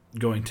I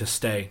going to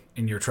stay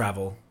in your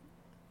travel?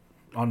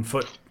 On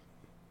foot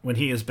when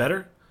he is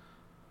better?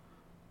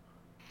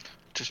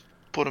 Just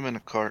put him in a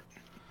cart.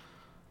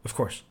 Of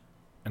course.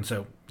 And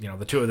so,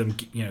 the two of them,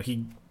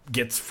 he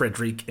gets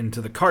Frederic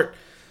into the cart.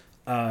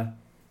 And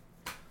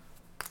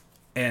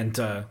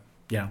you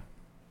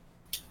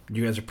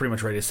guys are pretty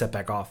much ready to set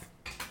back off.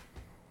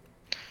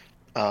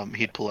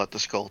 He'd pull out the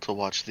skull to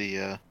watch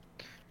the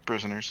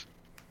prisoners.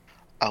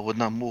 I would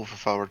not move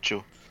if I were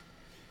you.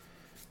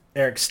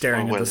 Eric,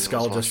 staring at the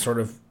skull, just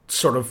watching.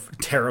 sort of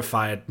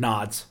terrified,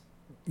 nods.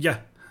 Yeah.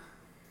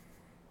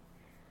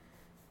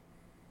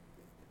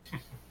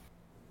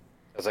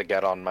 As I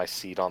get on my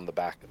seat on the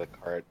back of the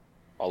cart,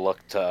 I'll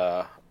look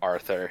to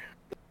Arthur.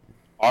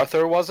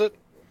 Arthur, was it?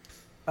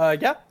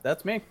 Yeah,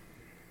 that's me.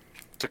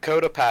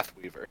 Dakota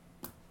Pathweaver.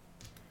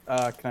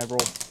 Can I roll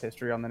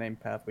history on the name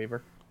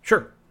Pathweaver?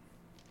 Sure.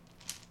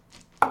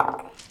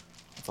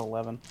 It's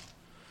 11.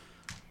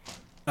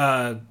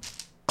 I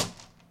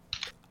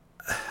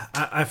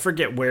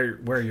forget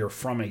where you're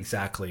from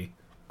exactly.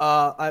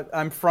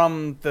 I'm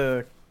from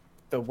the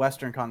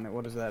western continent.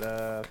 What is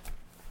that?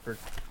 For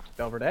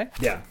Del Verde?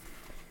 Yeah.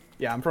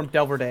 Yeah, I'm from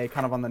Del Verde,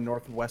 kind of on the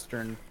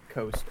northwestern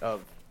coast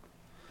of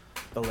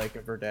the Lake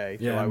of Verde.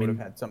 So Yeah, I would have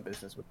had some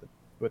business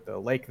with the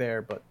lake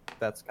there, but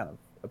that's kind of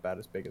about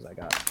as big as I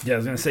got. Yeah, I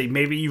was gonna say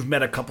maybe you've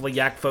met a couple of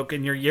yak folk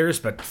in your years,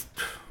 but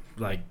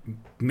like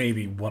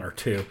maybe one or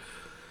two.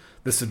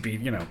 This would be,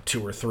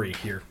 2 or 3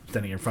 here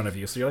standing in front of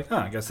you. So you're like,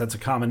 I guess that's a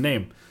common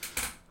name.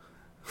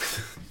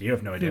 You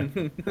have no idea.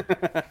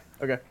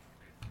 Okay.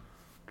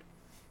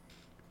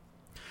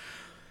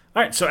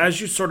 All right, so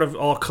as you sort of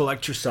all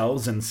collect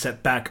yourselves and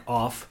set back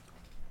off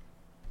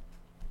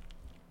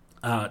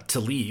to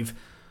leave,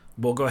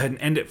 we'll go ahead and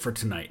end it for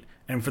tonight.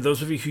 And for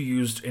those of you who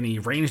used any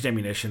ranged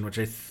ammunition, which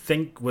I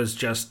think was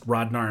just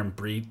Rodnar and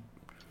Bree,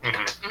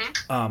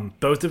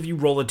 both of you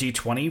roll a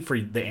d20 for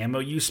the ammo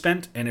you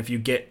spent, and if you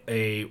get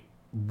a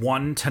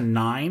 1 to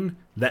 9,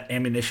 that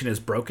ammunition is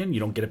broken. You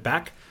don't get it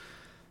back.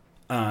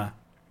 And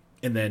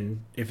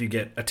then if you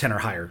get a 10 or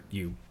higher,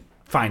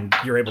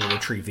 you're able to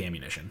retrieve the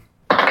ammunition.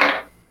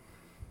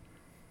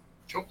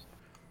 Cool.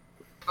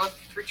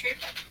 Both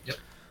retrieved? Yep.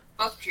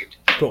 Both retrieved.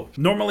 Cool.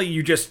 Normally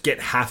you just get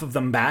half of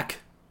them back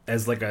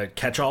as like a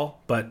catch-all,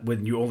 but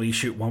when you only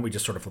shoot one, we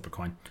just sort of flip a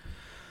coin.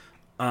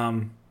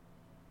 All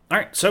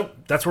right, so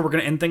that's where we're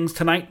going to end things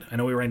tonight. I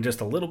know we ran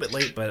just a little bit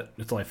late, but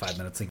it's only 5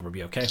 minutes. I think we'll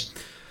be okay.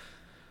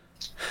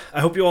 I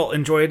hope you all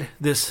enjoyed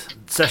this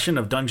session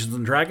of Dungeons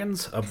 &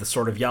 Dragons of the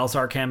Sword of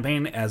Yalzar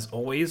campaign. As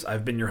always,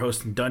 I've been your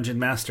host and Dungeon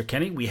Master,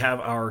 Kenny. We have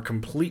our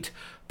complete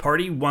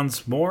party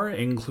once more,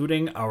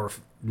 including our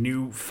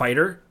new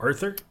fighter,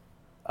 Arthur.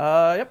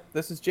 Yep,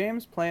 this is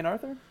James playing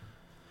Arthur.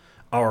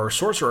 Our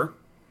sorcerer.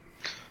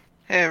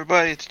 Hey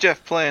everybody, it's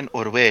Jeff playing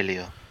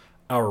Orwelio.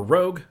 Our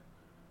rogue.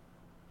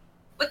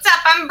 What's up?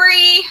 I'm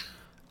Bree.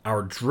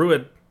 Our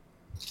druid.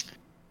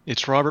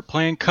 It's Robert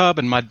playing Cub,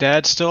 and my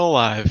dad's still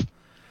alive.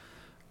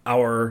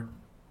 Our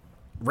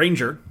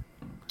ranger.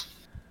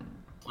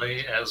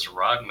 Play as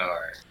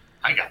Rodnar.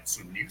 I got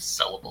some new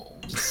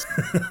syllables.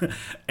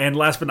 And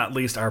last but not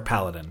least, our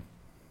paladin.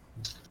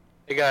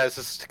 Hey guys,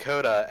 this is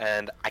Dakota,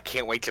 and I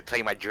can't wait to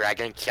play my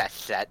dragon chess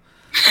set.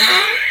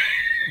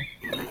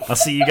 I'll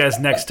see you guys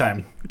next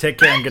time. Take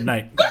care and good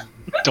night.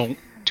 Don't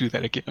do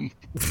that again.